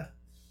 Yeah.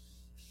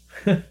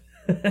 A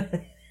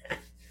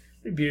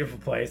beautiful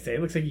place. It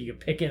looks like you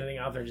could pick anything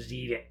out there and just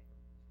eat it.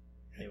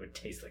 And it would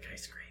taste like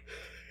ice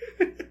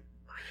cream.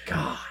 My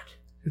God.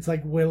 It's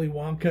like Willy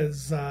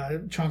Wonka's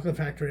chocolate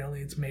factory,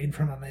 only it's made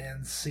from a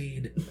man's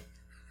seed.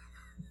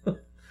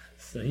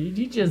 So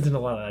he jizzed in a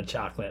lot of that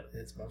chocolate.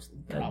 It's mostly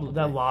probably.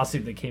 That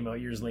lawsuit that came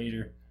out years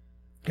later.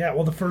 Yeah,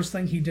 well, the first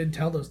thing he did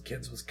tell those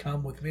kids was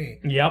 "Come with me."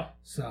 Yep.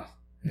 So,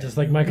 Just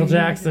like Michael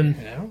Jackson.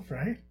 Yeah,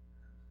 right.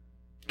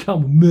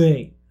 Come with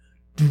me.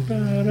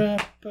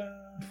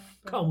 Ba-da-ba.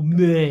 Come with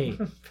me.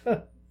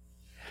 Just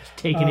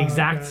take an Oh,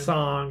 exact God.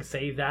 song,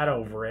 say that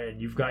over it,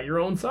 and you've got your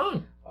own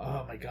song.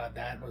 Oh my God,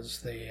 that was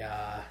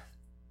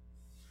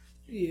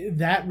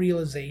that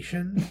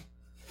realization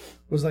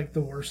was like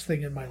the worst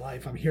thing in my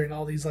life. I'm hearing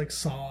all these like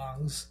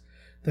songs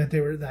that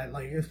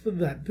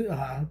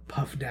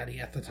Puff Daddy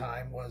at the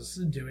time was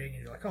doing,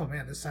 and you're like, oh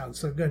man, this sounds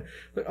so good.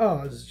 But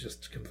oh, this is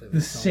just completely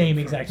The same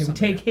from exact thing. We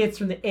something. take hits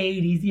from the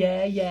 80s.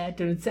 Yeah,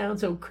 doesn't sound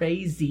so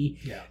crazy.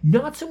 Yeah.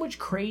 Not so much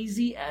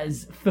crazy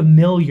as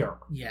familiar.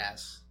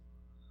 Yes.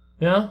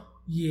 Yeah?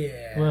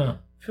 Yeah. Well,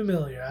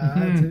 Familiar.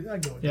 Mhm. I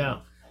go with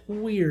yeah. that.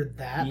 Weird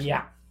that.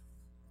 Yeah.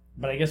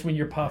 But I guess when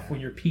you're Puff, when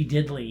you're P.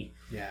 Diddley,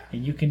 Yeah.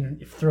 and you can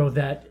throw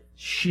that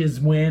shiz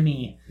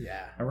whammy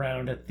Yeah.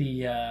 around at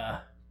the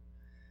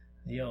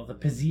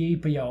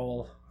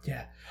Pizzipiole.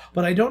 Yeah.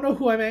 But I don't know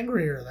who I'm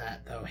angrier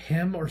at though,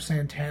 him or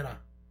Santana.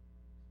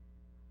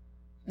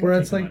 Where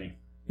it's like,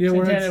 yeah,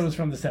 where Santana it's, was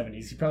from the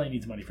 70s. He probably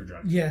needs money for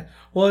drugs. yeah.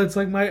 Well, it's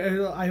like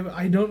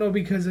I don't know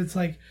because it's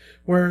like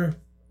where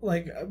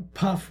like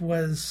Puff.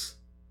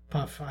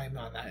 I'm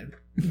on that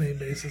main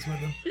basis with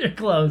him. You're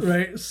close.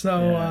 Right.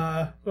 So,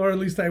 Yeah. or at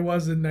least I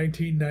was in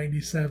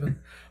 1997.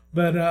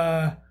 But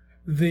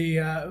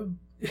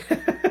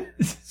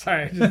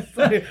sorry,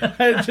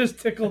 it just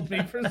tickled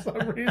me for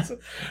some reason.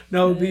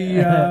 No,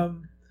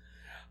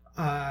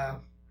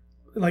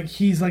 like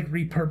he's like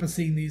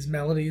repurposing these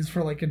melodies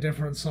for like a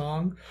different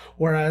song,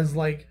 whereas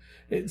like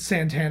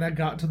Santana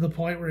got to the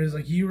point where he's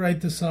like, you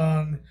write the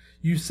song,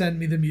 you send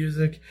me the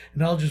music,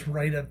 and I'll just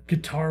write a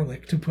guitar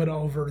lick to put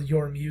over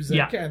your music,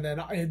 Yeah. and then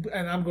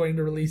I'm going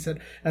to release it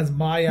as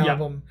my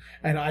album,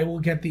 and I will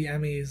get the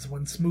Emmys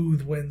when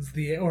Smooth wins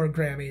or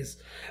Grammys,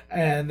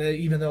 and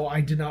even though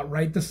I did not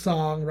write the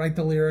song, write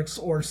the lyrics,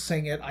 or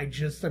sing it, I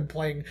just am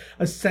playing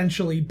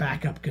essentially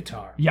backup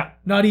guitar, Yeah.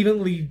 not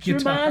even lead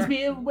guitar. Reminds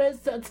me of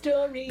West Side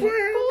Story.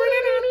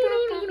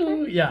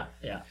 Yeah.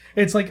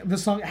 It's like the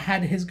song,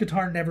 had his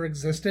guitar never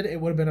existed, it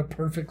would have been a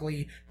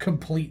perfectly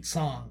complete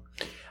song.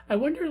 I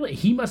wonder, like,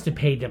 he must have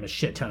paid them a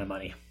shit ton of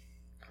money.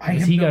 I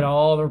Because have he no- got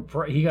all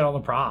the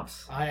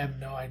props. I have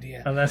no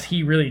idea. Unless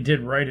he really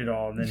did write it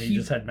all, and then he He-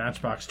 just had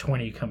Matchbox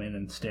 20 come in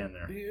and stand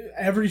there.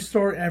 Every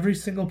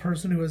single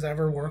person who has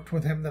ever worked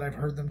with him that I've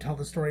heard them tell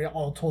the story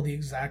all told the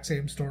exact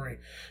same story.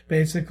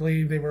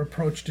 Basically, they were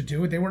approached to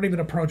do it. They weren't even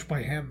approached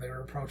by him. They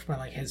were approached by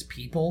like his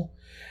people,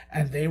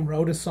 and they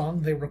wrote a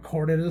song. They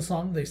recorded a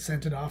song. They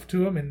sent it off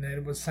to him, and then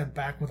it was sent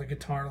back with a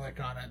guitar lick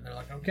on it. And they're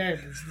like, "Okay,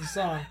 this is the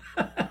song."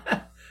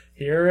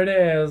 Here it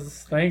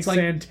is. Thanks, like-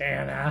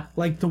 Santana.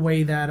 Like the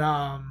way that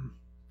I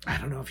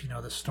don't know if you know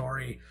the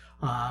story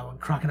when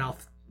Crocodile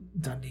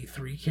Dundee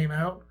 3 came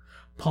out.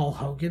 Paul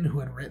Hogan, who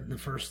had written the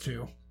first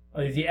two.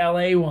 Oh, the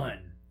LA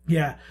one.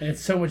 Yeah. And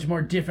it's so much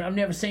more different. I've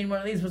never seen one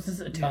of these. What's this?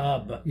 A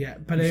tub. Yeah,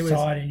 but I it was...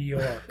 saw it in New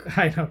York.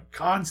 I know,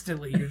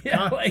 constantly.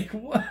 Yeah, like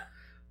what?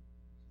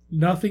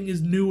 Nothing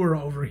is newer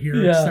over here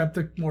Yeah. except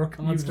the more You've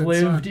constant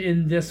lived sun.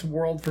 in this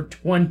world for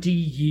 20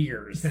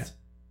 years.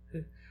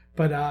 Yeah.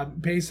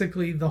 But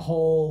basically the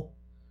whole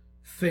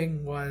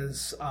thing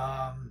was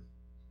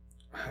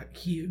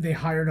they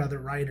hired other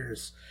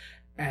writers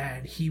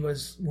and he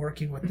was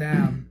working with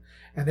them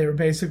and they were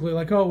basically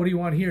like, oh, what do you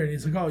want here? And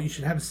he's like, oh, you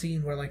should have a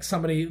scene where like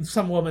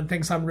some woman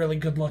thinks I'm really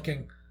good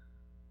looking.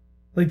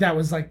 Like that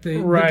was like the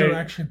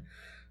direction.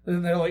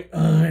 And they're like,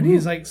 and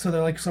he's like, so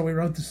they're like, so we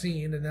wrote the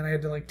scene, and then I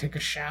had to like take a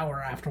shower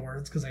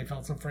afterwards because I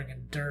felt so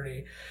friggin'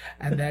 dirty.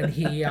 And then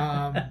he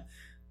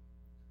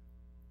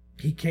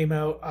came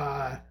out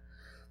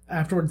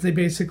afterwards.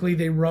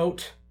 They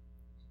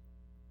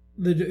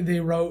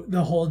wrote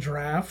the whole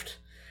draft,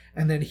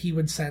 and then he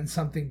would send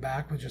something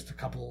back with just a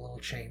couple of little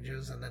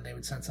changes, and then they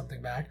would send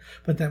something back.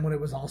 But then when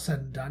it was all said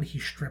and done, he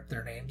stripped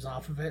their names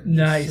off of it. And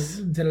Nice.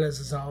 just did it as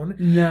his own.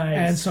 Nice.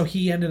 And so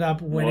he ended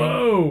up winning.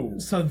 Whoa.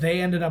 So they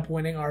ended up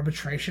winning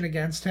arbitration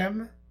against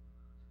him.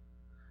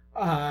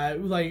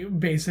 Like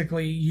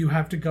basically you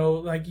had to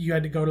go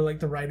to like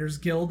the Writers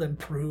Guild and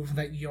prove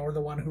that you're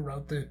the one who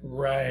wrote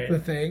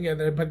the thing, and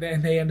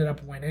then they ended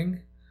up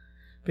winning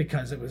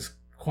because it was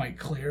quite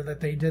clear that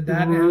they did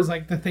that. And it was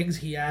like the things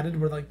he added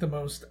were like the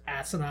most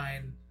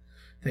asinine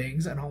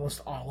things, and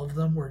almost all of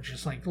them were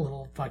just like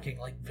little fucking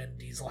like Vin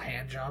Diesel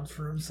hand jobs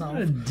for himself.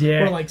 What a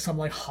dick. Or like some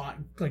like hot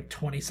like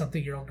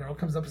 20-something-year-old girl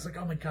comes up and is like,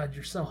 oh my god,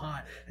 you're so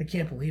hot, I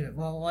can't believe it.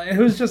 Well, it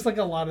was just like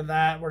a lot of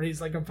that where he's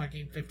like a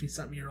fucking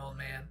 50-something-year-old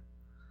man.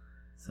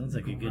 Sounds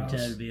like a good Gross.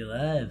 time to be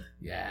alive.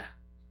 Yeah.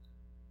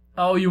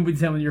 Oh, you'll be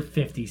telling when you're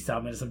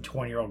 50-something and some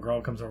 20-year-old girl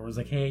comes over and is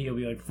like, hey, you'll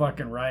be like,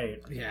 fucking right.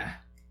 Yeah.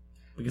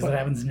 Because it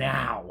happens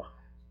now.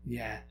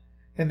 Yeah.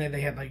 And then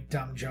they had like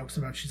dumb jokes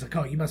about, she's like,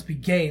 oh, you must be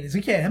gay. And he's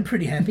like, yeah, I'm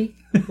pretty happy.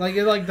 like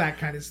that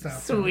kind of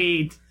stuff.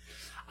 Sweet.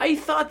 I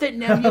thought that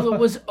Nebula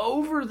was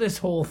over this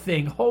whole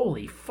thing.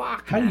 Holy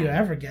fuck. How do you man.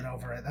 ever get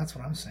over it? That's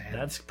what I'm saying.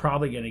 That's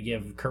probably going to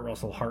give Kurt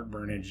Russell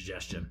heartburn and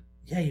indigestion.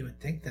 Yeah, you would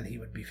think that he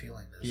would be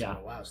feeling this. Yeah.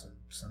 Oh, wow,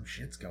 some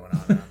shit's going on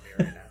around me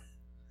right now.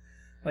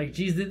 Like,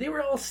 geez, they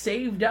were all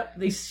saved up.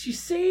 She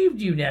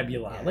saved you,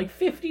 Nebula, Yeah. like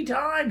 50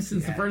 times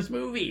since the Yeah. first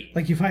movie.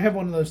 Like, if I have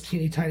one of those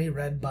teeny tiny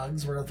red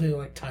bugs where if you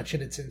like touch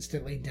it, it's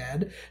instantly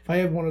dead. If I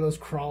have one of those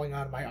crawling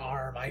on my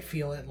arm, I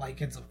feel it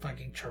like it's a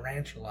fucking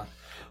tarantula.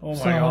 Oh my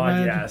So, god,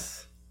 man.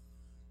 yes.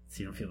 So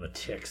you don't feel the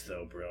ticks,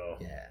 though, bro.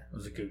 Yeah. That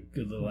was a good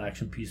little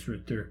action piece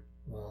right there.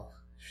 Well,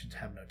 you should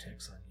have no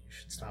ticks on you. You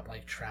should stop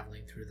like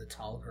traveling through the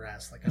tall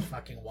grass like a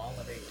fucking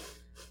wallaby.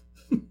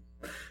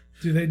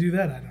 Do they do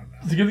that? I don't know.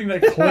 It's a good thing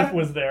that cliff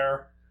was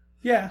there.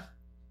 Yeah.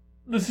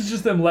 This is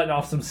just them letting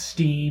off some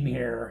steam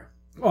here.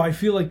 Oh, I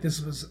feel like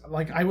this was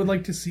like I would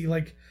like to see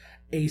like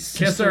a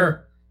sister. Kiss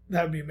her.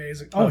 That would be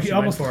amazing. Oh, he she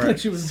almost went looked for like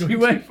it. she was She going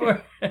went to.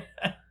 for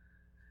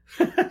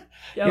it.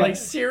 Yeah, like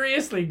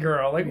seriously,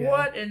 girl. Like Yeah.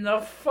 what in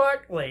the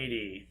fuck,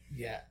 lady?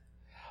 Yeah.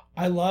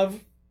 I love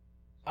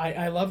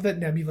that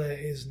Nebula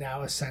is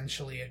now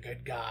essentially a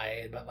good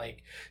guy, but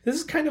like this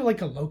is kind of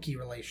like a Loki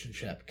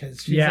relationship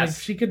because she's Yes.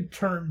 like she could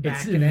turn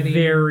back It's at any.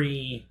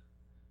 very.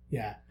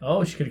 Yeah.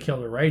 Oh, she could have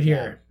killed her right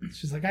here.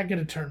 She's like, I could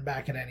have turned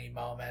back at any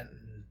moment.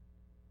 And,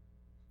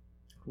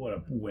 What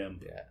a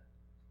wimp. yeah.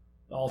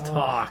 I'll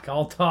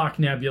talk,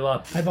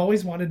 Nebula. I've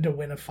always wanted to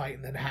win a fight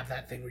and then have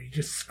that thing where you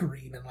just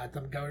scream and let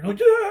them go. You're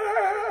like,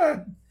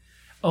 yeah!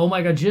 Oh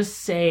my god, just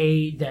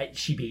say that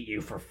she beat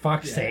you for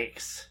fuck's Yeah.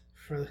 sakes.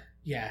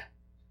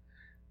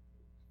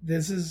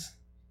 This is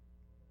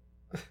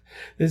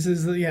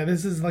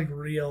like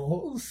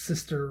real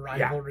sister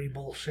rivalry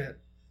bullshit.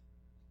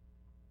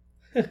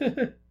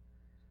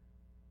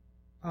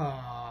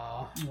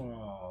 Aww.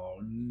 Oh,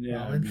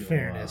 Well, in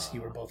fairness,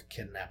 you were both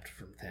kidnapped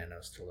from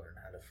Thanos to learn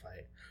how to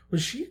fight.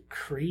 Was she a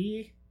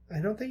Kree? I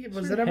don't think it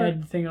was. That ever?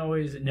 head thing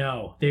always?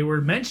 No, they were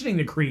mentioning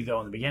the Kree though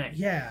in the beginning.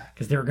 Yeah.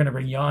 Because they were going to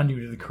bring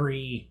Yondu to the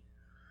Kree.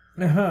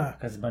 Uh-huh.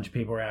 Because a bunch of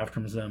people were after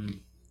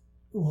them.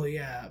 Well,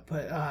 yeah,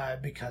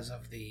 but because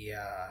of the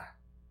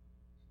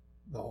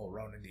whole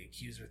Ronan the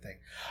Accuser thing,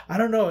 I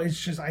don't know. It's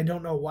just I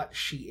don't know what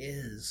she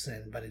is,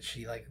 but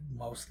she like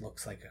most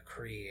looks like a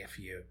Kree if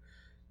you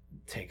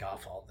take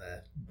off all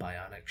the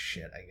bionic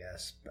shit, I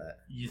guess. But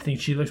You think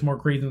she looks more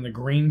Kree than the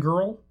Green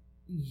Girl?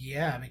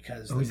 yeah,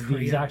 because Who's the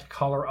exact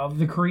color of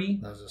the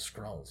Kree? those are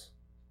Skrulls.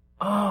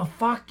 Oh,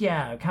 fuck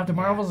yeah. Captain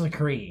Yeah. Marvel's a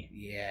Kree.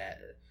 Yeah.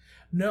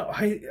 No,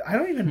 I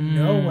don't even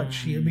know what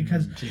she is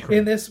because She's Kree.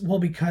 in this, well,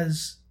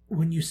 because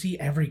when you see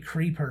every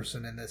Kree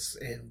person in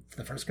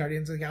the first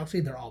Guardians of the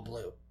Galaxy, they're all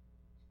blue.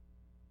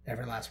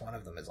 Every last one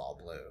of them is all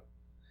blue.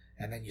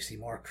 And then you see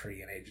more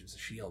Kree in Agents of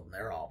S.H.I.E.L.D. and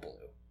they're all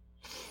blue.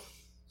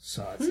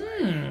 So it's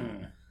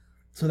like,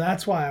 so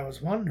that's why I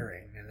was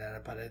wondering. And then,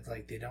 but it's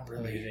like they don't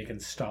really. Maybe they can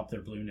stop their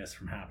blueness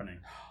from happening.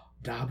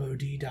 Dabo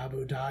D,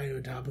 Dabo Die,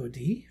 or Dabo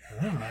D?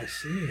 Oh, I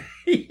see.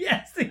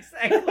 Yes,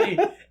 exactly.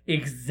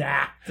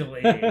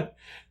 Exactly.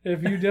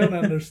 If you don't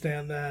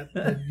understand that,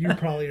 then you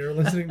probably are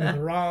listening to the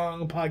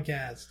wrong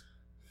podcast.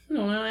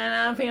 When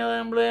I'm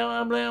feeling blue,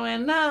 I'm blue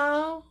and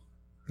now.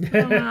 That's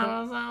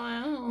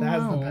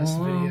the best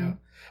video.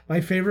 My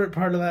favorite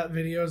part of that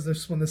video is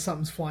this when the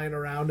something's flying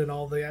around and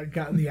all the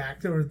actors. The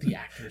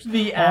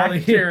All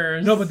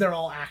actors. no, but they're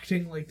all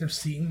acting like they're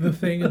seeing the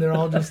thing and they're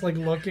all just like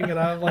looking, and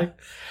I'm like,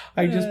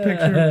 I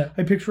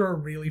picture a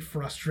really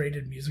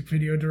frustrated music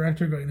video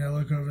director going, now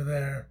look over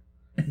there,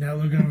 now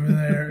look over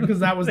there, because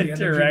that was the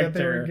energy that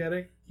they were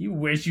getting. You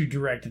wish you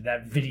directed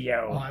that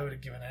video. Oh, I would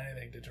have given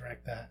anything to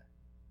direct that.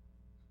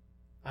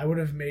 I would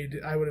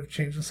have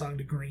changed the song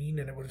to Green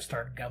and it would have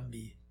started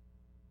Gumby.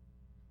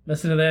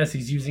 Listen to this.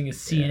 He's using a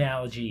sea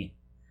analogy.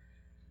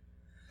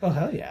 Oh,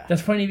 hell yeah.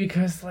 That's funny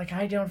because, like,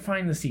 I don't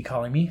find the sea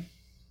calling me.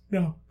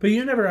 No. But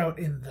you're never out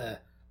in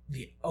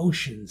the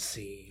ocean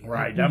sea.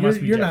 Right, that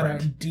must be You're different.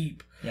 not out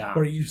deep Yeah,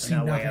 where you see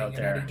not way nothing out in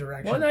there. any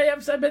direction. Well, no,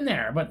 I've been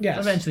there, but Yes.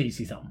 eventually you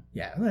see something.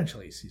 Yeah,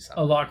 eventually you see A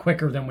something. lot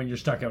quicker than when you're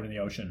stuck out in the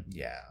ocean,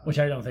 Yeah. which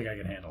I don't think I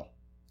can handle.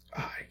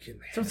 I can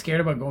So I'm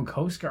scared about going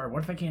Coast Guard.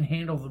 What if I can't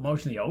handle the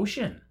motion of the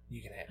ocean?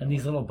 You can handle And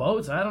these little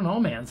boats, I don't know,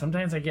 man.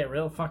 Sometimes I get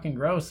real fucking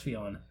gross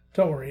feeling.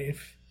 Don't worry.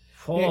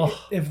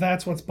 Oh. If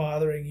that's what's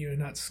bothering you and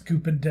not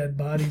scooping dead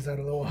bodies out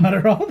of the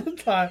water all the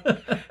time,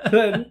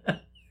 then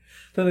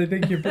I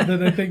think your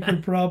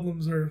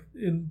problems are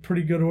in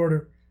pretty good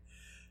order.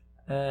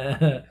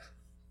 I've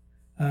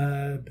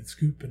been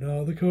scooping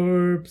all the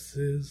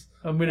corpses.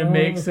 I'm gonna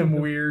make some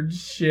weird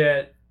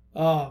shit.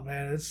 Oh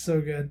man, it's so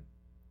good.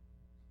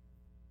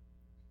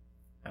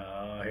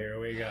 Oh, here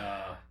we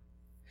go.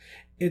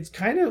 It's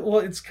kind of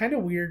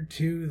weird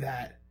too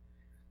that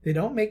they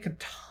don't make a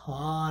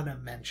ton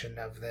of mention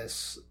of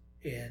this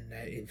in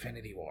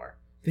Infinity War.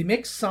 They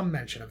make some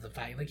mention of the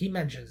fact, like he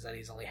mentions that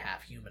he's only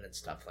half human and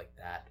stuff like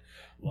that.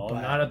 Well,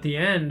 But- not at the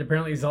end.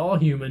 Apparently, he's all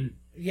human.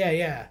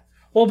 Yeah.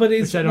 Well, but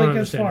it's Which I don't like as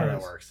understand far how that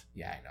as works.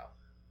 yeah, I know.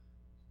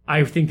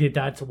 I think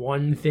that's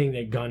one thing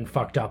that Gunn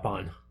fucked up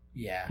on.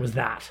 Yeah, Was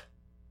that.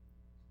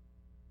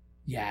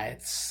 yeah,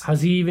 it's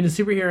How's he even a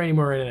superhero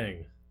anymore or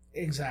anything?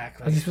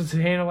 exactly. How's he supposed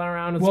to handle that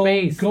around in well,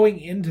 space? going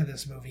into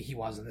this movie, he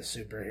wasn't a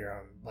superhero.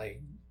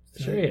 Like,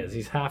 Sure he is.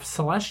 He's half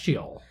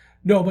celestial.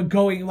 no, but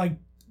going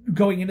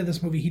into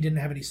this movie, he didn't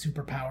have any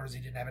superpowers. He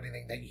didn't have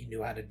anything that he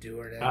knew how to do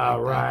or anything.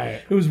 Oh, like that.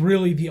 right. It was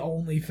really the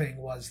only thing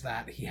was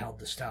that he held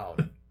the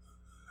stone.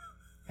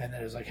 And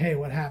then it was like, hey,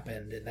 what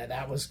happened? And then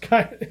that was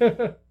kind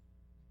of...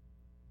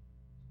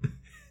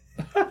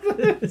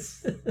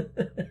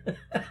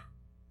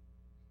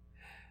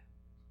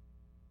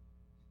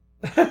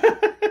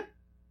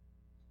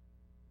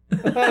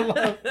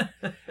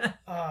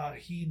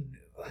 he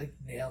like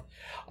nailed.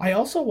 I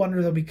also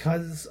wonder though,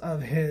 because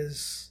of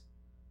his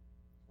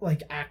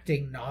like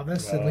acting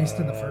novice, at least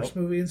in the first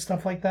movie and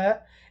stuff like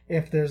that,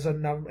 if there's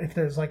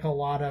like a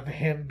lot of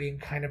him being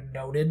kind of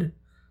noted,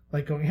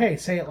 like going, hey,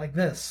 say it like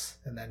this,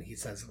 and then he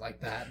says it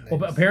like that. And Well,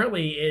 but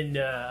apparently in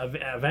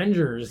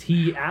Avengers,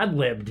 he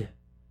ad-libbed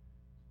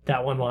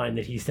that one line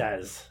that he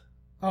says.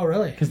 oh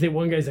really? Because the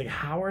one guy's like,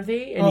 how are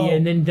they? And, Oh,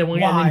 and then the one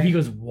guy, and then he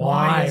goes,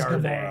 why is are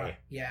Gamora? they?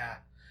 Yeah,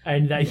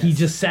 And that he Yes.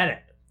 just said it.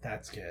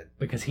 that's good.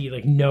 Because he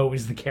like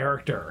knows the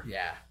character.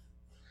 Yeah,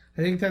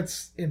 I think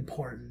that's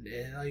important.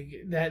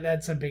 Like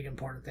that's a big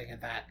important thing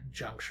at that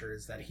juncture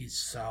is that he's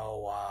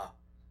so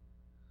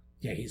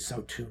he's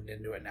so tuned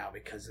into it now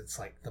because it's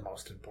like the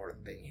most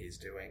important thing he's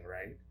doing,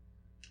 right?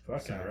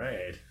 Fucking So-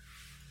 right.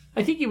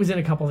 I think he was in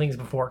a couple things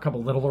before, a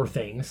couple littler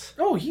things.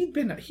 Oh, he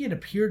had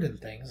appeared in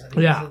things, and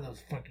he Yeah. was in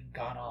those fucking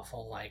god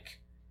awful like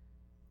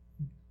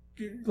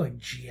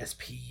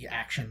GSP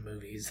action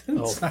movies. And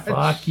Oh, such.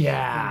 fuck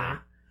yeah.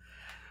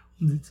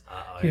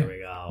 Oh, here we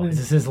go. Is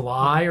this his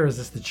lie or is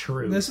this the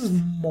truth? This is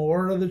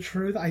more of the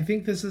truth. I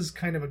think this is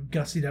kind of a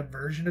gussied up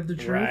version of the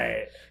truth.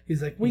 right.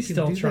 He's like, we He's can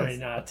still do trying this.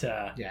 not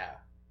to. Yeah.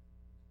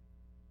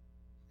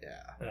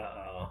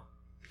 Uh-oh.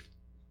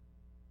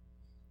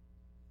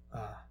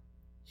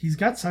 He's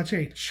got such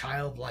a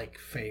childlike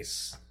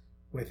face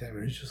with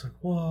him. He's just like,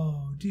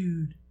 whoa,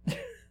 dude.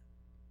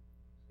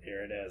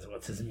 Here it is.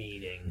 What's his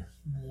meaning?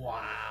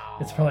 Wow.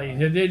 It's probably.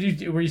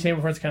 Were you saying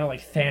before it's kind of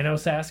like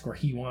Thanos-esque, where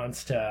he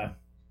wants to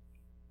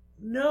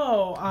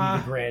No, be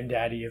the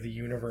granddaddy of the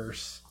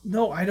universe?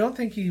 no, I don't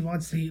think he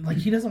wants to, like,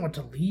 he doesn't want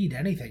to lead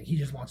anything. He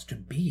just wants to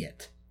be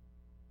it.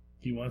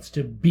 He wants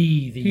to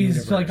be the He's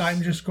universe. like,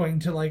 I'm just going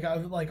to, like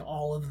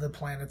all of the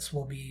planets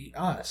will be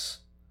us.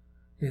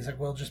 He's like,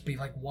 we'll just be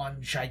like one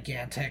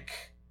gigantic.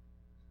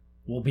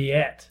 We'll be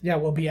it. Yeah,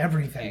 we'll be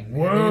everything.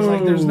 Whoa. He's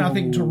like, there's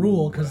nothing to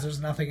rule because there's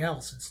nothing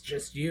else. It's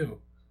just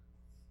you.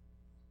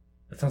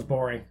 That sounds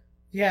boring.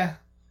 Yeah.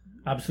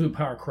 Absolute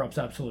power corrupts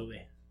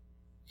absolutely.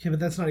 Yeah, but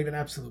that's not even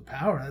absolute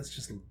power. That's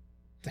just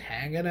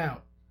hanging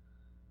out.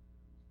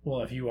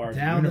 Well, if you are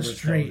Down the the universe,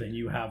 street. though, then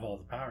you have all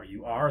the power.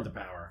 You are the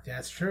power.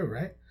 That's true,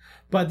 right?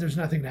 But there's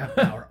nothing to have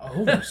power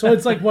over. So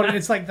it's like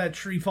it's like that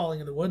tree falling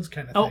in the woods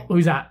kind of Oh, thing.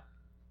 who's that?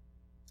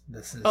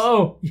 This is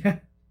Oh, yeah.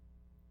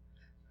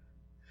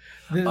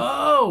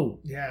 oh!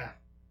 Yeah.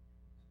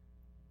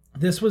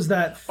 This was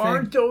that thing,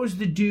 Aren't those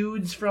the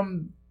dudes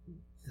from?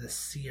 the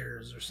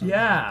Sears or something.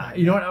 Yeah, like that.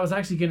 you know what? I was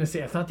actually gonna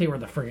say I thought they were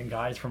the friggin'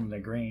 guys from the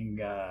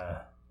Green.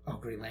 Oh,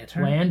 Green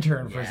Lantern?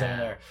 Lantern for a second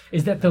Yeah. there.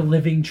 Is that the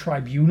Living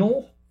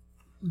Tribunal?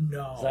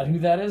 No. Is that who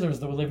that is? Or is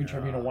the Living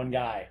Tribunal one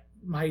guy?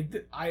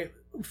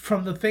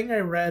 From the thing I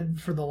read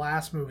for the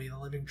last movie, the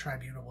Living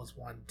Tribunal was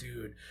one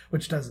dude,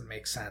 which doesn't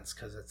make sense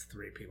because it's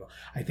 3 people.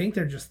 I think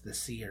they're just the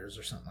Seers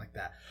or something like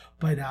that.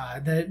 But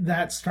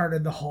that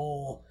started the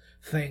whole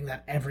thing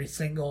that every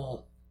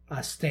single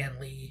Stan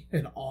Lee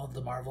in all of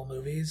the Marvel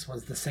movies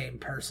was the same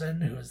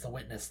person who is the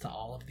witness to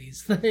all of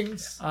these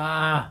things.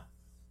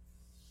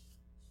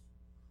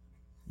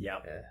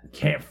 Yep.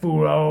 Can't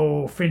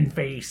fool Fin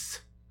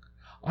Face.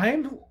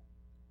 I'm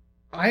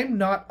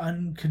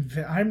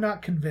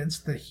not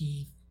convinced that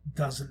he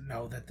doesn't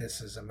know that this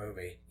is a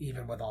movie,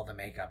 even with all the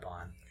makeup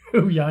on.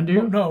 Who,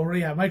 Yondu? No,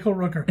 yeah, Michael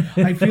Rooker.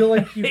 I feel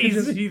like he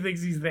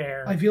thinks he's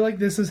there. I feel like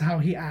this is how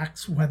he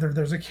acts, whether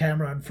there's a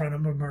camera in front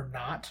of him or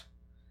not.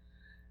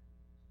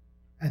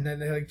 And then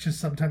they just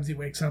sometimes he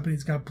wakes up and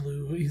he's got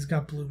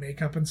blue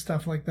makeup and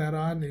stuff like that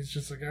on. And he's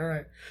just like, all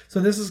right. So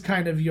this is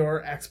kind of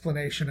your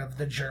explanation of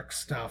the jerk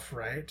stuff,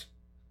 right?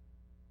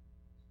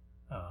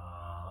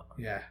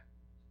 Yeah.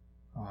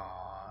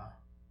 Aww.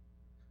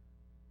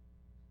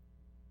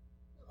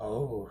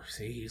 Oh,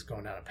 see, he's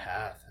going down a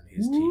path and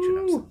he's teaching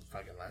him some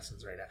fucking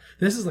lessons right now.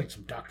 This is like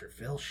some Dr.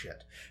 Phil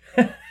shit.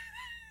 Are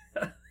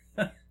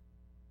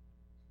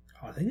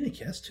they gonna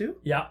kiss too?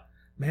 Yeah.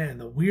 Man,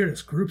 the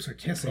weirdest groups are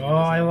kissing. Oh,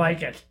 I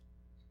like it.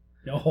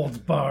 No holds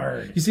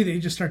barred. You see, they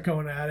just start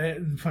going at it,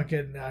 and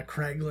fucking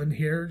Craiglin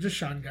here, just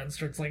Sean Gunn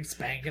starts like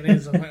spanking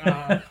his. I'm like,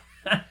 I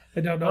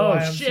don't know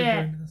why I'm shit.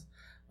 doing this.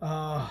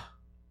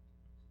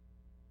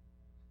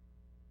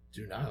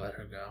 Do not let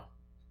her go.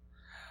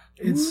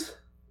 It's.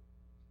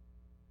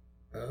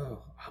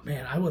 Oh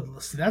man, I would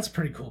see. That's a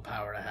pretty cool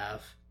power to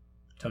have.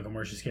 Tell him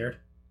where she's scared.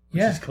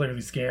 Yeah, she's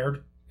clearly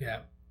scared.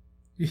 Yeah.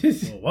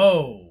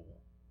 Whoa.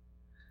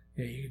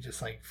 Yeah, you can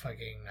just like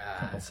fucking.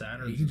 Couple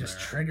Saturns you can just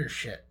there. trigger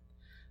shit.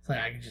 It's like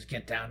I can just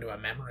get down to a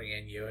memory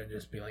in you and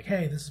just be like,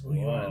 "Hey, this is what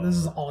you want. This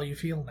is all you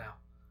feel now."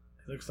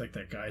 It looks like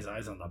that guy's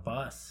eyes on the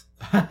bus.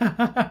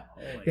 Yeah,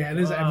 it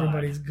is God.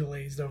 everybody's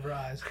glazed over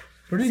eyes.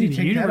 Where did See he the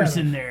take universe that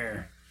out in of?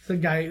 there. The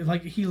guy,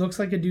 like, he looks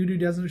like a dude who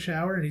doesn't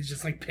shower, and he's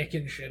just like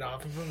picking shit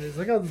off of him. He's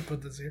like, "I'll just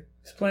put this here."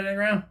 Just playing it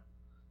around.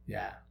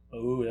 Yeah.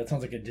 Oh, that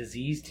sounds like a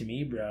disease to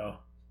me, bro.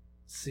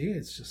 See,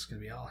 it's just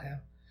gonna be all him.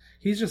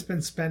 He's just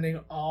been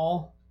spending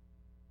all.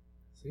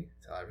 See,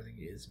 tell everything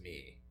is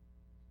me.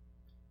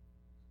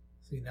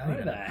 See, not Why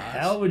even the us.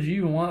 hell would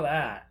you want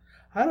that?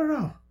 I don't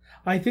know.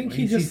 I think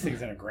He he sees just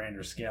things on a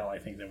grander scale, I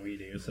think, than we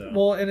do. So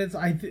well, and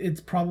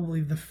it's probably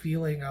the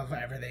feeling of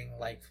everything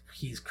like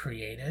he's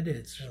created.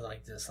 It's just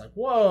like this, like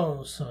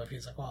whoa. So if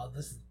he's like, well,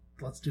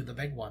 let's do the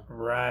big one.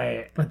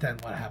 right. But then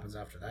what happens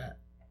after that?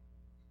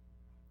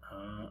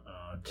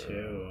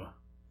 Too.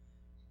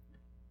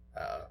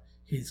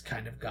 He's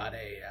kind of got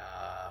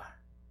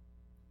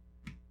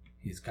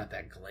he's got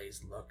that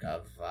glazed look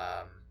of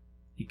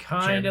He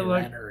kind Jeremy of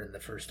like. Renner in the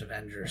first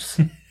Avengers.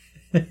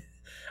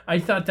 I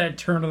thought that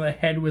turn of the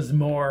head was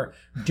more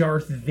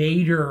Darth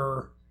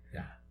Vader.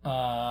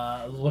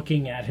 Yeah.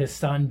 Looking at his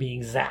son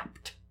being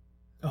zapped.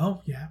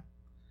 Oh yeah,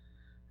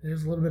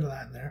 there's a little bit of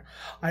that in there.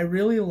 I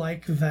really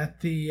like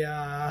that the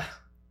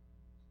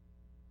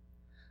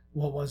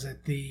what was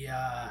it,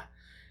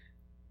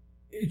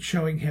 it's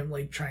showing him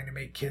like trying to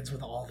make kids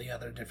with all the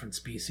other different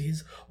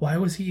species. Why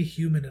was he a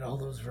human in all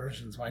those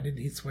versions? Why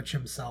didn't he switch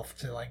himself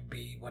to like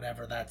be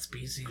whatever that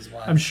species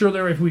was? I'm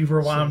sure if we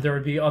rewound, there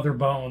would be other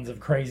bones of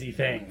crazy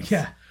things.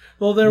 Yeah.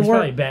 Well, there He's were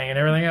probably banging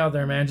everything out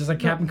there, man, just like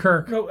Captain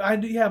Kirk. No,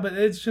 yeah, but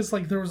it's just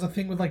like there was a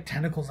thing with like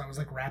tentacles that was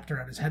like wrapped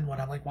around his head. One,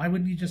 I'm like, why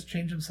wouldn't he just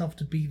change himself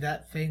to be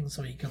that thing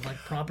so he could like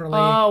properly?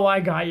 Oh, I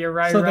got you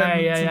right, so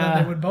right, then,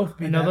 then they would both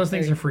be. I know that those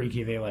things thing. are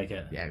freaky. They like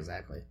it. Yeah,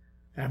 exactly.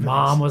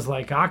 Mom was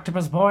like,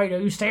 "Octopus boy,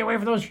 do you stay away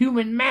from those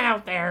human men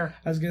out there."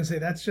 I was gonna say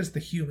that's just the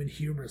human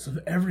humorous of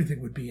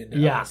everything would be into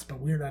Yeah. us, but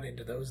we're not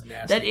into those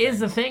nasty. That is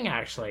the things. thing,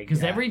 actually,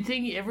 because Yeah.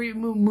 every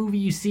movie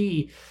you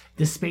see,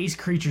 the space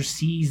creature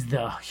sees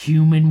the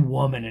human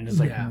woman and is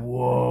like, Yeah.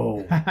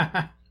 "Whoa,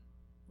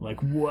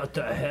 like what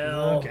the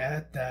hell?" Look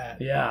at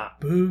that. Yeah,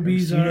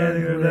 Boobies See are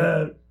anything of real.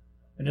 that?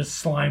 And his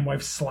slime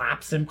wife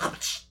slaps him.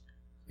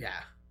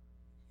 Yeah,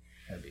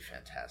 that'd be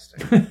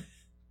fantastic.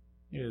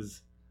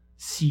 His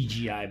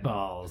CGI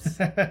balls.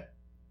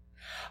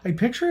 I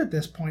picture at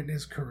this point in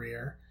his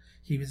career,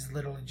 he was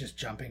literally just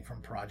jumping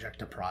from project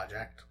to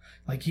project.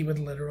 Like he would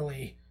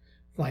literally,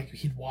 like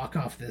he'd walk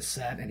off this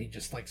set and he'd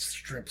just like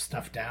strip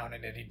stuff down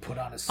and then he'd put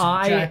on a suit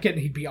jacket and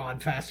he'd be on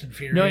Fast and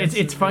Furious. No, it's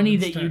and funny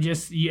then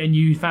that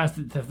you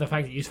fast the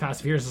fact that you use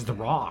Fast and Furious as The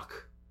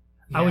Rock.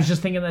 I was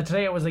just thinking that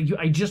today. I was like,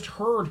 I just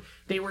heard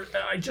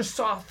I just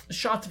saw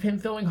shots of him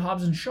filming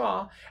Hobbs and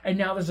Shaw, and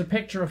now there's a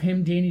picture of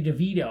him, Danny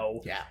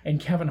DeVito, and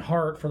Kevin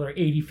Hart for their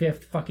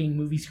 85th fucking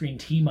movie screen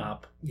team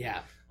up.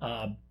 Yeah.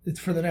 It's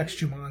for the next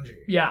Jumanji.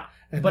 Yeah.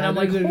 And But I'm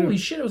like, they're- holy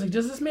shit. I was like,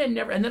 does this man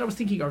never... And then I was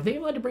thinking, are they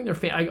allowed to bring their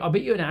family... I'll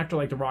bet you an actor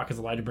like The Rock is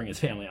allowed to bring his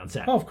family on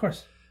set. Oh, of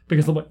course.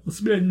 Because I'm like,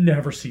 this man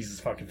never sees his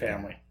fucking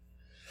family.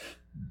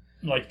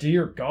 Like,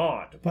 dear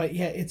God. But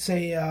yeah, it's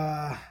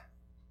a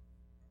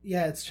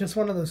yeah, it's just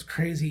one of those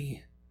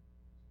crazy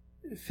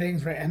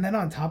things, right? And then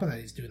on top of that,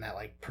 he's doing that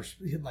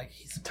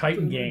he's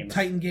Titan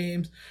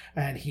Games,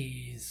 and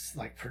he's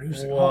like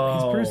producing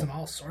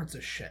all sorts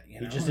of shit.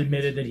 You know? He just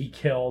admitted that he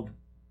killed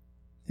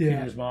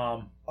Peter's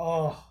mom.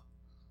 Oh,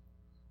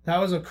 that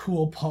was a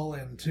cool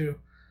pull-in too.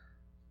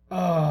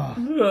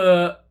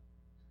 Oh.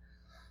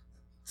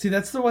 See,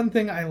 that's the one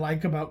thing I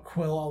like about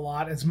Quill a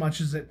lot, as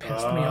much as it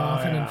pissed me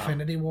off in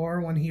Infinity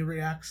War when he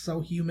reacts so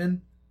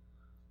human.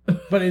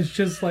 But it's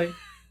just like...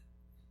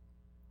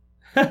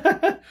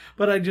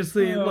 but I just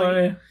think,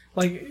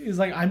 he's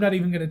like, I'm not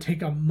even going to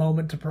take a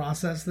moment to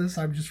process this.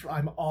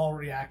 I'm all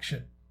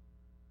reaction.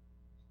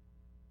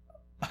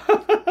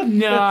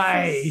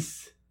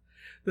 Nice!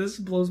 This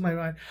blows my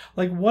mind.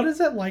 Like, what is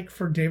it like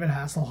for David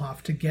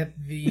Hasselhoff to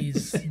get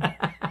these...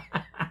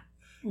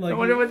 I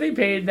wonder what they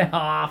paid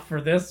off for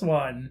this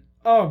one.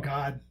 Oh,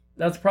 God.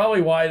 That's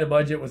probably why the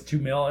budget was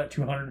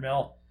 $200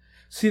 mil.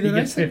 See, he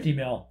gets 50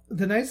 mil.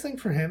 The nice thing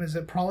for him is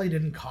it probably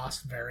didn't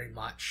cost very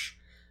much,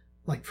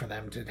 like, for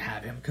them to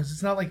have him, because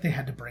it's not like they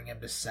had to bring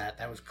him to set.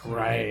 That was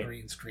clearly a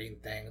green screen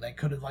thing. They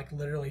could have, like,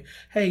 literally,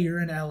 hey,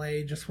 you're in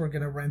LA, we're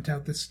going to rent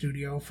out this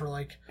studio for,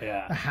 like,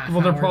 a half hour.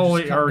 Well, there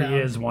probably already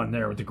is one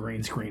there with the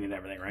green screen and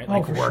everything, right?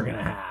 Like, we're going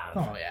to have.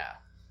 Oh, yeah.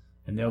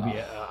 And there'll be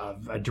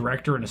a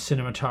director and a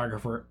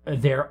cinematographer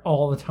there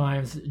all the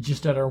time,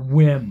 just at our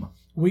whim.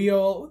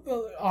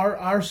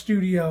 Our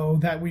studio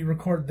that we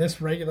record this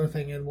regular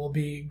thing in will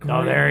be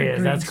green, there he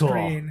is. That's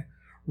screen,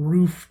 cool.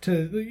 Roof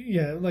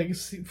to like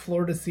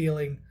floor to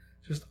ceiling,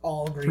 just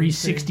all green.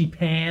 360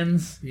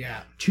 pans.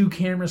 Yeah. 2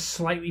 cameras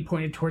slightly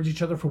pointed towards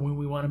each other for when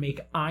we want to make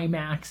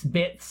IMAX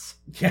bits.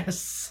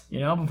 Yes.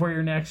 You know, before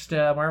your next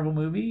Marvel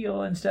movie,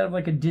 instead of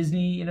like a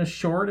Disney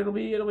short, it'll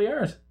be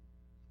ours.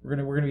 We're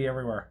gonna be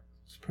everywhere.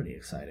 It's pretty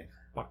exciting.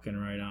 Fucking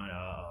right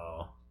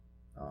on.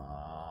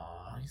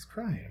 He's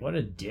crying. What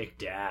a dick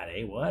dad,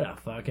 eh? What a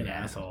fucking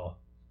asshole.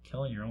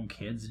 Killing your own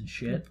kids and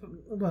shit.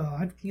 Well,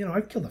 I've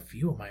killed a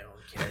few of my own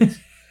kids.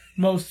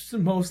 most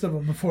of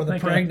them before the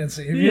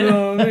pregnancy. You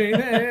know what I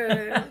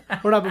mean?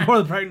 Or not before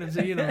the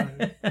pregnancy, you know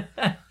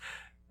what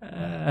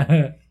I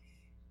mean?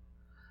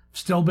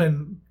 Still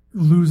been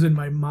losing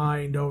my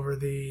mind over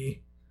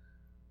the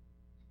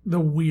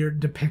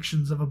weird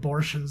depictions of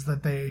abortions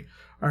that they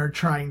are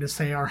trying to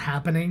say are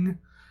happening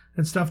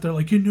and stuff. They're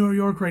like, in New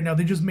York right now,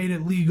 they just made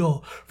it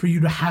legal for you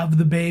to have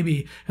the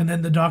baby and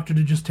then the doctor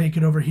to just take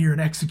it over here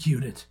and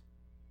execute it.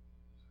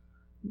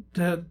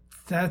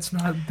 That's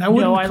not... That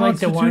wouldn't I like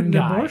the one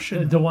guy.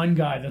 Abortion. The one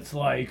guy that's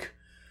like,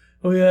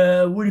 oh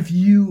yeah, what if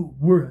you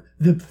were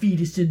the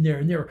fetus in there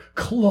and they're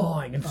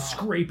clawing and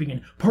scraping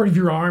and part of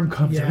your arm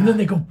comes out and then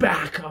they go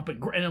back up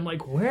and I'm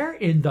like, where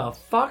in the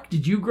fuck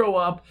did you grow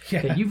up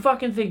that you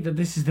fucking think that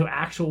this is the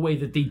actual way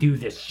that they do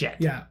this shit?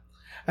 Yeah.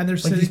 And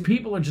there's like, these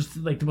people are just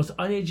like the most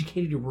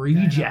uneducated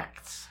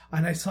rejects.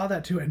 And I saw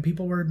that too, and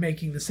people were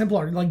making the simple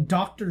argument. Like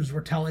doctors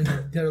were telling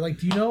them, they're like,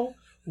 do you know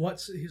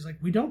he's like,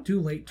 we don't do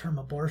late term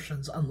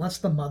abortions unless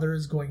the mother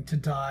is going to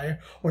die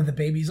or the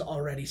baby's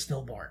already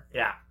stillborn.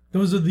 Yeah.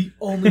 Those are the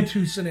only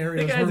two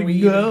scenarios where we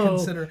even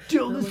consider.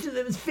 Don't listen to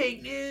them, it's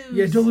fake news.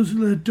 Yeah, don't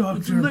listen to the doctor.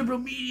 It's liberal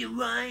media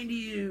lying to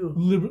you.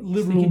 Liberal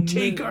so they can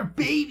take our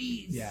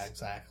babies. Yeah,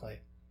 exactly.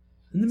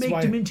 And then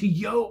make them into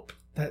Yope.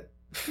 That.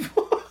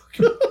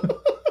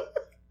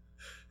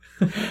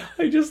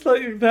 I just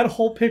like that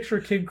whole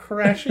picture came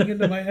crashing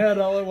into my head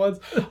all at once.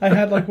 I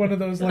had like one of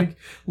those like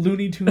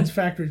Looney Tunes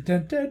factories.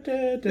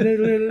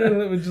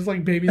 It was just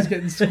like babies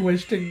getting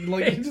squished and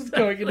like just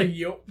going into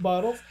Yope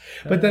bottles.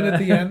 But then at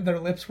the end, their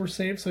lips were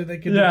saved so they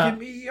could give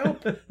me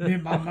Yope.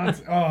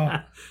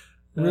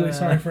 Really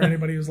sorry for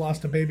anybody who's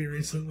lost a baby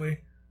recently.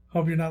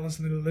 Hope you're not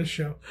listening to this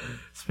show.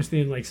 Especially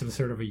in like some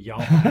sort of a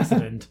Yelp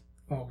accident.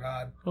 Oh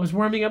God! I was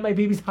warming up my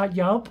baby's hot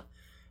Yelp,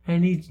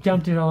 and he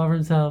dumped it all over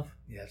himself.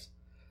 Yes.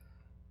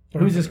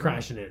 Who's this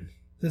crashing in?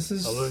 This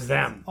is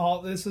them.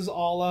 This is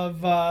all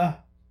of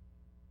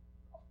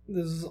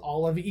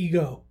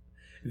Ego.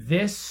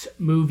 This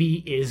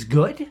movie is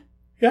good.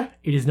 Yeah.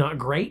 It is not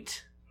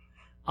great.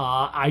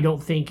 I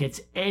don't think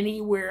it's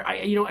anywhere.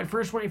 At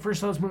first when I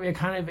first saw this movie, I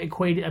kind of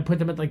put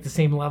them at like the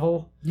same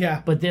level.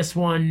 Yeah. But this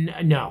one,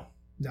 no.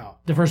 No.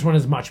 The first one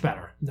is much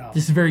better. No.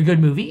 This is a very good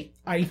movie.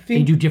 I think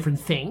they do different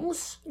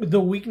things.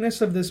 The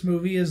weakness of this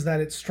movie is that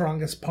its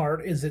strongest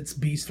part is its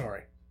B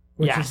story.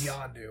 Which is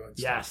Yondu and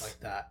stuff like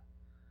that.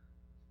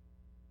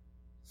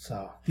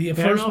 So I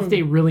don't know if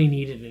they really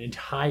needed an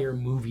entire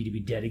movie to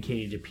be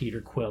dedicated to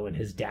Peter Quill and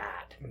his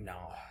dad.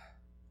 No.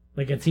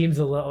 Like it seems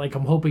a little like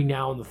I'm hoping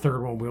now in the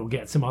third one we'll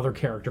get some other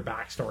character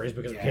backstories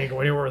because we can't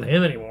go anywhere with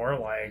him anymore.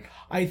 Like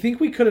I think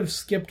we could have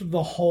skipped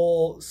the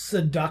whole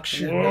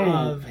seduction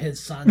of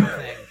his son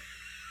thing.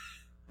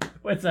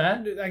 What's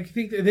that? I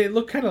think they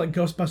look kind of like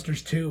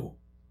Ghostbusters 2.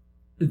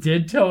 It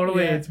did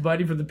totally. Yeah. It's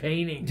Buddy for the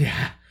painting.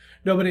 Yeah.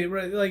 No, but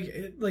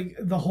like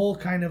the whole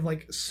kind of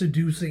like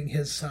seducing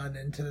his son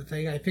into the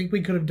thing. I think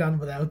we could have done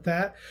without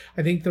that.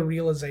 I think the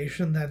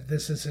realization that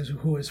this is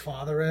who his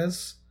father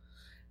is,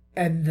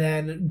 and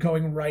then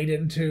going right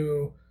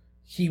into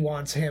he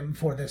wants him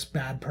for this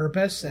bad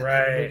purpose, and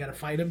Right. then we gotta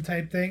fight him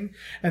type thing.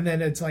 And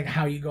then it's like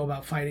how you go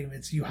about fighting him.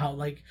 It's how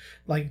like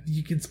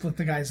you can split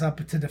the guys up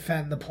to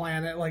defend the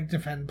planet, like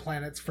defend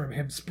planets from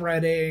him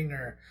spreading,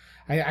 or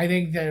I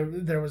think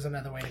there was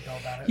another way to go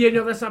about it. Yeah,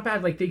 no, that's not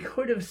bad. Like, they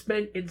could have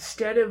spent,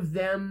 instead of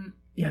them...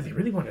 Yeah, they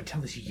really want to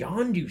tell this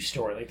Yondu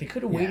story. Like, they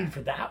could have waited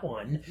for that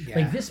one. Yeah.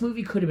 Like, this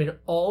movie could have been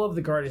all of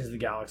the Guardians of the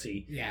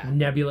Galaxy. Yeah.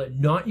 Nebula,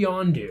 not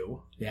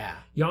Yondu. Yeah.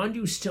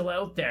 Yondu's still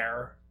out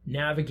there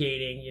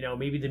navigating. You know,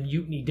 maybe the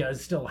mutiny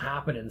does still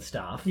happen and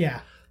stuff.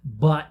 Yeah.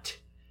 But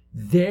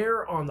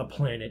they're on the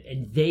planet,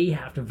 and they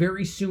have to...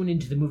 Very soon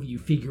into the movie, you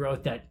figure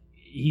out that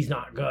he's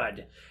not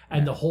good.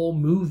 And the whole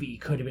movie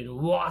could have been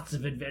lots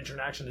of adventure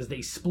and action as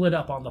they split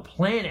up on the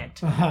planet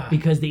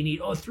because they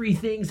need, 3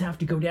 things have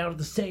to go down at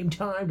the same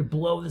time to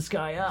blow this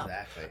guy up.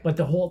 Exactly. But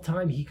the whole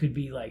time he could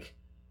be like,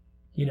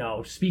 you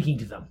know, speaking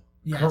to them,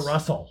 Yes. Kurt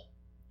Russell,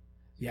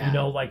 Yeah. you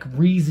know, like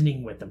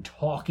reasoning with them,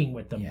 talking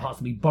with them, Yeah.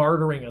 possibly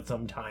bartering at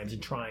sometimes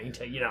and trying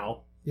to, you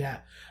know. Yeah,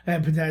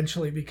 and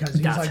potentially because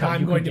he's That's like, how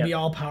I'm you going could to get- be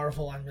all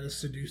powerful. I'm going to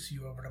seduce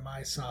you over to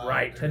my side.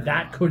 Right. or And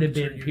that I'm could have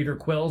gonna been turn Peter you-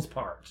 Quill's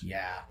part.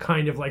 Yeah.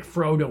 Kind of like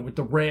Frodo with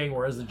the ring,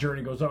 where as the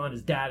journey goes on,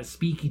 his dad is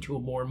speaking to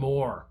him more and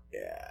more.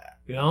 Yeah.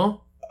 You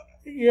know?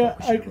 Yeah,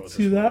 She I wrote can this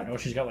see one. that. I know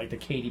she's got like the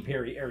Katy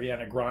Perry,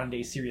 Ariana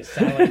Grande, Sirius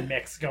Satellite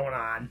mix going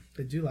on.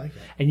 I do like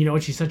it. And you know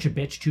what? She's such a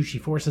bitch too. She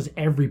forces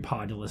every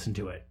pod to listen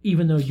to it,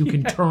 even though you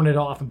can turn it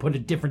off and put a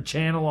different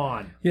channel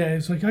on. Yeah,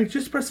 it's like, I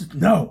just press it.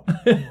 No,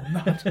 I will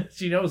not.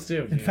 She knows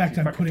too. In fact,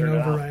 I'm putting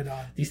override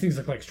on. These things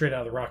look like straight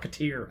out of the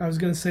Rocketeer. I was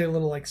going to say a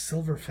little like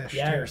Silverfish.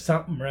 Yeah, too. or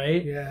something,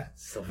 right? Yeah.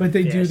 Silverfish, But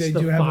they do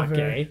the have a fuck,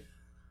 very- eh?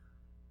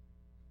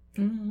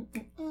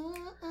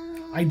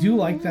 I do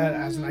like that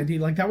as an idea.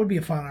 Like, that would be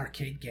a fun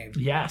arcade game.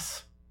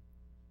 Yes.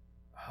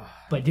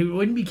 But dude, it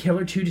wouldn't be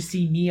killer too to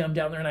see me, I'm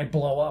down there and I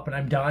blow up and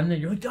I'm done,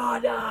 and you're like, oh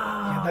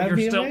no, that'd you're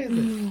be still.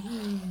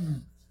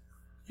 amazing.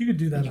 You could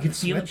do that. You on could a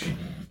see Switch.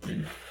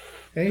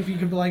 Hey, if you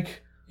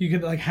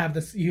could have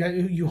this,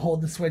 you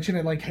hold the Switch and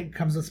it like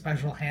comes with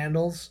special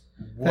handles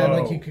that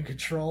like Whoa. you could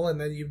control,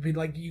 and then you'd be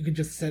like, you could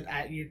just sit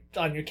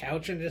on your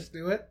couch and just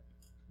do it,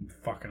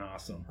 Fucking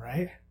awesome.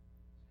 right?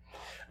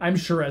 I'm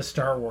sure as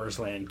Star Wars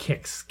Land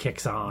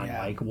kicks on,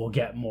 Yeah. like we'll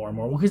get more and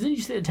more. Because then you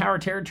see the Tower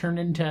of Terror turn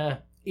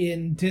into.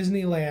 In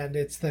Disneyland,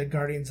 it's the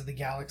Guardians of the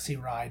Galaxy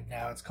ride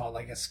now. It's called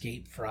like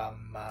Escape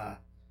from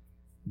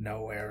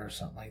Nowhere or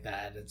something like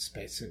that. It's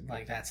basic,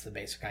 like that's the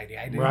basic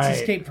idea. It's Right.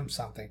 escape from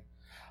something,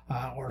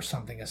 or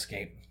something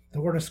escape.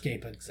 The word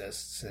escape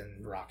exists,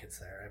 and Rocket's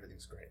there.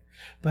 Everything's great,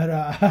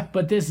 but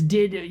But this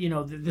did, you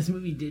know, this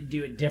movie did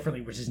do it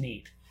differently, which is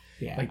neat.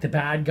 yeah, Like the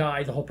bad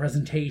guy, the whole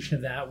presentation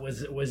of that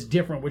was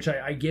different, which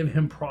I give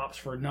him props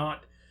for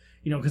not,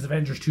 you know, because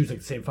Avengers 2 is like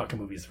the same fucking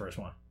movie as the first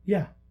one.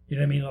 yeah. You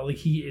know what I mean?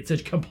 Like it's a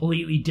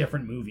completely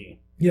different movie.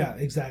 Yeah,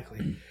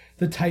 exactly.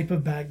 The type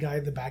of bad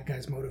guy, the bad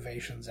guy's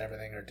motivations,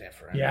 everything are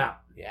different. Yeah.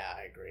 Yeah,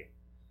 I agree.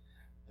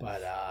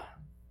 But,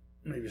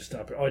 Maybe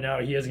stop it. Oh, no,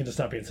 he is going to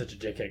stop being such a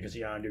dickhead because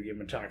Yondu gave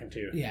him a talking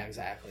to. yeah,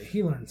 exactly.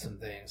 He learned some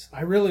things.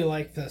 I really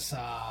like this,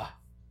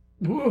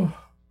 Ooh.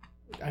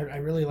 I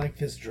really like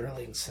this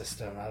drilling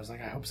system. I was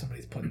like, I hope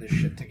somebody's putting this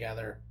shit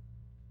together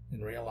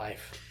in real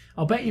life.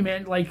 I'll bet you,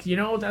 man. Like, you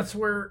know, that's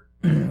where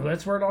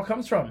it all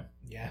comes from.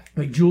 Yeah.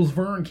 Like Jules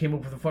Verne came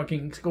up with the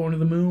fucking going to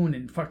the moon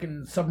and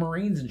fucking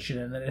submarines and shit,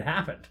 and then it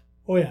happened.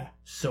 Oh, yeah.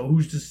 So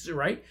who's to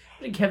right?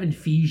 Like Kevin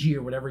Feige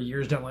or whatever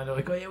years down the line, they're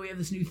like, oh yeah, we have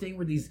this new thing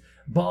where these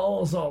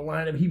balls all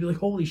line up. He'd be like,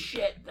 holy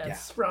shit,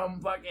 that's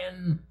from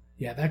fucking.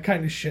 Yeah, that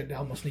kind of shit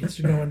almost needs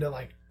to go into,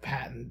 like,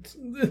 patent.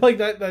 Like,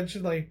 that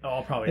should, like...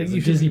 Oh, probably. Like, Is.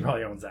 you should- Disney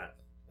probably owns that.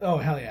 Oh,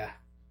 hell yeah.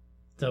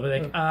 So they'll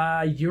be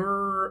like,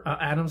 your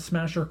Atom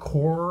Smasher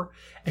core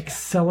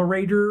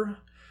accelerator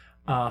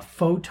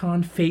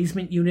photon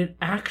phasement unit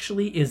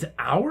actually is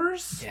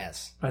ours?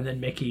 Yes. And then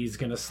Mickey's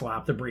gonna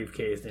slap the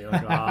briefcase and you're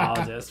like,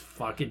 oh, just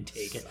fucking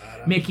take it.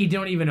 Son of- Mickey,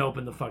 don't even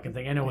open the fucking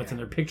thing. I know what's in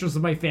there. Pictures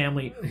of my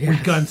family Yes.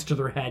 with guns to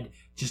their head.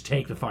 Just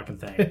take the fucking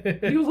thing.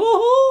 He goes,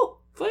 oh,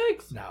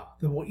 thanks.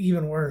 No.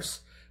 Even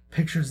worse,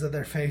 pictures of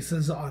their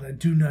faces on a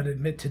Do Not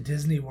Admit to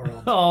Disney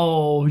World.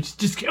 Oh,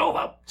 just kill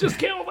them. Just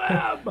kill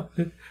them.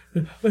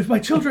 If my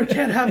children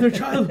can't have their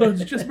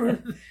childhoods, just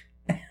murder.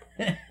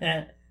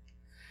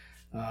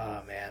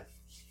 Oh, man.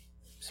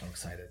 So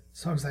excited.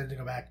 So excited to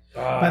go back.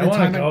 I the want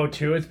time to I- go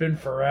too. It's been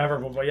forever.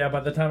 But yeah,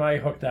 by the time I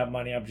hook that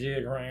money up, gee,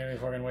 I'm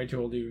fucking way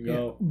too old to even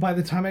go. By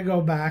the time I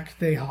go back,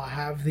 they'll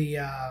have the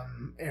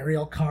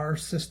aerial car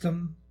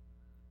system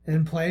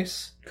in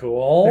place.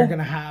 Cool. They're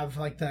gonna have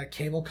like the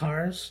cable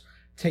cars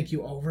take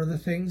you over the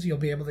things. You'll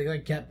be able to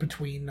like get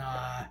between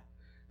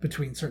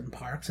certain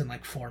parks in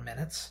like 4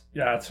 minutes,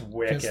 Yeah, it's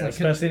wicked. Just like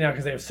Especially now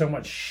because they have so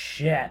much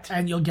shit.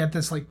 and you'll get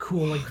this like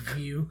cool like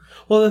view.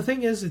 Well, the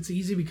thing is, it's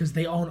easy because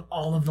they own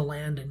all of the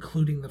land,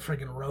 including the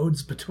friggin'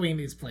 roads between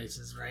these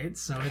places, right?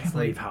 So I it's can't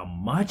believe like, how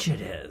much it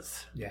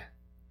is. yeah.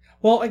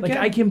 Well, again, Like,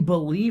 I can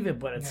believe it,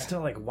 but it's Yeah.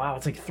 still like, wow,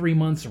 it's like 3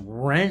 months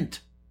rent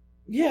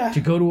yeah, to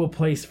go to a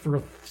place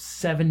for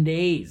 7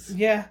 days.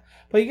 yeah.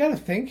 But you got to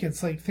think.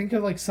 It's like think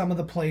of like some of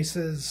the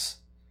places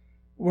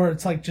where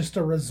it's like just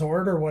a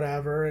resort or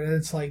whatever, and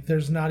it's like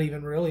there's not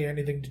even really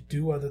anything to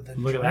do other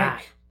than Look at drink.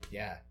 that.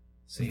 Yeah.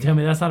 See, You tell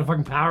me that's not a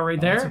fucking power right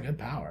That's a there? good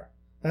power.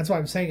 That's what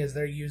I'm saying is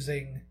they're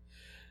using.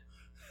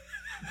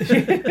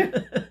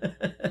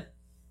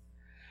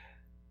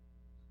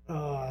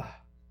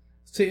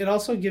 See, it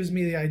also gives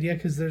me the idea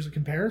because there's a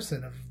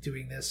comparison of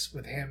doing this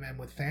with him and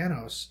with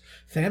Thanos.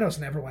 Thanos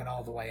never went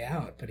all the way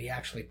out, but he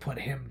actually put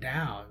him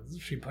down.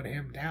 She put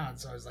him down,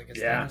 so I was like,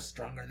 is Thanos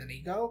stronger than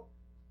Ego?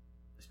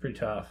 It's pretty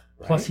tough.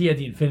 Right? Plus, he had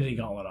the Infinity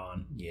Gauntlet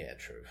on. Yeah,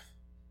 truth.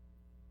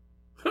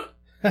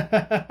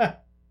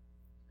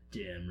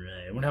 Damn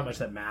right. I wonder how much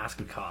that mask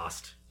would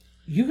cost.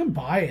 You can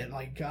buy it,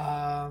 like,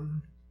 I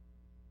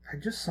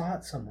just saw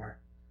it somewhere.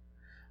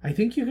 I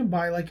think you can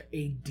buy, like,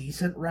 a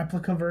decent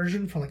replica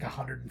version for, like,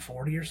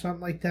 140 or something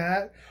like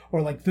that.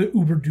 Or, like, the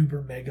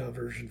uber-duper mega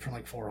version for,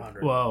 like,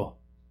 400. Whoa.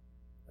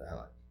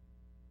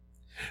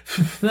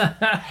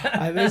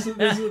 This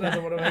is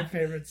another one of my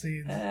favorite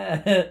scenes.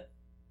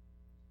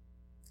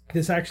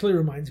 This actually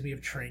reminds me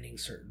of training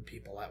certain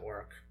people at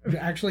work.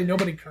 Actually,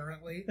 nobody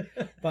currently,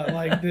 but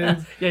like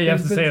there's, Yeah, you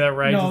have to say that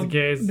right, just in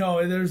case.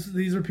 No,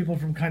 these are people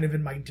from kind of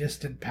in my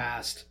distant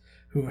past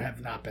who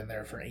have not been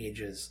there for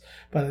ages.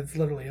 But it's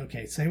literally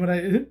okay. Say what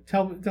I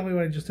tell me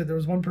what I just did. There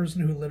was one person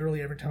who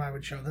literally every time I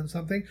would show them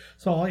something,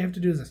 so all you have to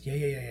do is this.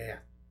 Yeah.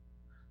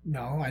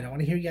 No, I don't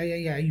want to hear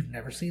yeah. You've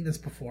never seen this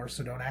before,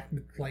 so don't act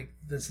like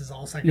this is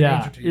all second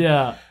nature to you.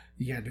 Yeah.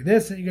 You gotta do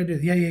this and you gotta do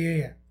this.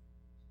 Yeah.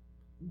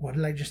 What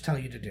did I just tell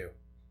you to do?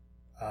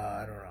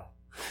 I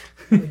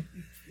don't know.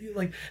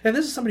 like, and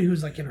this is somebody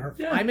who's like in her.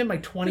 Yeah. I'm in my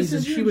 20s, This is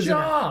and she your was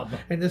job. in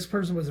her, and this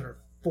person was in her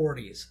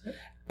 40s.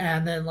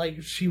 And then,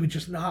 like, she would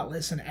just not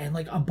listen. And,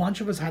 like, a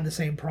bunch of us had the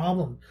same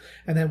problem.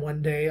 And then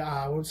one day,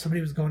 somebody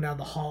was going down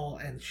the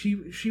hall, and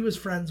she was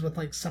friends with,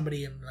 like,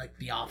 somebody in, like,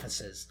 the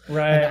offices.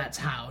 Right. And that's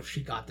how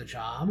she got the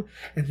job.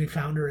 And we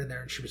found her in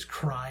there, and she was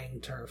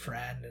crying to her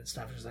friend and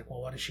stuff. And she's like,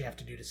 well, what does she have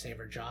to do to save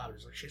her job? And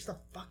she's like, she has to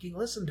fucking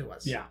listen to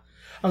us. Yeah.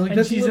 I was like, And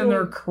that's she's in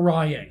there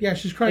crying. Yeah,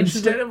 she's crying. She's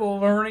Instead like,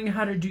 of learning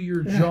how to do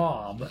your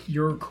job,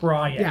 you're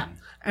crying. yeah.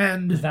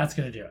 And That's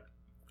going to do it.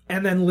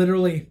 And then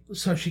literally,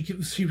 so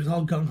she was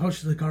all gung-ho.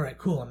 She's like, all right,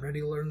 cool, I'm ready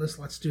to learn this.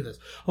 Let's do this.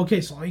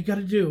 Okay, so all you got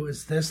to do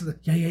is this.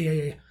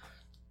 Yeah.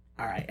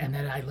 All right. And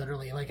then I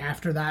literally, like,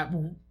 after that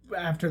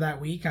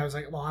week, I was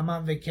like, well, I'm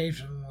on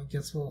vacation. I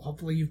guess, well,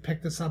 hopefully you've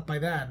picked this up by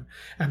then.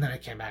 And then I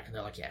came back and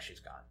they're like, yeah,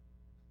 she's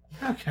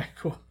gone. Okay,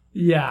 cool.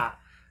 Yeah.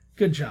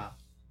 Good job.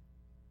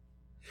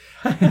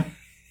 I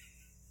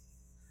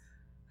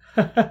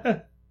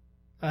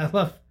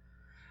love...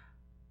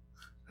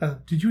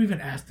 did you even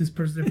ask this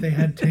person if they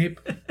had tape?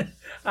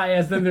 I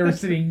asked them, they were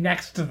sitting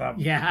next to them.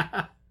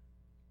 Yeah.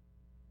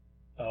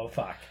 Oh,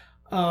 fuck.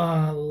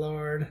 Oh,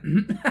 Lord.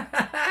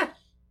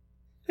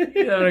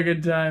 You're having a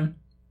good time.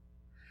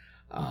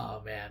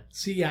 Oh, man.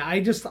 See, yeah,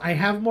 I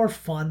have more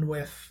fun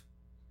with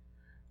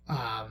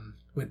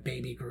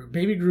Baby Groot.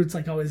 Baby Groot's,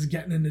 like, always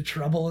getting into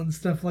trouble and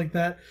stuff like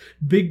that.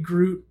 Big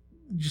Groot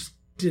just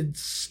did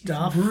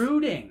stuff.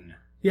 Brooding.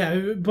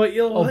 Yeah, but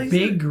you know,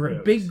 Big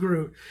Groot. Big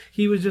Groot.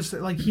 He was just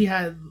like he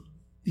had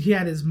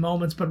his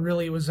moments, but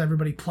really it was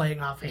everybody playing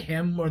off of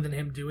him more than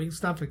him doing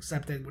stuff,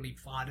 except that when he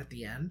fought at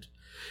the end.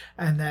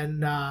 And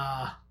then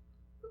oh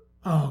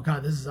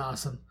god, this is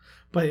awesome.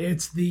 But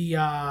it's the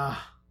yeah,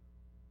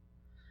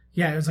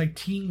 it was like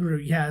Teen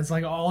Groot. Yeah, it's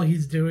like all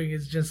he's doing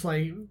is just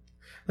like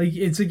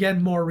it's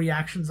again more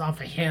reactions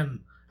off of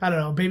him. I don't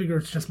know, Baby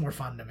Groot's just more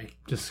fun to me.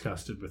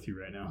 Disgusted with you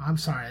right now. I'm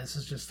sorry, this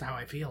is just how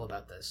I feel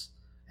about this.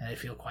 And I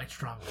feel quite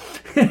strongly.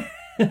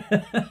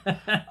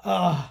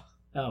 Oh,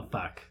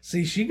 fuck.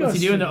 see, she goes. What's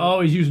he doing?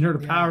 He's using her to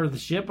Yeah. power the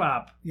ship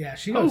up. Yeah,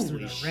 she goes through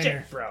Holy the shit,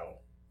 ringer. bro.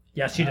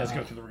 Yeah, she does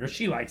go through the ringer.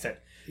 She likes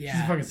it. She's a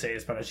Yeah, fucking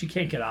sadist, but she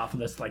can't get off of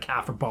this. Like,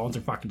 half her bones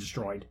are fucking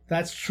destroyed.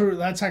 that's true.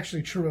 That's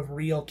actually true of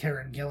real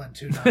Karen Gillan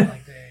too. Not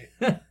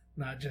like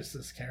not just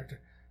this character.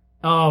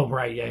 Oh,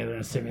 right. Yeah, they're in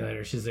a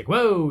simulator. She's like,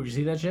 whoa, did you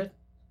see that shit?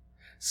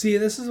 See,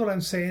 this is what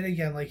I'm saying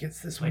again. Like, it's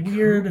this Like,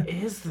 weird.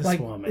 who is this like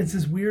woman? it's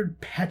this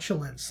weird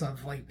petulance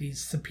of like these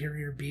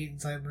superior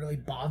beings that really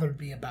bothered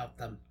me about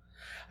them.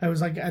 I was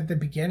like at the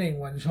beginning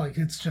when like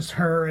it's just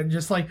her and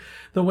just like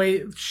the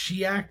way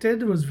she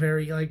acted was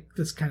very like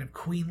this kind of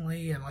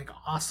queenly and like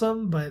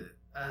awesome, but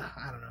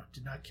I don't know,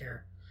 did not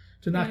care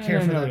for them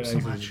so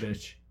much.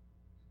 Bitch.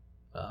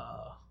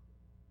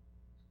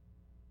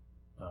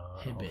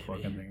 Hey, baby.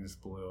 Fucking thing just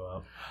blew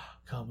up.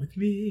 Come with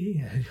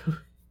me.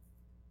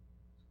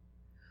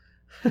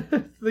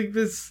 Like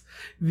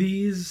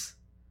these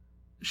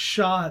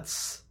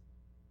shots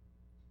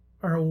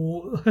are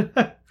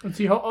What's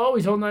he? He's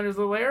holding on to his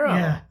little arrow.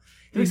 yeah.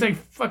 He looks like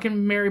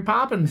fucking Mary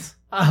Poppins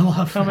I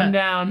love coming that.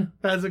 down.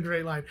 That's a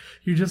great line.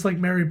 You're just like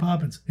Mary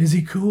Poppins. Is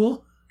he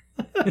cool?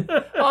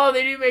 Oh,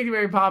 they do make the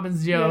Mary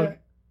Poppins joke.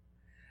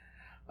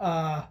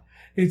 Yeah.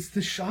 It's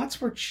the shots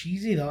were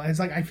cheesy though. It's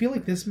like I feel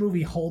like this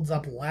movie holds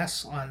up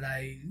less on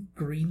a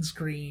green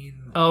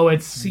screen. Oh,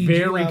 it's CG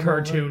very level.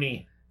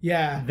 cartoony.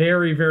 Yeah.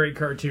 Very, very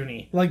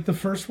cartoony. Like the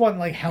first one,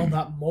 like held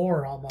up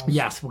more almost.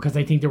 Yes, because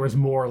I think there was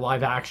more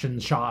live action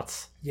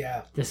shots.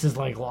 Yeah. This is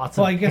like lots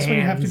Well, of I guess when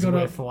you have to pans go to-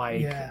 with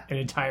like yeah. an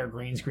entire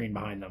green screen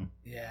behind them.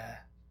 Yeah.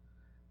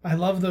 I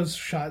love those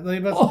shots.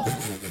 Like,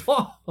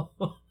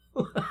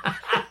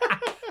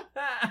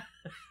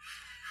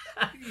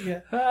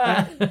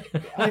 yeah.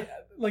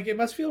 Like it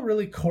must feel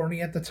really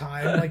corny at the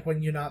time, like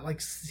when you're not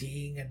like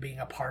seeing and being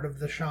a part of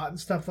the shot and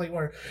stuff, like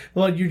where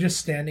well you're just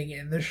standing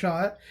in the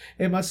shot.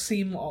 It must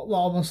seem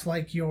almost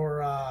like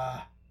you're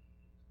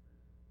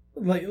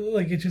like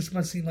it just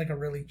must seem like a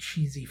really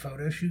cheesy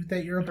photo shoot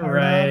that you're a part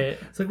Right.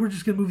 of. It's like we're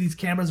just gonna move these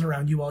cameras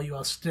around you while you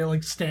all still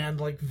like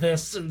stand like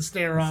this and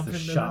stare It's off the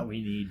into shot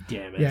we need,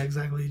 damn it. Yeah,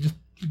 exactly. Just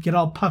get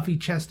all puffy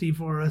chesty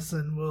for us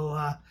and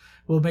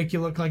we'll make you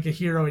look like a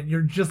hero, and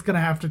you're just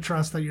gonna have to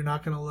trust that you're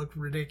not gonna look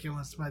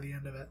ridiculous by the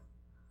end of it.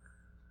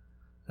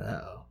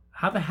 Uh-oh.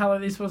 How the hell are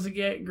they supposed to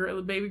get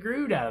baby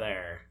Groot out of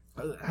there?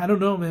 I don't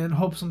know, man.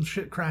 Hope some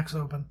shit cracks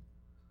open.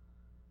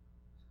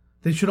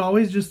 They should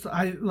always just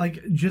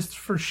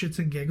for shits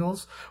and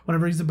giggles,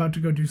 whenever he's about to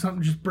go do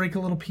something, just break a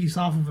little piece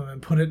off of him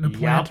and put it in a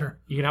planter.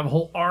 You can have a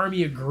whole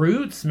army of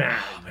Groots, man.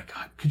 Oh my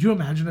god. Could you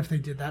imagine if they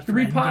did that for To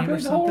Endgame or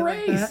repopulate the whole something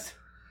like race. that?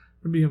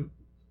 It'd be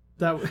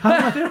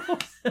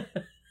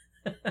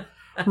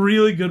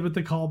really good with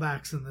the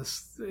callbacks in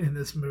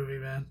this movie,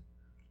 man.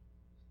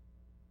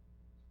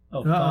 Oh,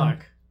 Uh-oh.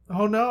 fuck.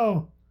 Oh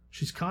no.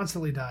 She's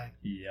constantly dying.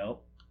 Yep.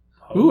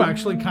 Ooh,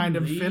 actually kind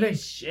of Holy fitting.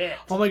 Shit.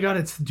 Oh my god,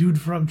 it's the dude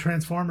from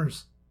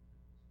Transformers.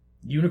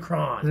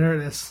 Unicron. There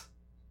it is.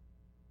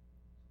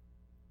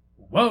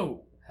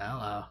 Whoa.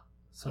 Hello.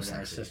 So So our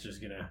sexy. sister's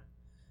gonna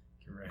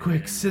get right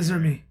Quick, in scissor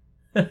me.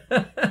 there.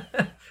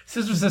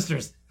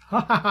 Sisters.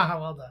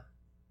 Well done.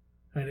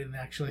 I didn't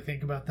actually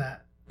think about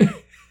that.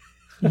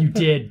 You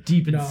did.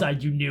 Deep No.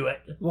 inside, you knew it.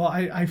 Well,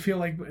 I feel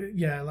like,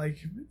 yeah, like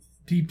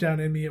deep down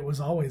in me, it was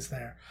always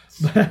there.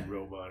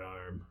 Robot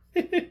arm.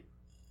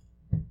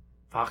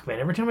 Fuck, man.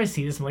 Every time I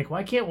see this, I'm like,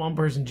 why can't one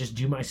person just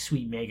do my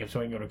sweet makeup so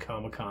I can go to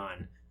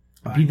Comic-Con?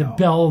 I Be the know.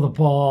 belle of the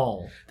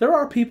ball. There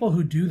are people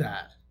who do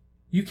that.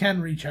 You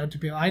can reach out to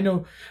people. I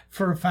know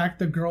for a fact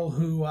the girl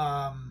who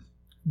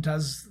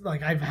does,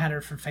 like, I've had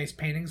her for face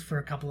paintings for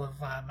a couple of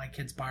my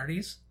kids'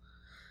 parties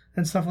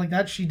and stuff like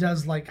that. She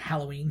does, like,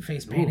 Halloween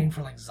face painting Ooh.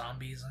 for, like,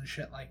 zombies and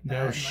shit like that.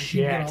 No And, like,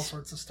 you get all shit.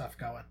 sorts of stuff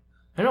going.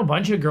 I know a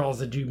bunch of girls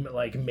that do,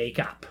 like,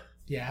 makeup.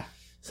 Yeah.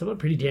 Some are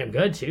pretty damn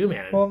good, too,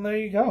 man. Well, there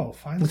you go.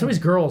 Find It's some- always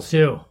girls,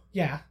 too.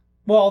 Yeah.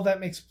 Well, that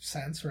makes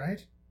sense,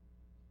 right?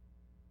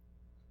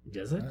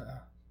 Does it?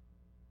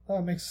 Well,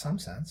 it makes some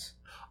sense.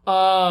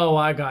 Oh,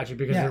 I got you.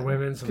 Because Yeah, they're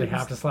women, so they because-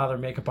 have to slather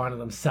makeup onto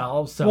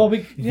themselves. So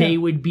Well, they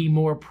would be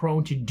more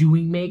prone to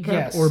doing makeup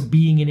Yes. or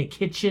being in a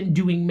kitchen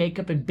doing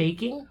makeup and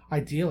baking.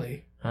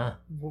 Ideally. Huh?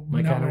 We're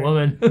My not kind of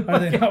wearing- woman.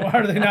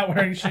 Are they not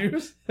wearing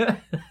shoes?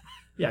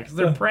 Yeah, because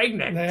they're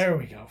pregnant. There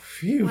we go. Oh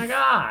Phew. my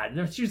god,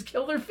 their shoes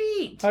kill their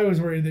feet. I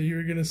was worried that you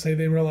were going to say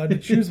they were allowed to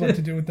choose what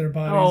to do with their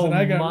bodies, Oh and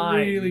I got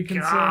my really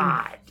concerned.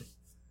 god.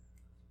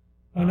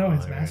 Oh no,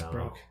 his I mask know.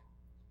 broke.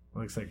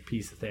 Looks like a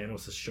piece of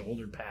Thanos'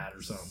 shoulder pad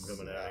or something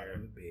coming out That here.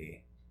 would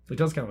be. It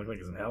does kind of look like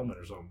it's a helmet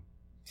or something.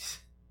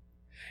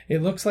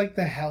 It looks like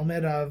the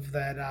helmet of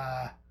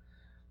that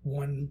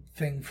one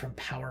thing from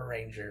Power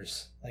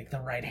Rangers, like the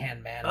right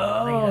hand man. in the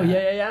Oh, arena.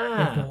 yeah, The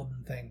yeah.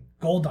 golden thing.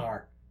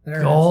 Goldar. There it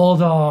is.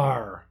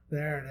 Goldar.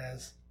 There it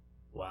is.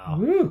 Wow.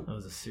 Woo. That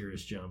was a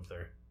serious jump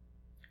there.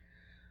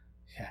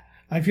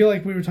 I feel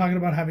like we were talking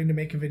about having to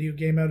make a video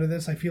game out of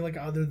this. I feel like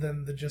other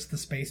than just the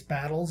space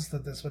battles,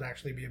 that this would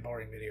actually be a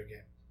boring video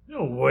game.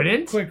 No, it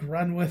wouldn't. Quick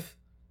run with.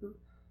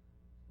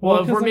 Well, if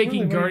 'cause, we're like, making really,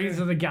 what are you Guardians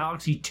doing? of the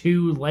Galaxy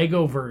 2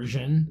 Lego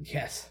version,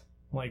 Yes.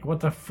 like, what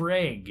the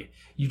frig?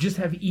 You just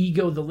have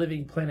Ego the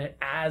Living Planet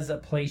as a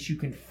place you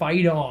can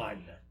fight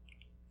on.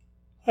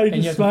 And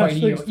you have to fight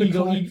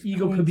Ego.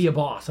 Ego could be a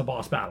boss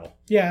battle.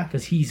 Yeah.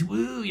 Because he's,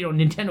 woo,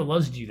 Nintendo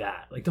loves to do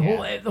that. Like, the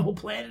whole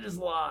planet is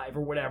live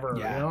or whatever,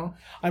 Yeah. you know?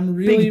 I'm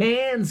really. Big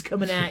hands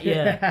coming at you.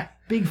 Yeah.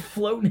 Big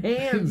floating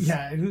hands.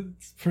 Yeah,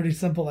 it's pretty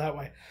simple that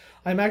way.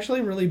 I'm actually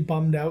really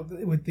bummed out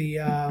with the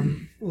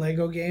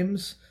Lego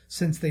games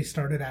since they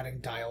started adding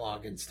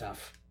dialogue and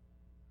stuff.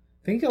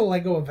 I think the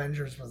Lego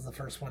Avengers was the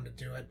first one to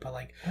do it, but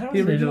like I don't the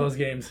into original. those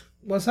games.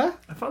 What's that?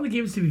 I found the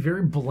games to be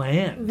very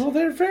bland. Well,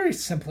 they're very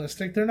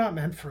simplistic. They're not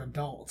meant for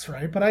adults,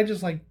 right? But I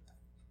just like.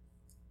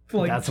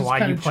 That's just why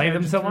you kinda play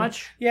them charging so through.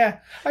 much? Yeah,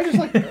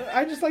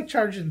 I just like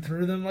charging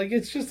through them. Like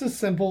it's just a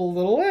simple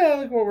little,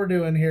 look what we're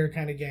doing here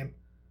kind of game.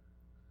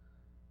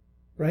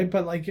 Right,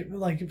 but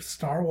like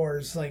Star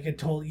Wars, like it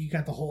told you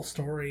got the whole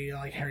story.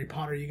 Like Harry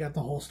Potter, you got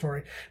the whole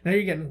story. Now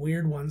you're getting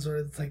weird ones where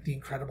it's like The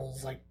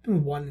Incredibles, like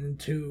 1 and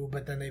 2,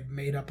 but then they've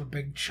made up a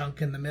big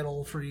chunk in the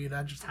middle for you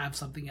to just have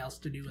something else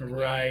to do in the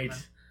Right. game.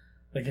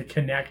 Like a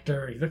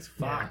connector. He looks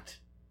Yeah. fucked.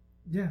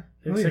 Yeah,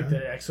 He looks oh, like yeah.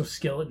 the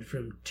exoskeleton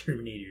from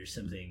Terminator or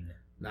something.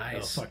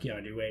 Nice. Oh, fuck yeah,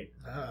 I do. Wait.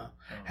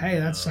 Hey,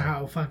 that's no.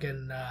 how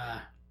fucking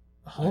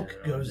Hulk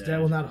I know goes that. down.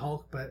 Well, not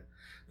Hulk, but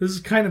this is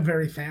kind of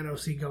very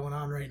Thanos-y going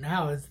on right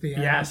now. It's the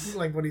Yes.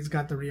 like when he's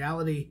got the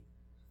reality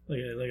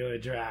Look at the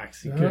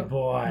Drax. You Oh, good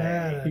boy.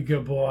 yeah. You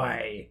good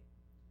boy.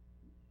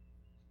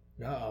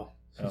 Uh-oh.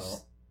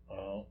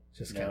 Oh.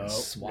 Just No. kind of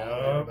swallow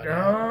No. everybody.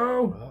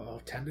 No.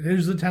 Uh-oh.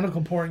 There's the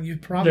tentacle pouring. You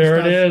promised There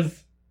us. it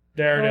is.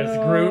 There it is.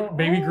 Groot.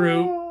 Baby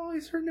Groot. Oh,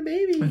 he's hurting a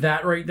baby.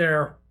 That right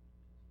there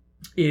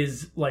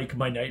is like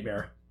my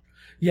nightmare.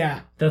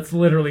 Yeah. That's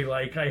literally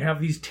like I have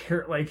these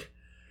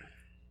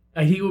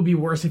I think it would be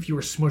worse if you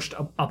were smushed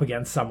up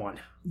against someone.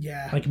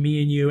 Yeah. Like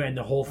me and you, and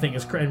the whole thing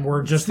is, and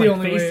we're just it's the like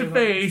only face way- to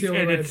face, it's the only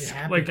and way to it's be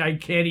happy. like I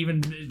can't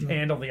even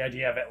handle the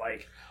idea of it.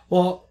 Like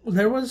Well,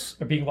 there was...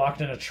 or being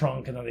locked in a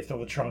trunk, and then they throw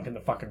the trunk in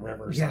the fucking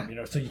river or Yeah.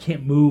 something, so you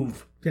can't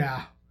move.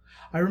 Yeah.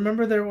 I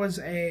remember there was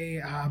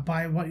a...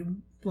 by one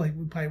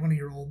of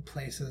your old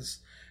places,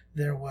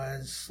 there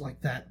was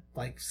like that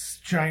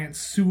giant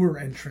sewer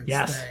entrance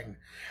thing.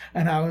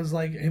 And I was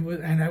like... it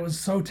was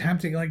so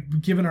tempting,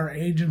 like given our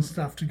age and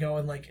stuff, to go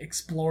and like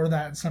explore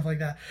that and stuff like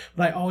that.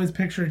 But I always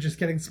picture it just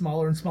getting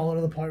smaller and smaller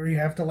to the point where you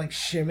have to like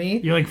shimmy.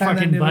 You're like and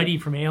fucking then Buddy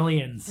from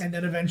Aliens. And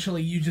then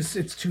eventually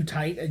it's too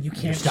tight and you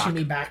can't stuck.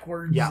 shimmy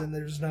backwards. Yeah. And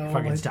there's no...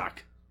 Fucking like,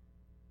 stuck.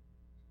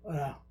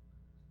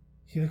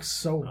 he looks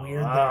so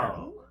weird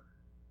Wow.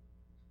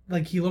 there.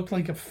 Like he looked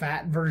like a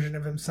fat version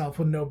of himself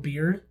with no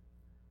beard.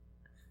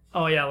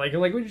 Oh yeah, like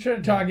what you trying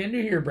to talk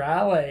into here,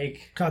 brah?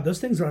 Like God,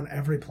 those things are on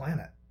every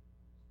planet.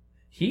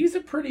 he's a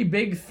pretty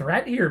big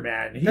threat here,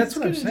 man. He's That's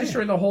what I'm gonna saying.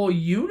 destroy the whole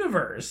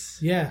universe.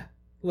 Yeah,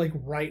 like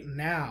right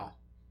now.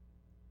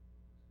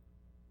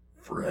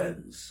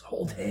 Friends,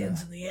 hold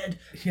hands in the end.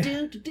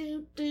 Yeah.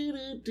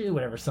 Do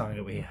whatever song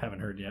that we haven't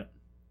heard yet.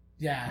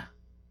 Yeah.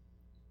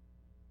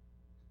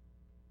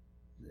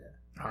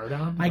 Hard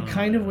on. I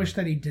kind of wish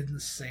that he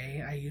didn't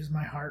say I use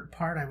my heart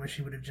part. I wish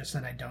he would have just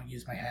said I don't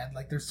use my head.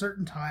 Like there's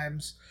certain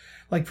times,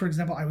 like for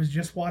example, I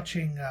just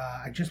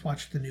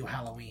watched the new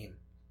Halloween,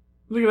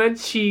 Look at that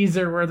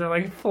cheeser where they're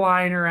like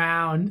flying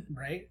around.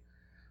 right?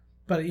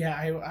 But yeah,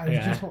 I was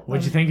Yeah. just.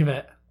 What'd you think of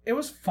it? It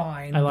was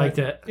fine. I liked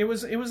but it. It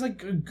was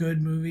like a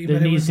good movie. There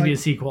but it needs was to be like,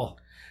 a sequel.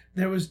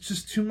 there was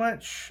just too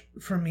much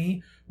for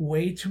me.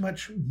 Way too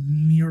much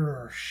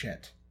mirror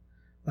shit.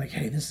 Like,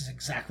 hey, this is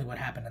exactly what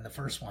happened in the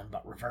first one,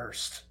 but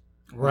reversed.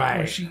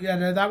 Where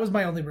that was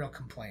my only real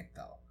complaint,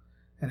 though.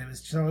 And it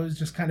was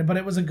just kind of, but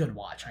it was a good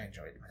watch. I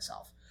enjoyed it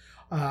myself.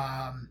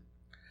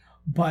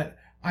 But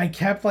I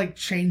kept like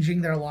changing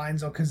their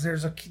lines though, because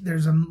there's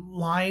a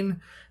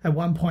line at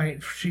one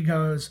point. She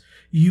goes,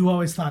 "You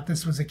always thought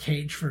this was a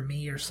cage for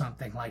me," or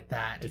something like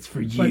that. It's for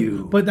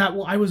you. But that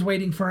I was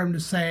waiting for him to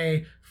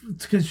say,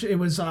 because it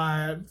was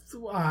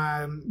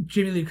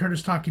Jamie Lee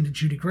Curtis talking to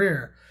Judy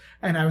Greer.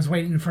 And I was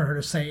waiting for her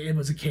to say it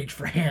was a cage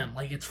for him,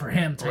 like it's for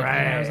him. Type Right.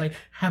 thing. And I was like,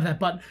 have that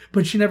button.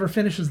 But she never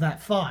finishes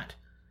that thought.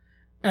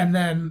 And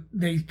then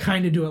they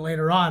kind of do it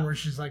later on, where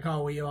she's like, "Oh,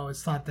 well, you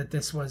always thought that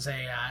this was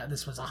a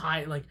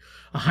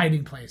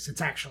hiding place.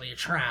 It's actually a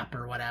trap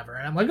or whatever."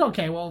 And I'm like,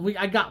 okay, well,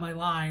 I got my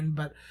line,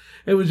 but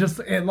it was just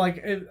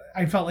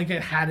I felt like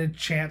it had a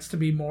chance to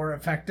be more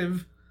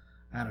effective.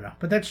 I don't know,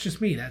 but that's just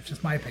me. That's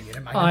just my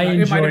opinion. I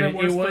enjoyed it.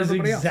 worse It for was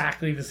everybody else.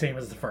 exactly the same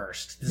as the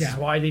first. This Yeah. is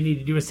why they need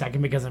to do a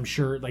second, because I'm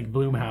sure like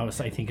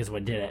Blumhouse, I think, is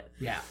what did it.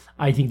 Yeah,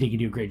 I think they can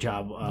do a great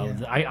job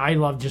of. I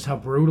love just how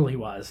brutal he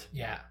was.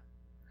 yeah.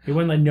 He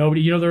wouldn't let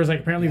nobody. There was like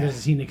apparently Yeah. there's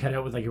a scene they cut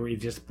out with like where he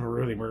just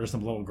brutally murders some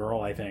little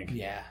girl. I think.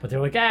 Yeah. But they're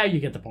like, you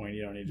get the point.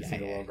 You don't need to see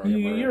the little girl. get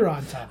murdered." You're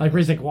on top. Like where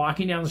he's like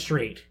walking down the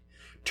street,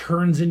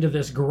 turns into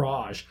this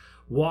garage,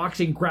 walks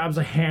in, grabs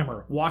a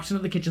hammer, walks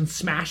into the kitchen,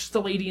 smashes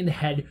the lady in the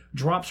head,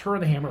 drops her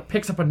the hammer,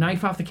 picks up a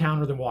knife off the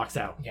counter, then walks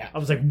out. Yeah. I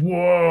was like,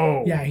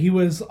 whoa. Yeah, he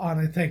was on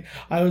a thing.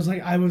 I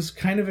was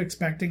kind of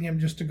expecting him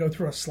just to go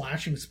through a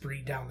slashing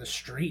spree down the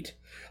street,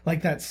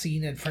 like that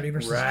scene in Freddy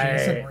vs. Right.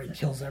 Jason where he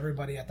kills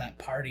everybody at that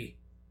party.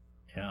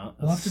 Yeah.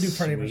 We'll have to do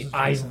Freddy sweet. vs.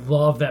 I Jason.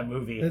 love that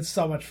movie. It's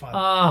so much fun.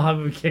 That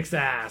movie kicks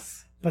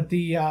ass. But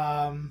the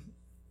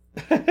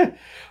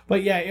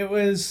but yeah, it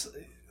was.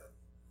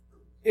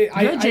 Is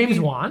that James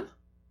Wan?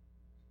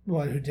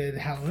 What? Who did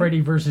Halloween?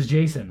 Freddy versus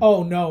Jason.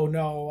 Oh no.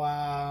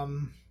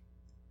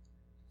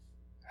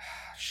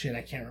 Shit,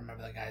 I can't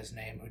remember the guy's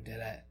name who did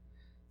it.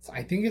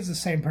 I think it's the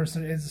same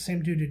person. It's the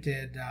same dude who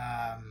did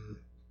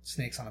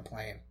Snakes on a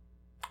Plane.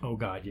 Oh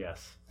God,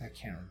 yes. I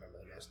can't remember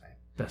the guy's name.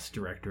 Best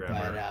director But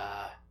ever.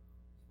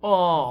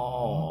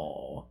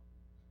 Oh.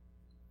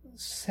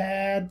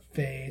 sad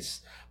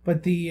face.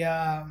 But the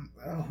I'm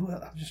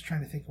just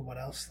trying to think of what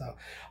else though.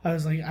 I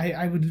was like,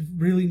 I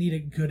would really need a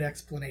good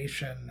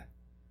explanation.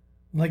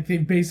 Like they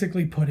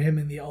basically put him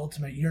in the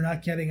ultimate, "You're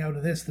not getting out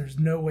of this. There's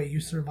no way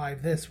you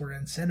survive this. We're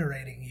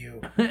incinerating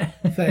you."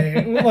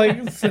 thing.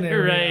 Like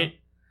scenario.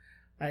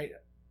 Right.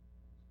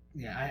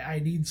 I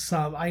need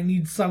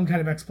some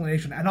kind of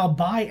explanation, and I'll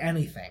buy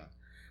anything.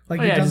 Like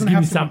Oh, yeah, it doesn't just give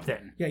have me to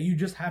something. Yeah, you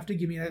just have to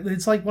give me.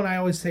 It's like when I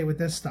always say with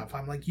this stuff,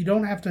 I'm like, you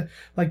don't have to.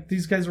 Like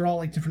these guys are all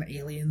like different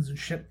aliens and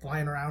shit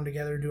flying around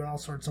together, doing all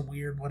sorts of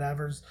weird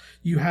whatevers.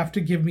 You have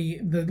to give me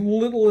the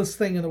littlest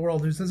thing in the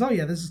world who says, "Oh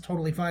yeah, this is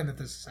totally fine that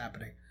this is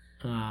happening."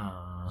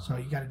 So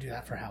you got to do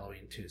that for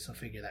Halloween too. So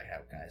figure that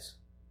out, guys.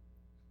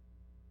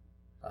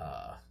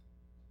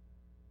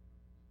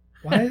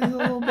 Why is the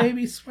little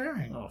baby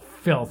swearing? Oh,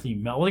 filthy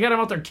Mel. Well, they got him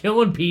out there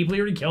killing people.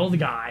 He already killed the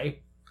guy.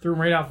 Threw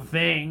him right off the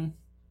thing.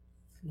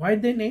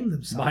 Why'd they name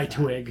themselves By that?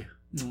 Twig.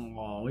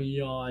 Oh,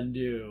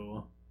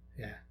 Yondu.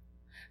 Yeah.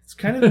 It's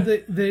kind of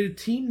the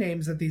team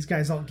names that these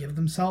guys all give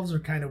themselves are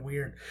kind of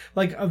weird.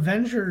 Like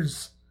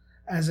Avengers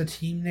as a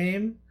team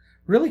name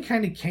really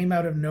kind of came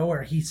out of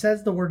nowhere. He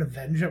says the word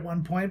avenge at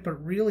one point, but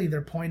really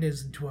their point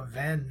isn't to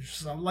avenge.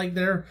 So like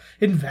they're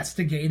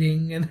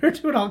investigating and they're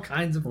doing all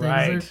kinds of things.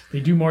 Right.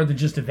 They do more than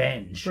just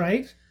avenge.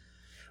 Right?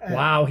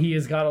 Wow, he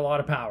has got a lot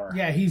of power.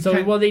 Yeah, he's so.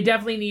 kind- Well, they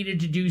definitely needed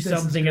to do is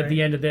something at great.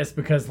 the end of this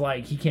because,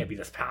 like, he can't be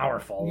this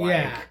powerful. Like.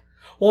 Yeah.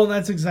 Well,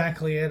 that's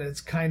exactly it.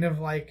 It's kind of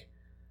like,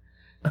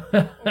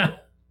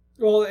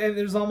 well, and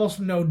there's almost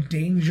no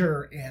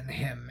danger in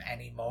him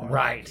anymore.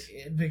 Right.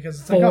 Like, because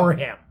it's For like,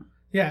 him.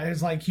 yeah,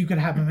 it's like you could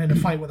have him in a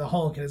fight with a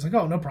Hulk, and it's like,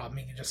 oh, no problem.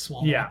 He can just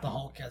swallow Yeah. up the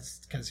Hulk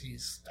because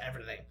he's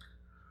everything.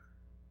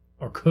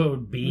 Or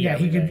could be. Yeah,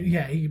 everything.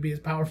 he could be as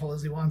powerful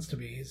as he wants to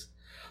be.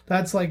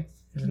 That's like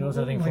He knows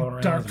everything floating like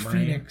around Dark his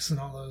brain. Phoenix and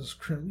all those.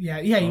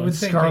 You would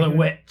think Scarlet they would-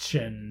 Witch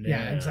and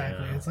Yeah,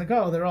 exactly. It's like,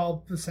 oh, they're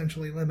all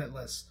essentially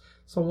limitless.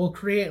 So we'll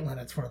create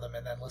limits for them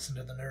and then listen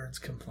to the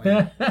nerds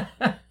complain.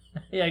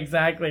 yeah,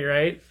 exactly,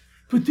 right?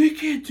 But they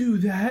can't do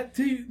that.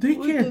 They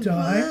What can't the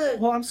die. fuck?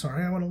 Well, I'm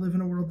sorry. I want to live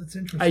in a world that's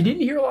interesting. I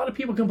didn't hear a lot of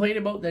people complain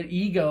about that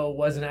Ego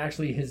wasn't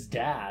actually his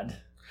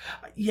dad.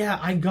 Yeah,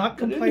 I got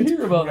didn't complaints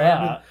hear about prior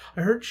to- that.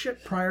 I heard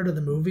shit prior to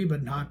the movie,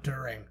 but not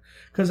during.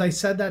 Because I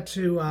said that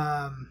to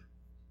a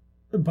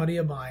buddy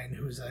of mine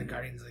who's a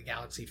Guardians of the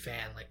Galaxy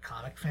fan, like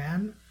comic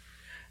fan.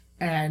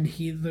 And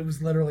that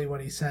was literally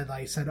what he said.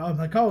 I said, oh, I'm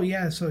like, oh,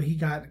 yeah, so he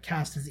got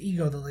cast as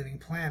Ego, the Living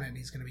Planet, and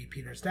he's going to be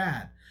Peter's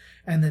dad.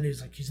 And then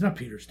he's like, he's not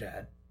Peter's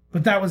dad.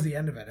 But that was the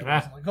end of it. It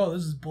wasn't like, oh,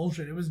 this is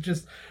bullshit. It was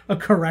just a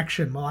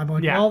correction. Well, I'm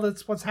like, Yeah. well,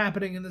 that's what's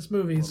happening in this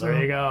movie. Well, so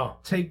there you go.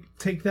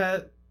 take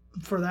that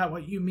for that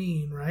what you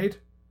mean, right?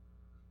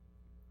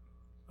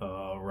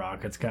 Oh,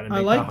 Rocket's got to I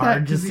make like the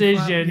hard 'cause he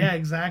decision. yeah,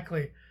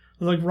 exactly.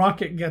 Like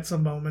Rocket gets a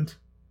moment.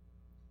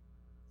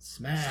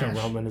 Smash. Still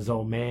roaming his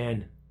old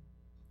man.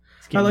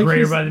 It's I getting like greater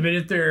he's- by the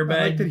minute there, I like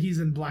man. that he's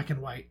in black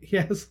and white.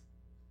 Yes.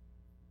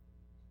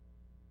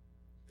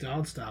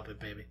 Don't stop it,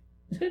 baby.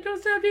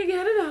 Don't stop you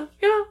get enough.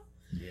 Yeah.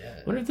 Yeah.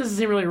 I wonder if this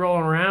isn't really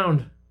rolling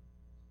around.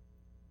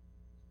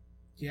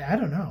 Yeah, I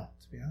don't know,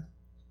 to be honest.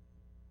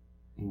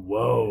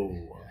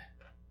 Whoa.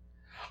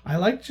 I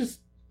like just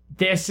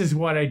This is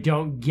what I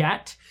don't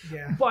get.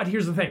 yeah. But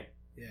here's the thing.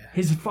 Yeah.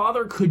 His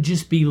father could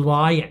just be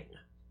lying.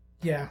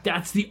 Yeah.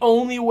 That's the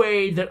only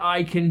way that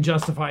I can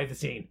justify the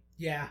scene.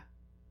 Yeah.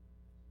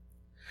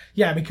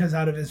 Yeah, because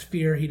out of his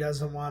fear he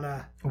doesn't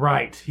wanna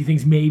Right. He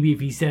thinks maybe if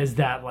he says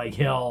that, like,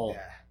 he'll...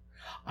 Yeah.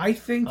 I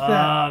think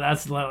that Oh,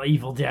 that's little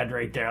Evil Dead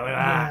right there. Look at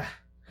that. yeah,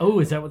 Oh,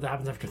 is that what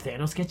happens after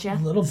Thanos gets you? A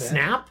little bit.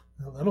 Snap?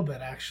 a little bit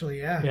actually,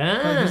 yeah.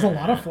 Yeah. There's a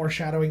lot of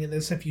foreshadowing in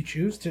this if you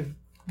choose to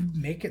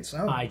make it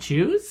so. I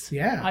choose?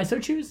 Yeah. I so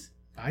choose.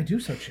 I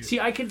do so choose. See,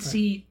 I could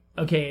see,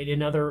 okay,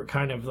 another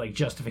kind of like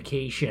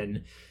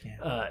justification.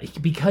 Yeah.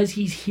 Because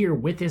he's here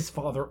with his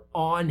father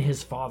on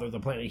his father,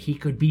 the planet, he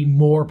could be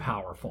more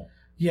powerful.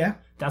 Yeah.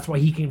 That's why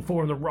he can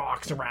form the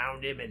rocks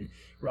around him and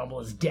rumble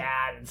his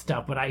dad and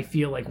stuff. But I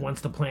feel like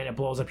once the planet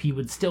blows up, he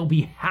would still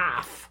be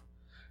half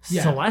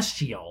Yeah.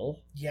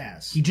 celestial.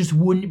 Yes. He just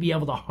wouldn't be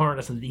able to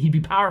harness it. He'd be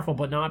powerful,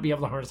 but not be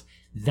able to harness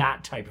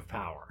that type of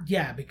power.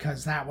 Yeah,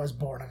 because that was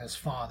born of his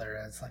father.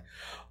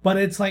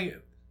 It's like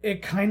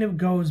it kind of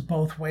goes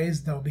both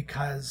ways though,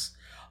 because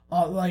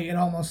like it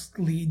almost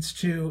leads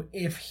to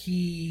if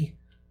he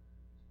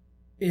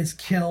is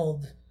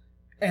killed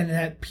and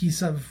that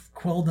piece of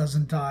Quill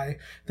doesn't die,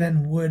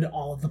 then would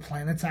all of the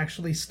planets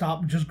actually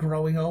stop just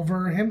growing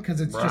over him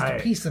because it's just a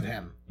Right. piece of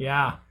him,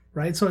 Yeah.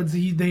 right? So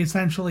they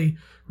essentially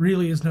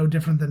really is no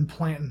different than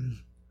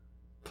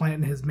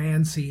planting his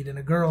man seed in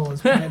a girl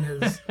is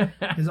planting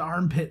his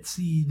armpit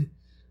seed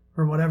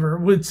or whatever.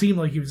 It would seem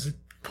like he was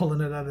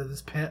pulling it out of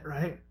this pit,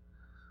 right?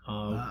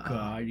 Oh,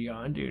 God,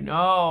 Yondu,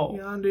 no.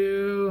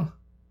 Yondu.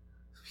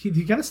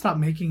 You gotta stop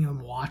making him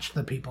watch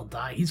the people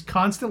die. He's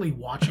constantly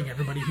watching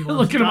everybody he loves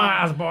Look at die.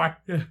 my eyes, boy.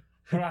 Yeah.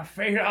 Put my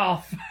feet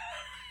off.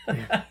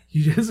 Yeah.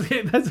 You just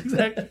that's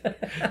exactly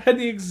had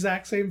the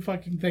exact same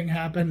fucking thing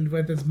happened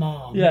with his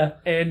mom. Yeah,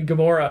 and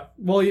Gamora.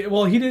 Well,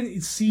 he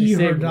didn't see He her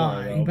saved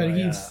die, Gamora, but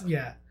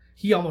but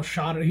he almost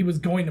shot her. He was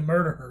going to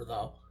murder her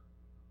though.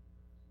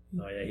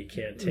 Oh, yeah, he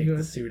can't take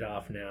the suit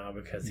off now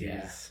because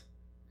Yeah.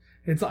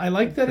 he's I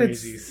like that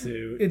crazy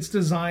suit. its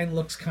design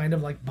looks kind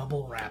of like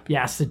bubble wrap.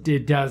 Yes,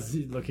 it does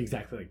look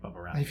exactly like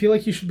bubble wrap. I feel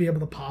like you should be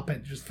able to pop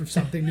it just for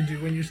something to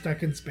do when you're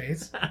stuck in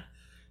space.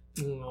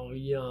 Oh,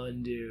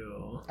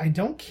 Yondu. I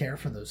don't care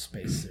for those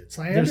spacesuits.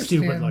 They're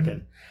stupid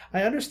looking.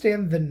 I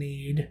understand the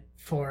need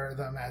for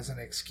them as an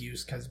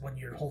excuse because when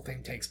your whole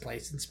thing takes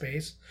place in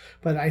space,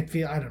 but I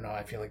feel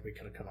like we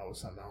could have come up with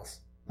something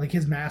else. Like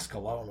his mask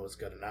alone was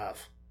good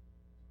enough.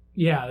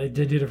 Yeah, they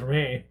did it for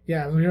me.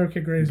 Yeah, okay,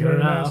 great. He's Good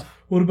wearing a enough. mask.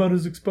 What about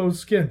his exposed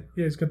skin?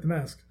 Yeah, he's got the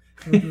mask.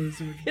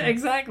 Yeah,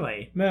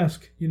 exactly.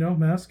 Mask,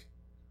 mask.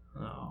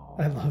 Oh.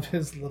 I love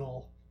his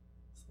little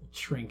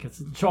Shrink.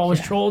 It's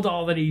always trolled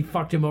all that he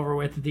fucked him over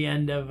with at the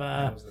end of.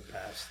 That was the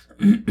best.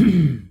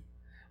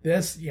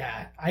 This,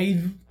 yeah,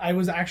 I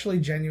was actually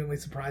genuinely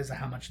surprised at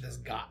how much this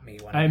got me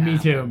when it Me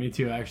happened.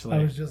 too. Actually,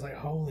 I was just like,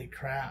 holy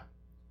crap.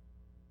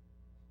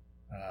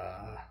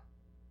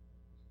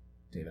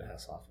 David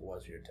Hasselhoff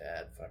was your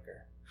dad,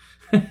 fucker.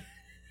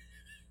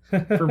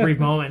 for a brief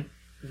moment.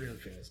 Really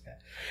famous guy.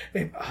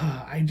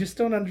 I just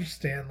don't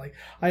understand. Like,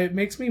 it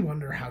makes me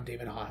wonder how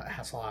David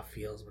Hasselhoff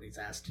feels when he's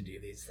asked to do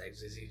these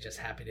things. Is he just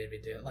happy to be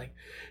doing it? Like,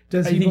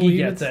 does he think believe he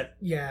gets it?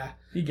 Yeah.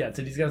 He gets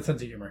it. He's got a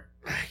sense of humor.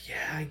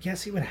 Yeah, I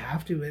guess he would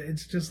have to.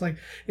 It's just like,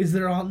 is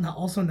there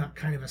also not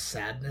kind of a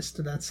sadness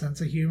to that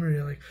sense of humor?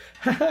 You're like,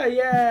 haha,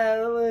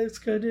 yeah, let's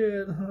go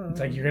do it. Huh. It's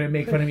like, you're gonna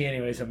make fun of me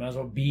anyway, so I might as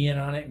well be in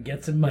on it and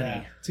get some money.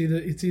 Yeah.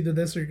 It's either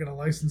this or you're gonna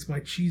license my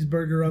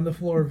cheeseburger on the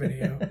floor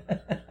video.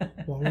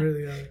 Well,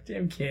 really,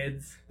 damn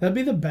kids. that'd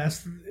be the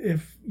best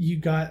if you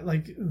got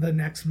like the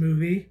next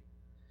movie.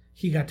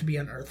 He got to be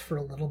on Earth for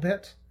a little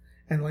bit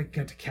and like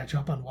get to catch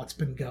up on what's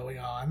been going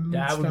on.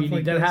 That would be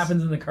like that this.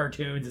 happens in the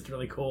cartoons. It's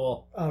really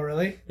cool. Oh,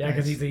 really? Yeah,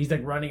 because Nice. he's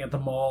like running at the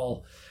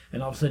mall,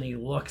 and all of a sudden he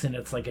looks, and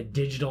it's like a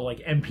digital like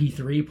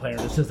MP3 player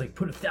that says like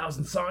put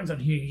 1,000 songs on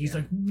here. He's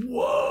like,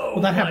 whoa!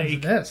 Well, that happens in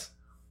like, this.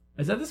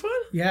 Is that this one?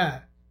 Yeah,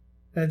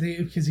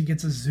 because he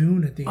gets a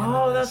Zune at the end.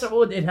 Oh, of that's this.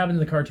 what it happened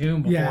in the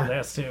cartoon before Yeah.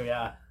 this too.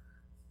 Yeah,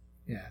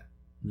 Yeah.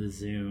 the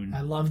Zune.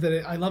 I love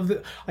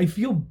that. I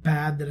feel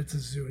bad that it's a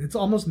Zune. It's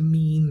almost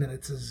mean that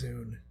it's a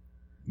Zune.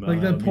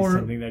 Like that that poor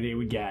something that he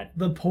would get.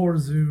 the poor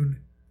Zune.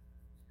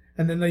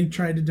 And then they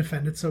tried to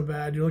defend it so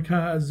bad. You're like,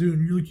 ha,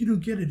 Zune. You're like, you don't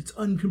get it. It's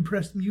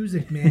uncompressed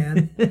music,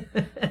 man.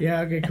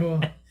 Yeah, okay,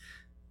 cool.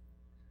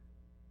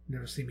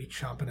 Never see me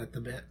chomping at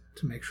the bit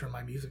to make sure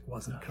my music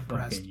wasn't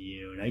compressed. Fucking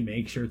you. And I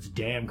make sure it's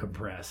damn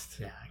compressed.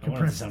 Yeah, I want it to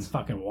compressed. sound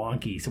fucking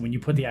wonky. So when you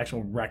put the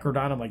actual record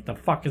on, I'm like, the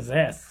fuck is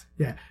this?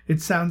 Yeah, it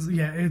sounds.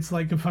 Yeah, it's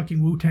like a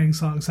fucking Wu-Tang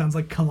song. Sounds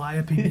like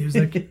Calliope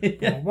music.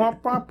 That's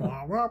what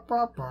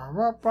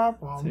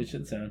it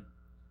should sound.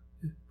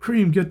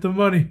 Cream, get the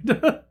money.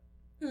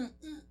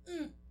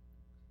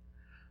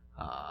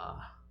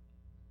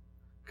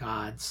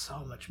 God,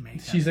 so much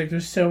makeup. She's like,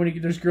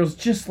 there's girls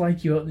just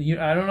like you.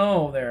 I don't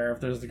know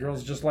if there's the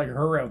girls just like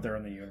her out there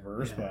in the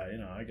universe, but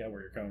I get where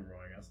you're coming from,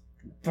 I guess.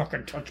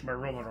 Fucking touch my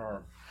robot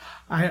arm.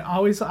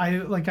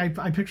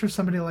 I picture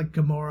somebody like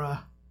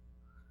Gamora,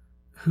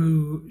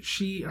 who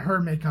her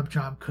makeup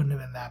job couldn't have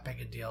been that big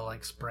a deal.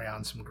 Like spray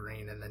on some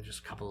green and then just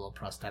a couple little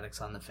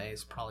prosthetics on the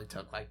face. Probably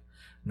took like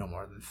no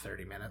more than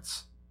 30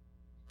 minutes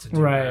to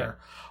do her.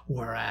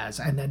 Whereas,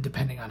 and then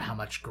depending on how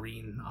much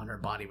green on her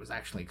body was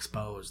actually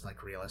exposed,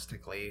 like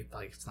realistically,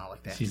 like it's not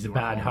like that. She's a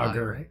bad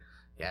hugger. Right?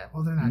 Yeah,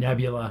 well, they're not.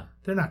 Nebula.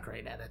 They're not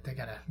great at it. They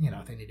gotta,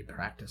 they need to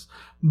practice.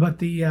 But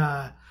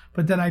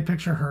but then I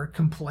picture her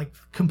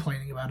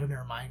complaining about it in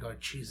her mind, going,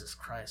 Jesus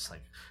Christ,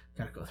 like,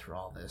 gotta go through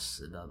all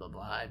this, blah, blah,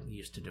 blah. I'm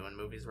used to doing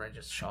movies where I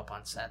just show up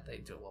on set, they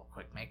do a little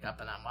quick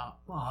makeup, and I'm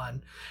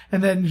on.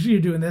 And then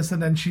you're doing this,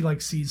 and then she,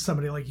 like, sees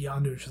somebody like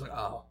Yondu, and she's like,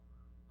 oh,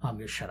 I'm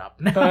gonna shut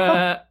up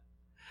now.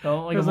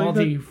 Like a It's like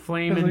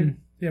multi-flaming...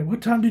 Yeah,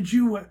 what time did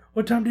you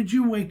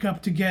wake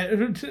up to get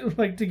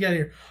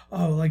here?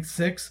 Oh, like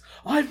 6?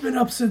 I've been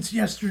up since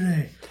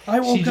yesterday. I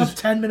woke up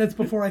 10 minutes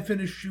before I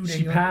finished shooting.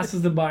 She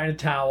passes them by in a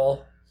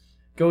towel,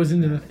 goes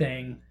into the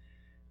thing,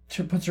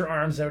 puts her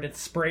arms out, it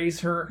sprays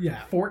her.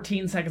 Yeah.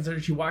 14 seconds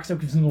later, she walks up,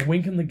 gives him a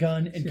wink in the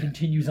gun, and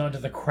continues onto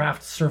the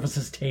craft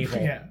services table.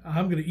 Yeah,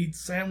 I'm gonna eat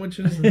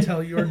sandwiches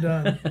until you're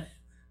done.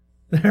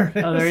 There it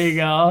is. Oh, there you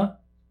go.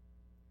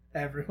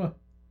 Everyone.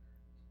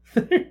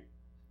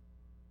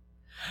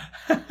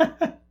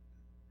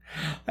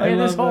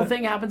 This whole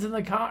thing happens in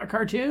the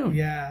cartoon.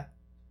 Yeah,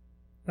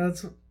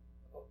 that's.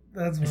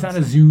 It's not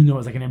a Zune though.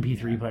 It's like an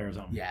MP3 player or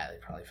something. Yeah, they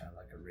probably found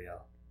like a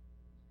real.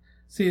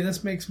 See,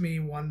 this makes me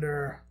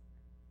wonder.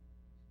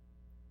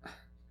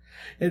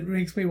 It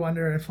makes me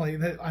wonder if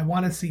I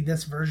want to see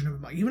this version of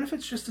him, even if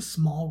it's just a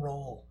small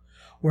role,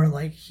 where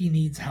like he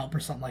needs help or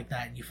something like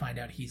that, and you find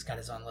out he's got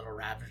his own little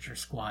Ravager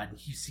squad,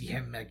 and you see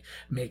him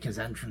make his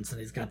entrance, and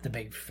he's got the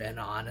big fin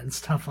on and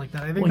stuff like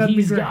that. I think that'd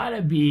be great.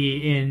 Gotta be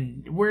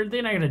in where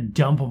they're not gonna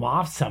dump him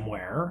off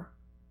somewhere.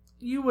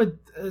 You would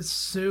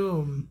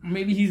assume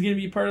Maybe he's gonna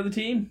be part of the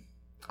team.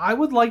 I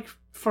would like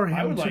for him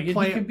I would to like it.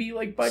 play. He could be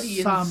like Buddy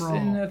in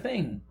a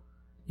thing.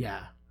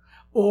 Yeah.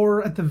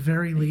 Or at the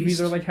very He could be least,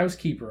 their like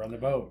housekeeper on the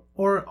boat.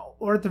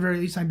 or at the very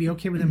least, I'd be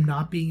okay with him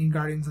not being in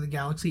Guardians of the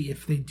Galaxy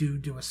if they do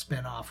a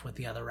spin-off with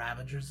the other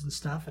Ravagers and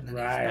stuff, and then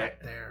he's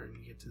back there and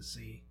you get to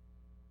see.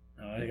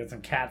 Oh, they got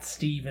some Cat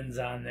Stevens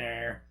on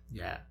there.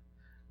 Yeah.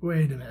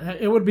 Wait a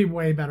minute. It would be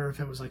way better if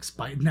it was like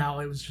Spice.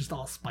 Now it was just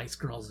all Spice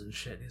Girls and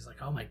shit. He's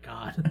like, oh my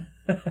god.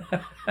 Like,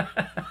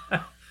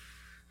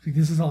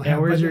 this is all. Yeah,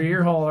 where's your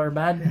ear hole, or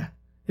bud? Yeah.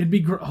 It'd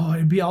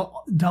be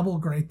all double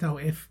great though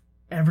if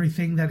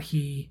everything that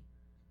he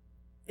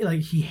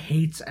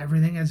hates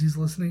everything as he's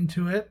listening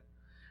to it,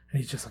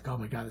 and he's just like, oh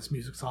my god, this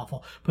music's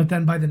awful. But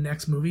then by the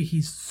next movie,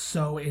 he's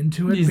so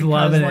into it. He's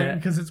loving it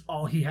because it's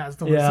all he has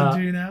to listen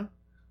to now.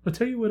 I'll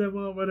tell you what I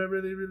want, what I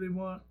really, really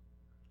want.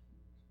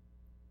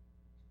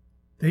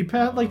 They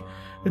had like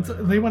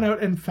they went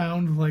out and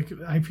found like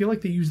I feel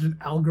like they used an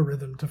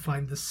algorithm to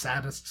find the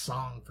saddest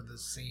song for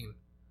this scene.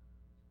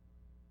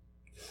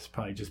 This is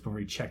probably just before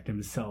he checked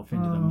himself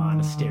into the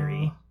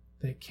monastery.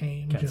 They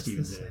came Cat just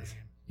Stevens the is. same.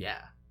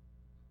 Yeah.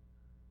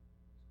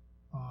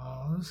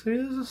 Oh, this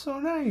is so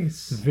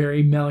nice.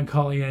 Very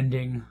melancholy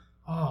ending.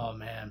 Oh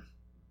man,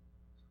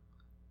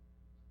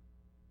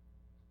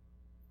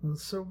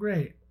 that's so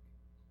great.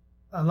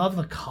 I love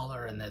the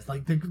color in this.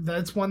 Like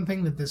that's one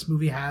thing that this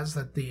movie has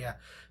that the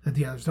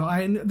others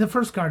don't. The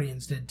first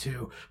Guardians did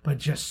too, but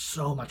just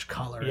so much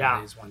color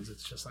in these ones.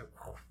 It's just like,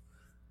 whoa.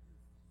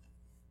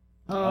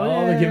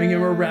 Oh, they're giving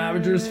him a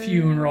Ravager's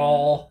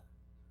funeral.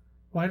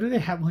 Why do they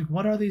have like?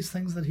 What are these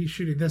things that he's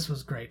shooting? This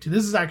was great too.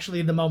 This is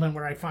actually the moment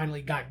where I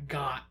finally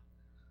got.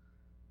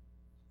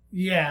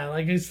 Yeah,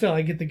 like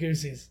I get the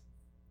goosies.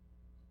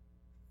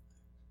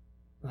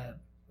 But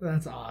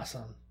that's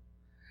awesome.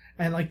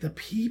 And like the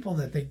people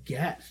that they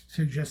get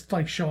to just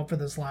like show up for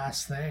this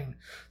last thing.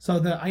 So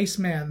the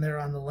Iceman there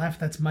on the left,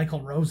 that's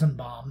Michael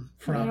Rosenbaum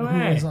who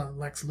was on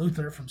Lex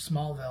Luthor from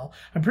Smallville.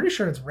 I'm pretty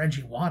sure it's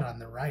Reggie Watt on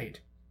the right.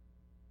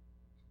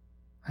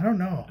 I don't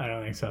know. I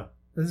don't think so.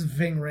 This is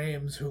Ving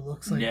Rhames, who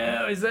looks like...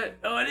 No, is that...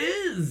 Oh, it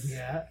is!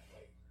 Yeah.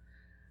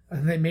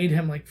 And they made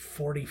him like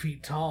 40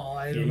 feet tall.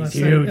 He's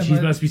huge. He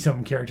must be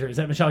some character. Is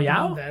that Michelle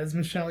Yeoh? That is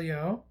Michelle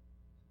Yeoh.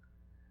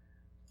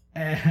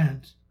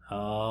 And...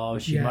 Oh,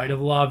 she might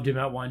have loved him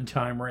at one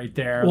time right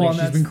there. Well,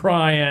 like she's been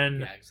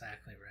crying. Yeah,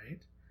 exactly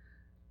right.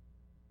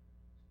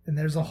 And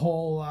there's a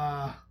whole...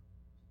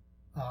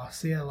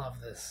 see, I love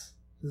this.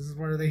 This is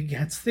where they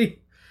gets the...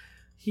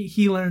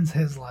 He learns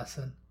his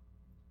lesson.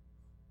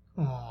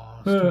 Oh,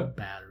 stupid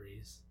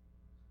batteries.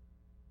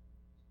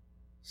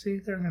 See,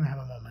 they're going to have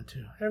a moment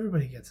too.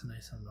 Everybody gets a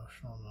nice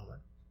emotional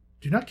moment.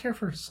 Do not care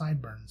for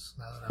sideburns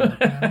now that I'm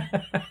looking at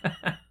it.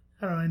 I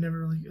don't know, I never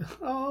really...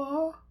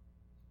 Oh.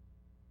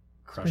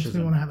 Crushes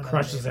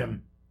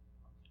him.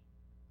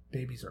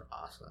 Babies are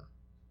awesome.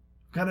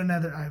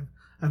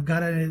 I've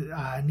got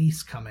a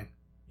niece coming.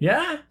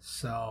 Yeah?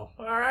 So...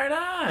 All right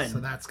on. So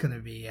that's going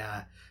to be...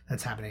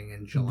 that's happening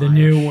in July. The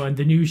new one.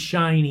 The new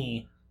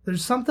shiny.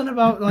 There's something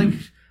about, like...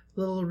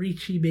 little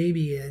Ricci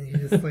baby, and you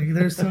just like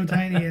they're so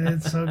tiny and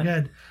it's so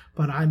good,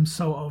 but I'm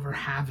so over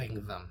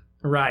having them.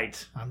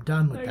 Right. I'm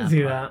done with I that. can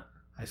see that.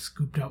 I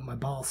scooped out my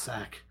ball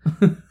sack.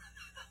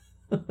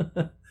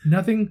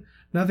 Nothing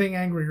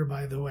angrier,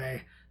 by the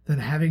way, than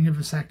having a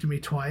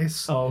vasectomy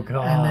twice. Oh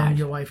god. And then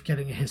your wife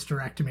getting a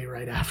hysterectomy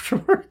right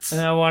afterwards.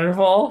 Isn't that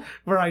wonderful?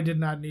 Where I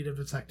did not need a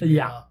vasectomy.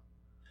 Yeah. At all.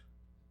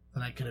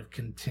 Then I could have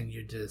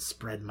continued to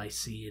spread my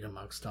seed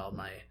amongst all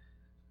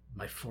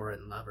my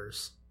foreign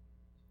lovers.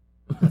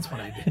 That's what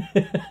I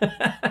did.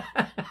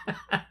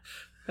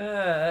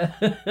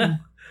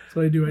 That's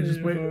what I do. I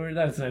just wait.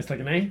 That's nice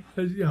looking, eh?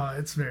 Yeah,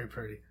 it's very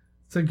pretty.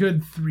 It's a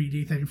good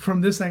 3D thing.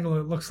 From this angle,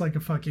 it looks like a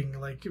fucking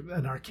like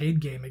an arcade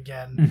game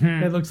again.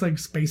 Mm-hmm. It looks like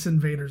Space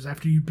Invaders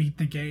after you beat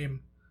the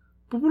game.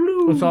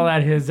 What's all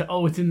that?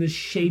 It's in the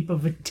shape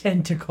of a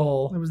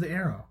tentacle. It was the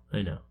arrow.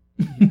 I know.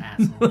 You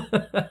asshole.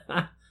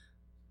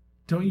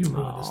 Don't you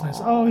ruin this nice.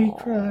 Oh, he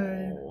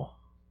cried.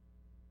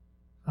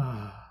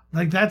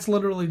 Like, that's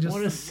literally just...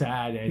 What a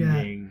sad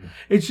ending. Yeah.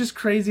 It's just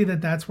crazy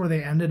that that's where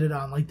they ended it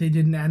on. Like, they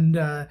didn't end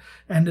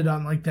it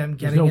on, like, them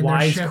getting in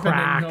their ship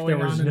and then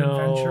going on an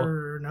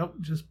adventure. Nope,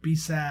 just be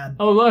sad.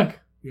 Oh, look.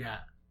 Yeah.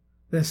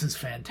 This is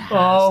fantastic.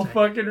 Oh,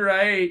 fucking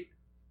right.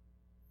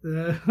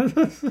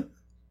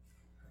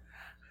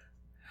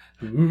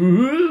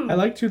 I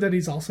like, too, that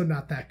he's also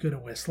not that good a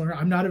whistler.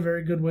 I'm not a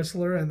very good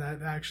whistler, and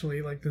that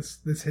actually, like,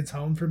 this hits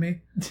home for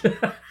me.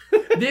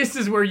 This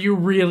is where you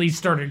really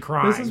started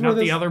crying, not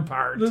the other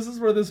part. This is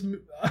where this...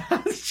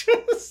 It's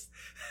just...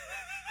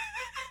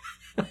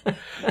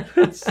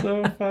 It's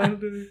so fun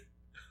to me.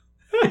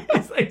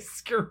 It's like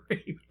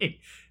screaming. It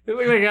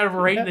looks like I got him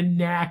right in the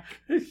neck.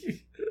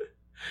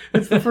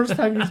 It's the first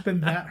time he's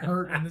been that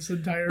hurt in this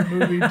entire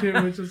movie, too,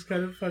 which is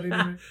kind of funny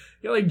to me.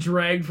 You're like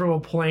dragged from a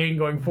plane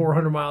going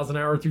 400 miles an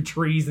hour through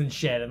trees and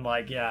shit, and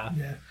like, yeah.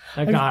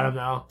 I got him,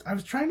 though. I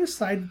was trying to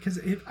decide, because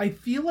I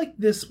feel like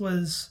this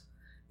was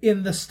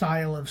in the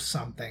style of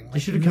something. Like, they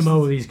should have come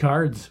out with these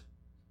cards.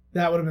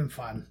 That would have been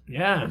fun.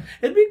 Yeah.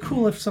 It'd be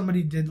cool if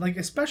somebody did, like,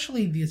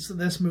 especially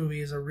this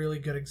movie is a really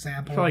good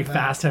example. I feel like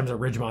Fast Times at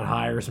Ridgemont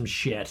High or some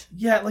shit.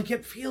 Yeah, like,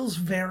 it feels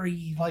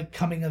very, like,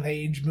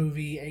 coming-of-age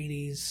movie,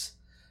 80s,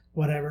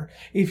 whatever.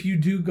 If you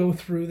do go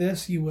through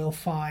this, you will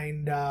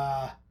find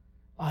I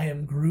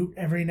Am Groot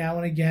every now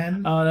and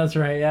again. Oh, that's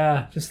right,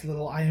 yeah. Just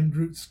little I Am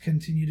Groots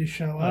continue to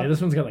show up. Yeah, this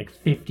one's got like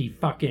 50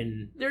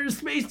 fucking... There's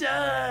Space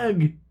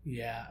Dog!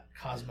 Yeah,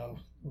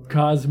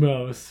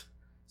 Cosmos.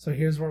 So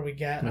here's where we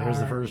get Here's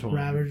the first one.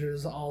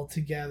 Ravagers all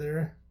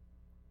together.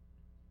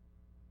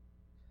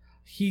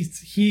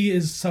 He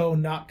is so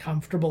not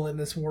comfortable in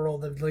this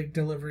world of like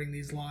delivering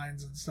these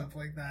lines and stuff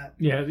like that.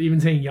 Yeah, even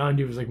saying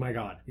Yondu was like, my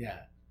god. Yeah.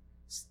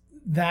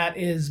 That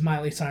is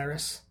Miley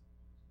Cyrus.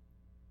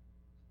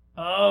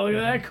 Oh, look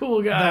at that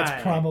cool guy.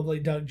 That's probably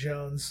Doug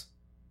Jones.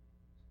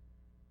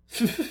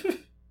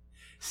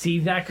 See,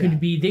 that could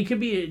be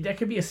that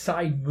could be a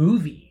side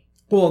movie.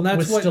 Well, and that's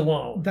with what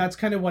Stallone. That's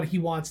kind of what he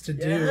wants to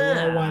do,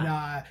 Yeah. or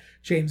what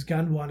James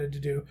Gunn wanted to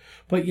do.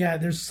 But yeah,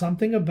 there's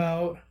something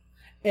about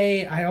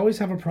I always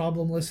have a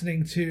problem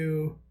listening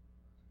to.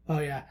 Oh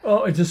yeah.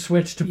 Oh, it's a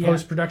switch to Yeah.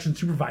 post-production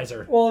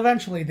supervisor. Well,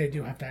 eventually they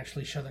do have to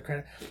actually show the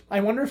credit. I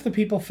wonder if the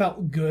people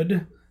felt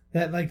good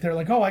that like they're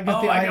like, oh, I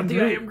got the I am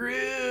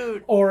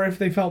Groot, or if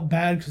they felt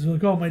bad because they're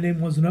like, oh, my name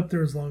wasn't up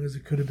there as long as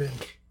it could have been.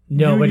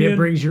 No, but it Union.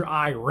 brings your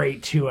eye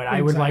right to it.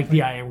 I would like Exactly.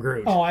 the I am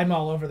Groot. Oh, I'm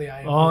all over the I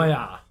am Oh, Groot.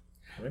 yeah.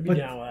 I'd be But-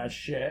 down with that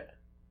shit.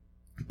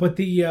 But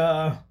the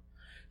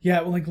yeah,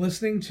 like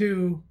listening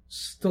to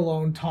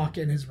Stallone talk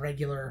in his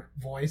regular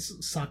voice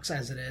sucks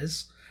as it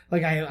is.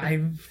 Like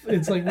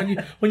it's like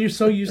when you're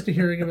so used to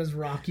hearing him as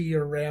Rocky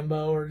or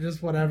Rambo or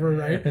just whatever,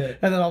 right? And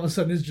then all of a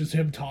sudden it's just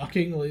him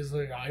talking. He's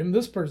like, I'm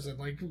this person,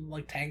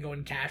 like Tango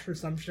and Cash or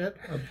some shit.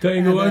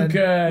 Tango and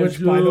Cash.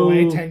 Which, by the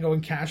way, Tango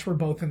and Cash were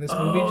both in this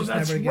movie. Oh, Just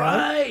that's never together.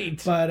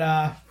 right. But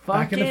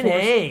back in the Fucking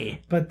Force.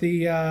 A. But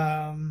the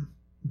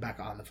back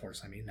on the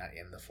Force. I mean, not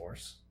in the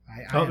Force.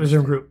 Oh, there's a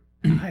group.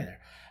 Hi there.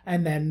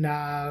 And then,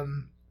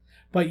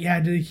 but yeah,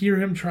 to hear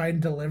him try and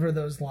deliver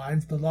those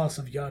lines, the loss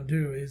of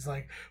Yondu is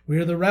like,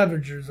 we're the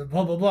Ravagers and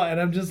blah, blah, blah.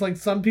 And I'm just like,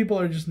 some people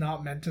are just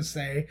not meant to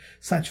say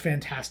such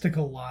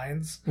fantastical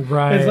lines.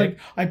 Right. It's like,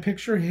 I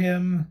picture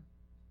him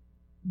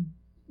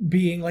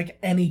being like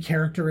any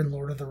character in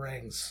Lord of the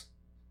Rings.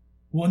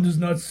 One does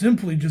not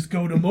simply just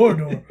go to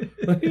Mordor.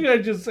 Like,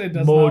 it does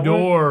not work.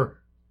 Modor.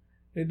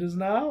 It does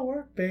not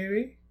work,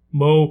 baby.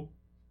 Mo.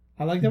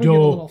 I like that we get a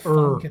little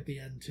Do-er. funk at the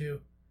end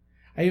too.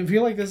 I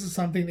feel like this is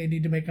something they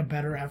need to make a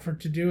better effort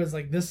to do. Is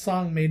like, this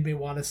song made me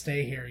want to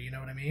stay here. You know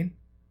what I mean?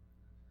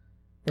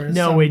 Whereas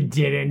No, it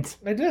didn't.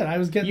 I did. I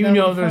was getting. You that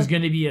know with the there's funk.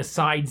 going to be a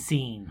side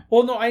scene.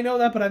 Well, no, I know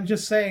that, but I'm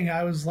just saying.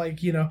 I was like,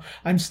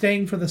 I'm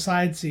staying for the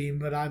side scene,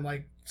 but I'm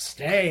like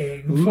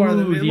staying for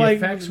Ooh, the like,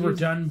 effects were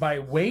done by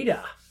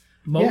Weta.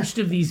 Most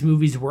of these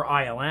movies were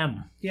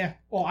ILM. Yeah.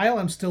 Well,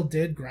 ILM still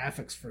did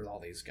graphics for all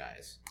these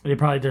guys.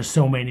 There's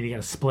so many, they got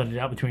to split it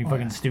up between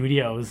fucking yeah.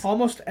 studios.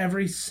 Almost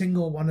every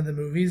single one of the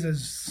movies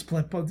is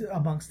split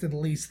amongst at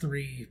least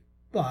three.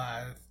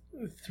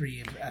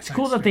 It's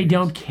cool that they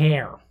don't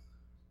care.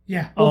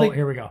 Yeah. Well,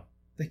 Here we go.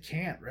 They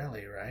can't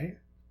really, right?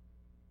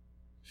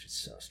 She's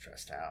so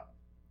stressed out.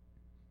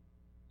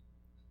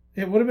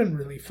 It would have been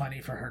really funny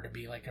for her to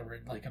be like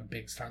a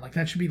big star. Like,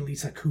 that should be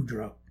Lisa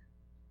Kudrow.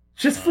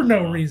 Just for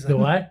no reason. The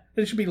what?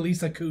 It should be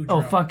Lisa Kudrow.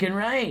 Oh, fucking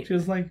right. She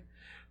was like,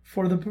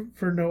 for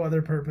no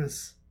other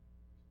purpose.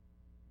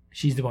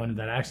 She's the one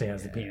that actually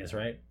has the penis,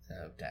 right?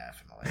 Oh,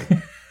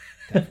 definitely.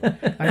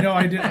 Definitely. I know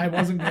I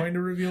wasn't going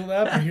to reveal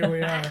that, but here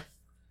we are.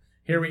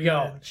 Here we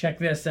go. Check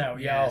this out,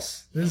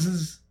 Yes. This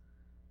is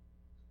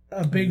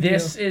a big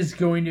This deal. is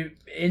going to,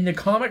 in the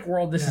comic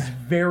world, this is a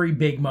very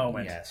big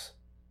moment. Yes.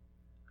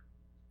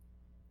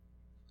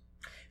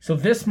 So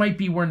this might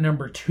be where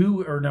number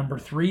 2 or number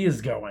 3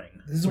 is going.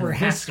 This is where it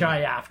has this to guy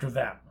be. after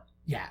them.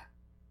 Yeah.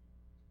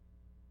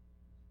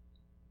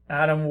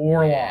 Adam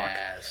Warlock.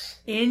 Yes.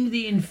 In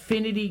the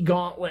Infinity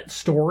Gauntlet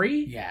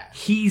story, Yeah.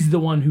 he's the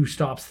one who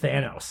stops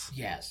Thanos.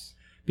 Yes.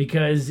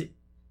 Because,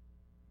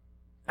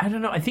 I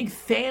don't know, I think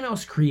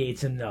Thanos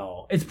creates him,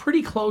 though. It's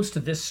pretty close to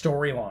this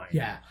storyline.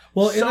 Yeah.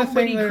 Well, in the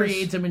somebody thing, there's-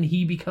 creates him and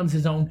he becomes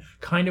his own,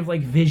 kind of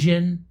like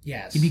Vision.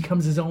 Yes. He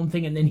becomes his own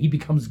thing and then he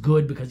becomes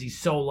good because he's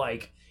so,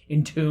 like,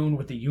 in tune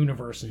with the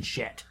universe and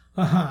shit.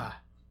 Uh-huh.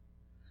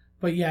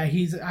 But yeah,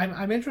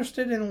 I'm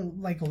interested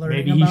in like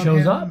learning Maybe he about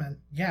shows him. up? And,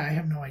 yeah, I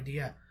have no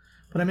idea.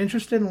 But I'm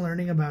interested in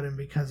learning about him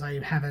because I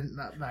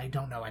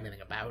don't know anything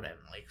about him.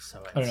 Like,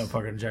 so it's, I don't know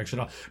fucking jack shit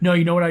at all. No,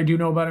 you know what I do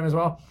know about him as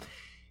well?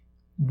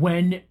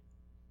 When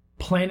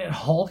Planet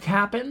Hulk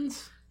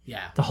happens,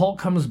 Yeah. the Hulk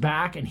comes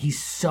back and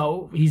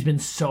he's been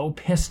so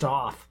pissed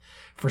off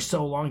for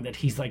so long that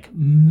he's like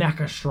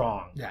mecha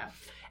strong. Yeah.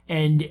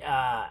 And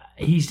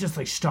he's just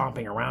like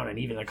stomping around, and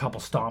even a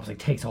couple stomps like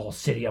takes a whole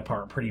city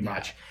apart pretty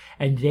much.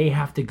 And they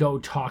have to go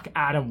talk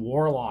Adam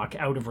Warlock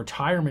out of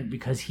retirement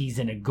because he's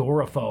an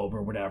agoraphobe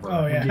or whatever.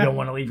 Oh, yeah. And you don't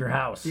want to leave your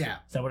house. Yeah.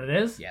 Is that what it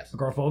is? Yes.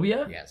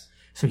 Agoraphobia? Yes.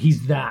 So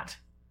he's that.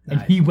 And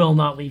Nice. he will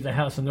not leave the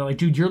house. And they're like,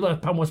 dude, you're the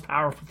most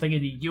powerful thing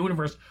in the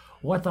universe.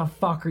 What the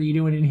fuck are you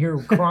doing in here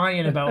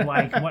crying about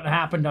like what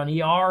happened on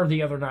ER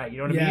the other night? You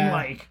know what I mean? Yeah.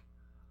 Like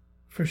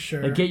For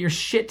sure. get your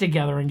shit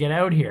together and get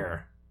out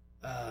here.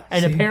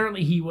 And See?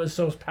 apparently he was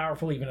so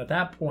powerful even at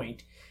that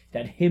point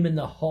that him and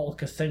the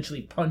Hulk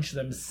essentially punch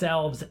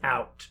themselves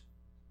out.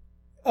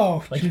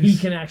 Oh, Like geez. he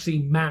can actually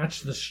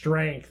match the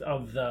strength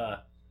of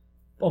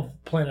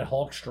Planet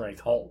Hulk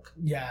strength Hulk.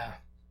 Yeah.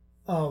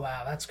 Oh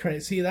wow, that's crazy.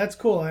 See, that's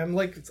cool. I'm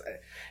like,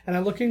 and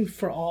I'm looking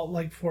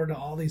forward to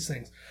all these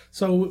things.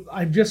 So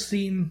I've just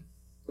seen,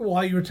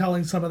 while you were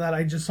telling some of that,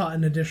 I just saw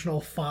an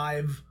additional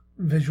 5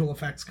 visual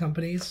effects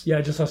companies. Yeah,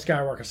 I just saw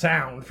Skywalker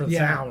Sound for the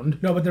sound.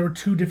 No, but there were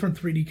 2 different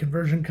 3D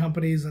conversion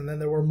companies, and then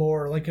there were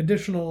more like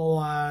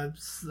additional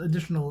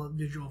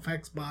visual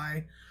effects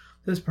by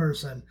this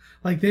person.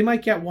 Like they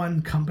might get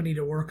one company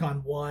to work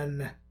on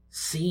one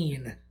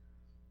scene,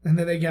 And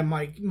then again,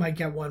 might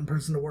get one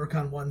person to work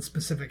on one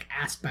specific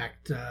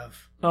aspect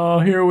of... Oh,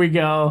 here we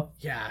go.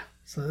 Yeah,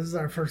 so this is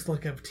our first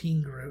look of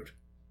Teen Groot.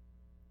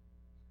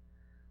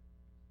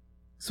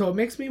 So it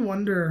makes me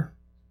wonder...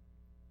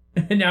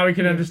 Now we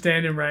can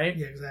understand him, right?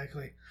 Yeah,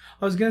 exactly.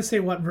 I was going to say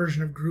what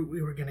version of Groot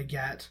we were going to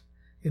get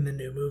in the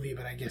new movie,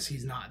 but I guess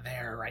he's not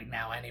there right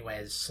now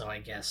anyways, so I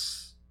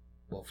guess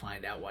we'll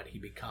find out what he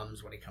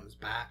becomes when he comes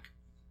back.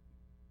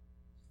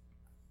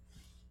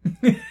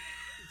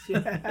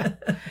 Yeah.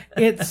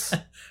 It's...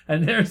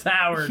 And there's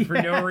Howard for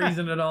no Yeah.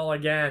 reason at all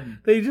again.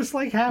 They just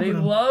like having They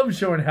him. love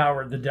showing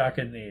Howard the Duck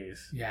in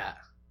these. Yeah.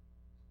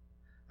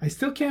 I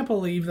still can't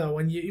believe, though,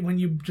 when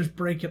you just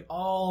break it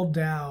all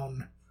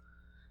down,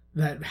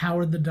 that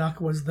Howard the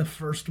Duck was the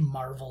first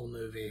Marvel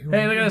movie.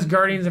 Hey, look at this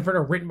Guardians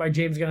Inferno, written by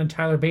James Gunn and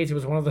Tyler Bates. It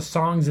was one of the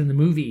songs in the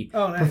movie.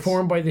 Oh, nice.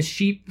 Performed by the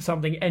Sheep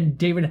something and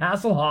David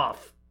Hasselhoff.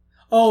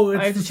 Oh,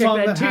 it's I have the to check song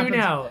that that too happens.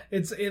 now.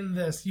 It's in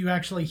this. You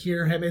actually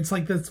hear him. It's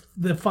like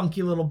the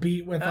funky little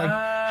beat with like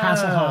Ah.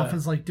 Hasselhoff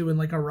is like doing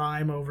like a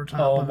rhyme over top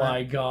Oh of my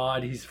it.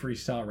 god, he's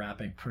freestyle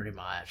rapping. Pretty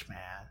much, man.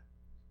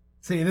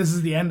 See, this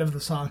is the end of the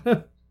song.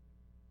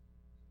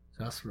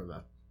 Just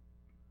remember.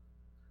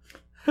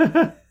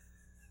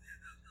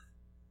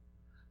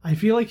 I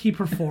feel like he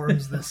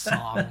performs this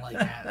song like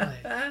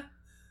that.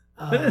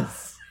 Like,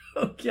 It's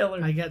so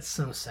killer. I get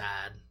so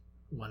sad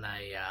when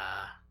I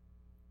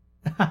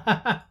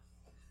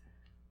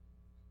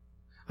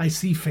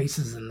see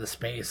faces in the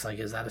space. Like,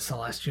 is that a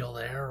celestial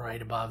there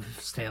right above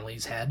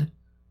Stanley's head?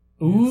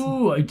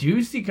 Ooh, I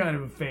do see kind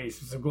of a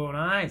face with some glowing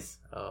eyes.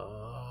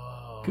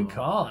 Oh. Good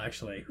call,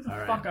 actually. Who the All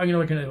right. fuck? I'm gonna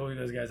look into who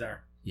those guys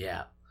are.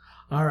 Yeah.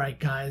 All right,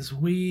 guys,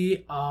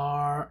 we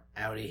are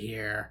out of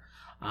here.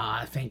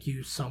 Thank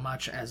you so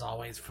much, as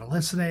always, for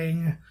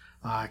listening.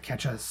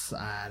 Catch us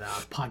at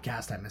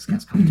podcast at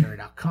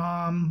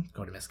miscastcommentary.com.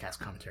 Go to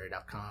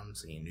miscastcommentary.com,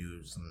 see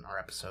news and our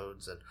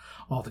episodes and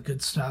all the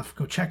good stuff.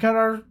 Go check out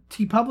our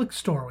TeePublic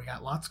store. We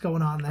got lots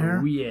going on there.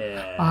 Oh,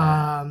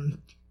 yeah.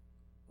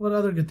 What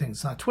other good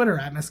things? Twitter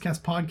at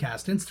Miscast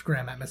Podcast,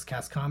 Instagram at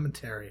Miscast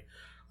Commentary.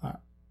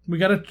 We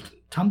got a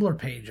Tumblr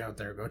page out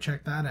there. Go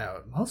check that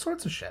out. All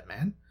sorts of shit,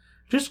 man.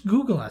 Just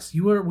Google us.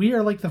 We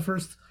are like the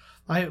first.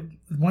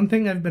 One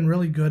thing I've been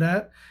really good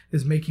at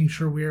is making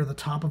sure we are the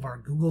top of our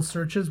Google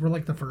searches. We're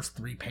like the first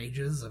 3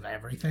 pages of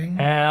everything.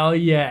 Hell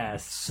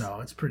yes. So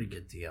it's a pretty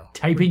good deal.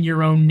 Type in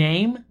your own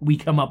name, we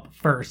come up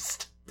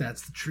first.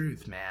 That's the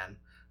truth, man.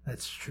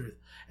 That's the truth.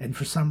 And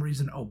for some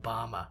reason,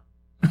 Obama.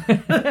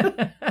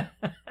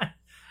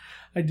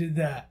 I did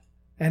that.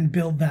 And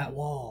build that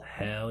wall.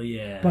 Hell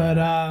yeah. But,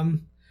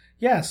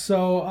 yeah,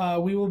 so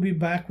we will be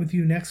back with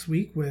you next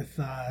week with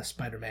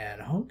Spider-Man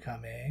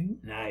Homecoming.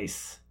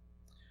 Nice.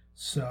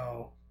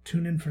 So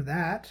tune in for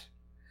that.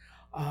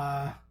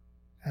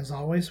 As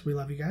always, we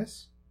love you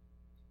guys.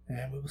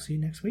 And we will see you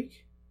next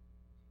week.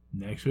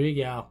 Next week,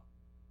 yeah.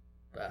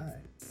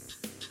 Bye.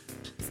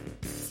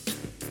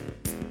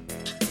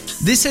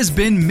 This has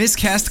been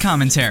Miscast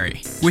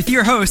Commentary with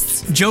your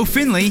hosts, Joe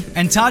Finley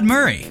and Todd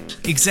Murray.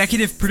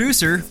 Executive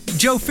producer,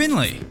 Joe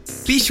Finley.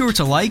 Be sure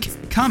to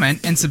like,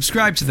 comment, and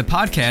subscribe to the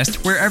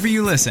podcast wherever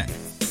you listen.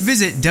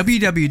 Visit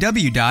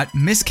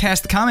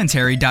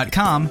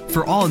www.miscastcommentary.com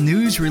for all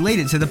news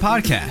related to the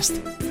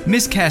podcast.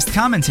 Miscast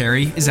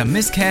Commentary is a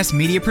Miscast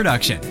media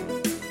production.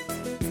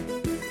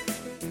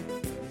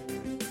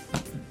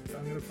 I'm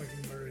going to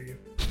fucking murder you.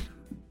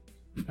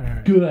 All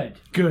right. Good.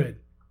 Good.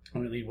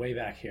 I'm going to lean way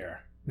back here.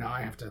 Now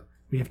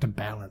we have to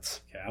balance.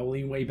 Okay, I'll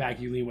lean way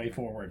back, you lean way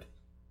forward.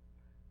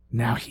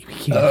 Now he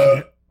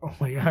can't. Oh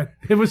my god.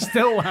 It was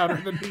still louder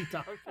than me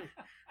talking.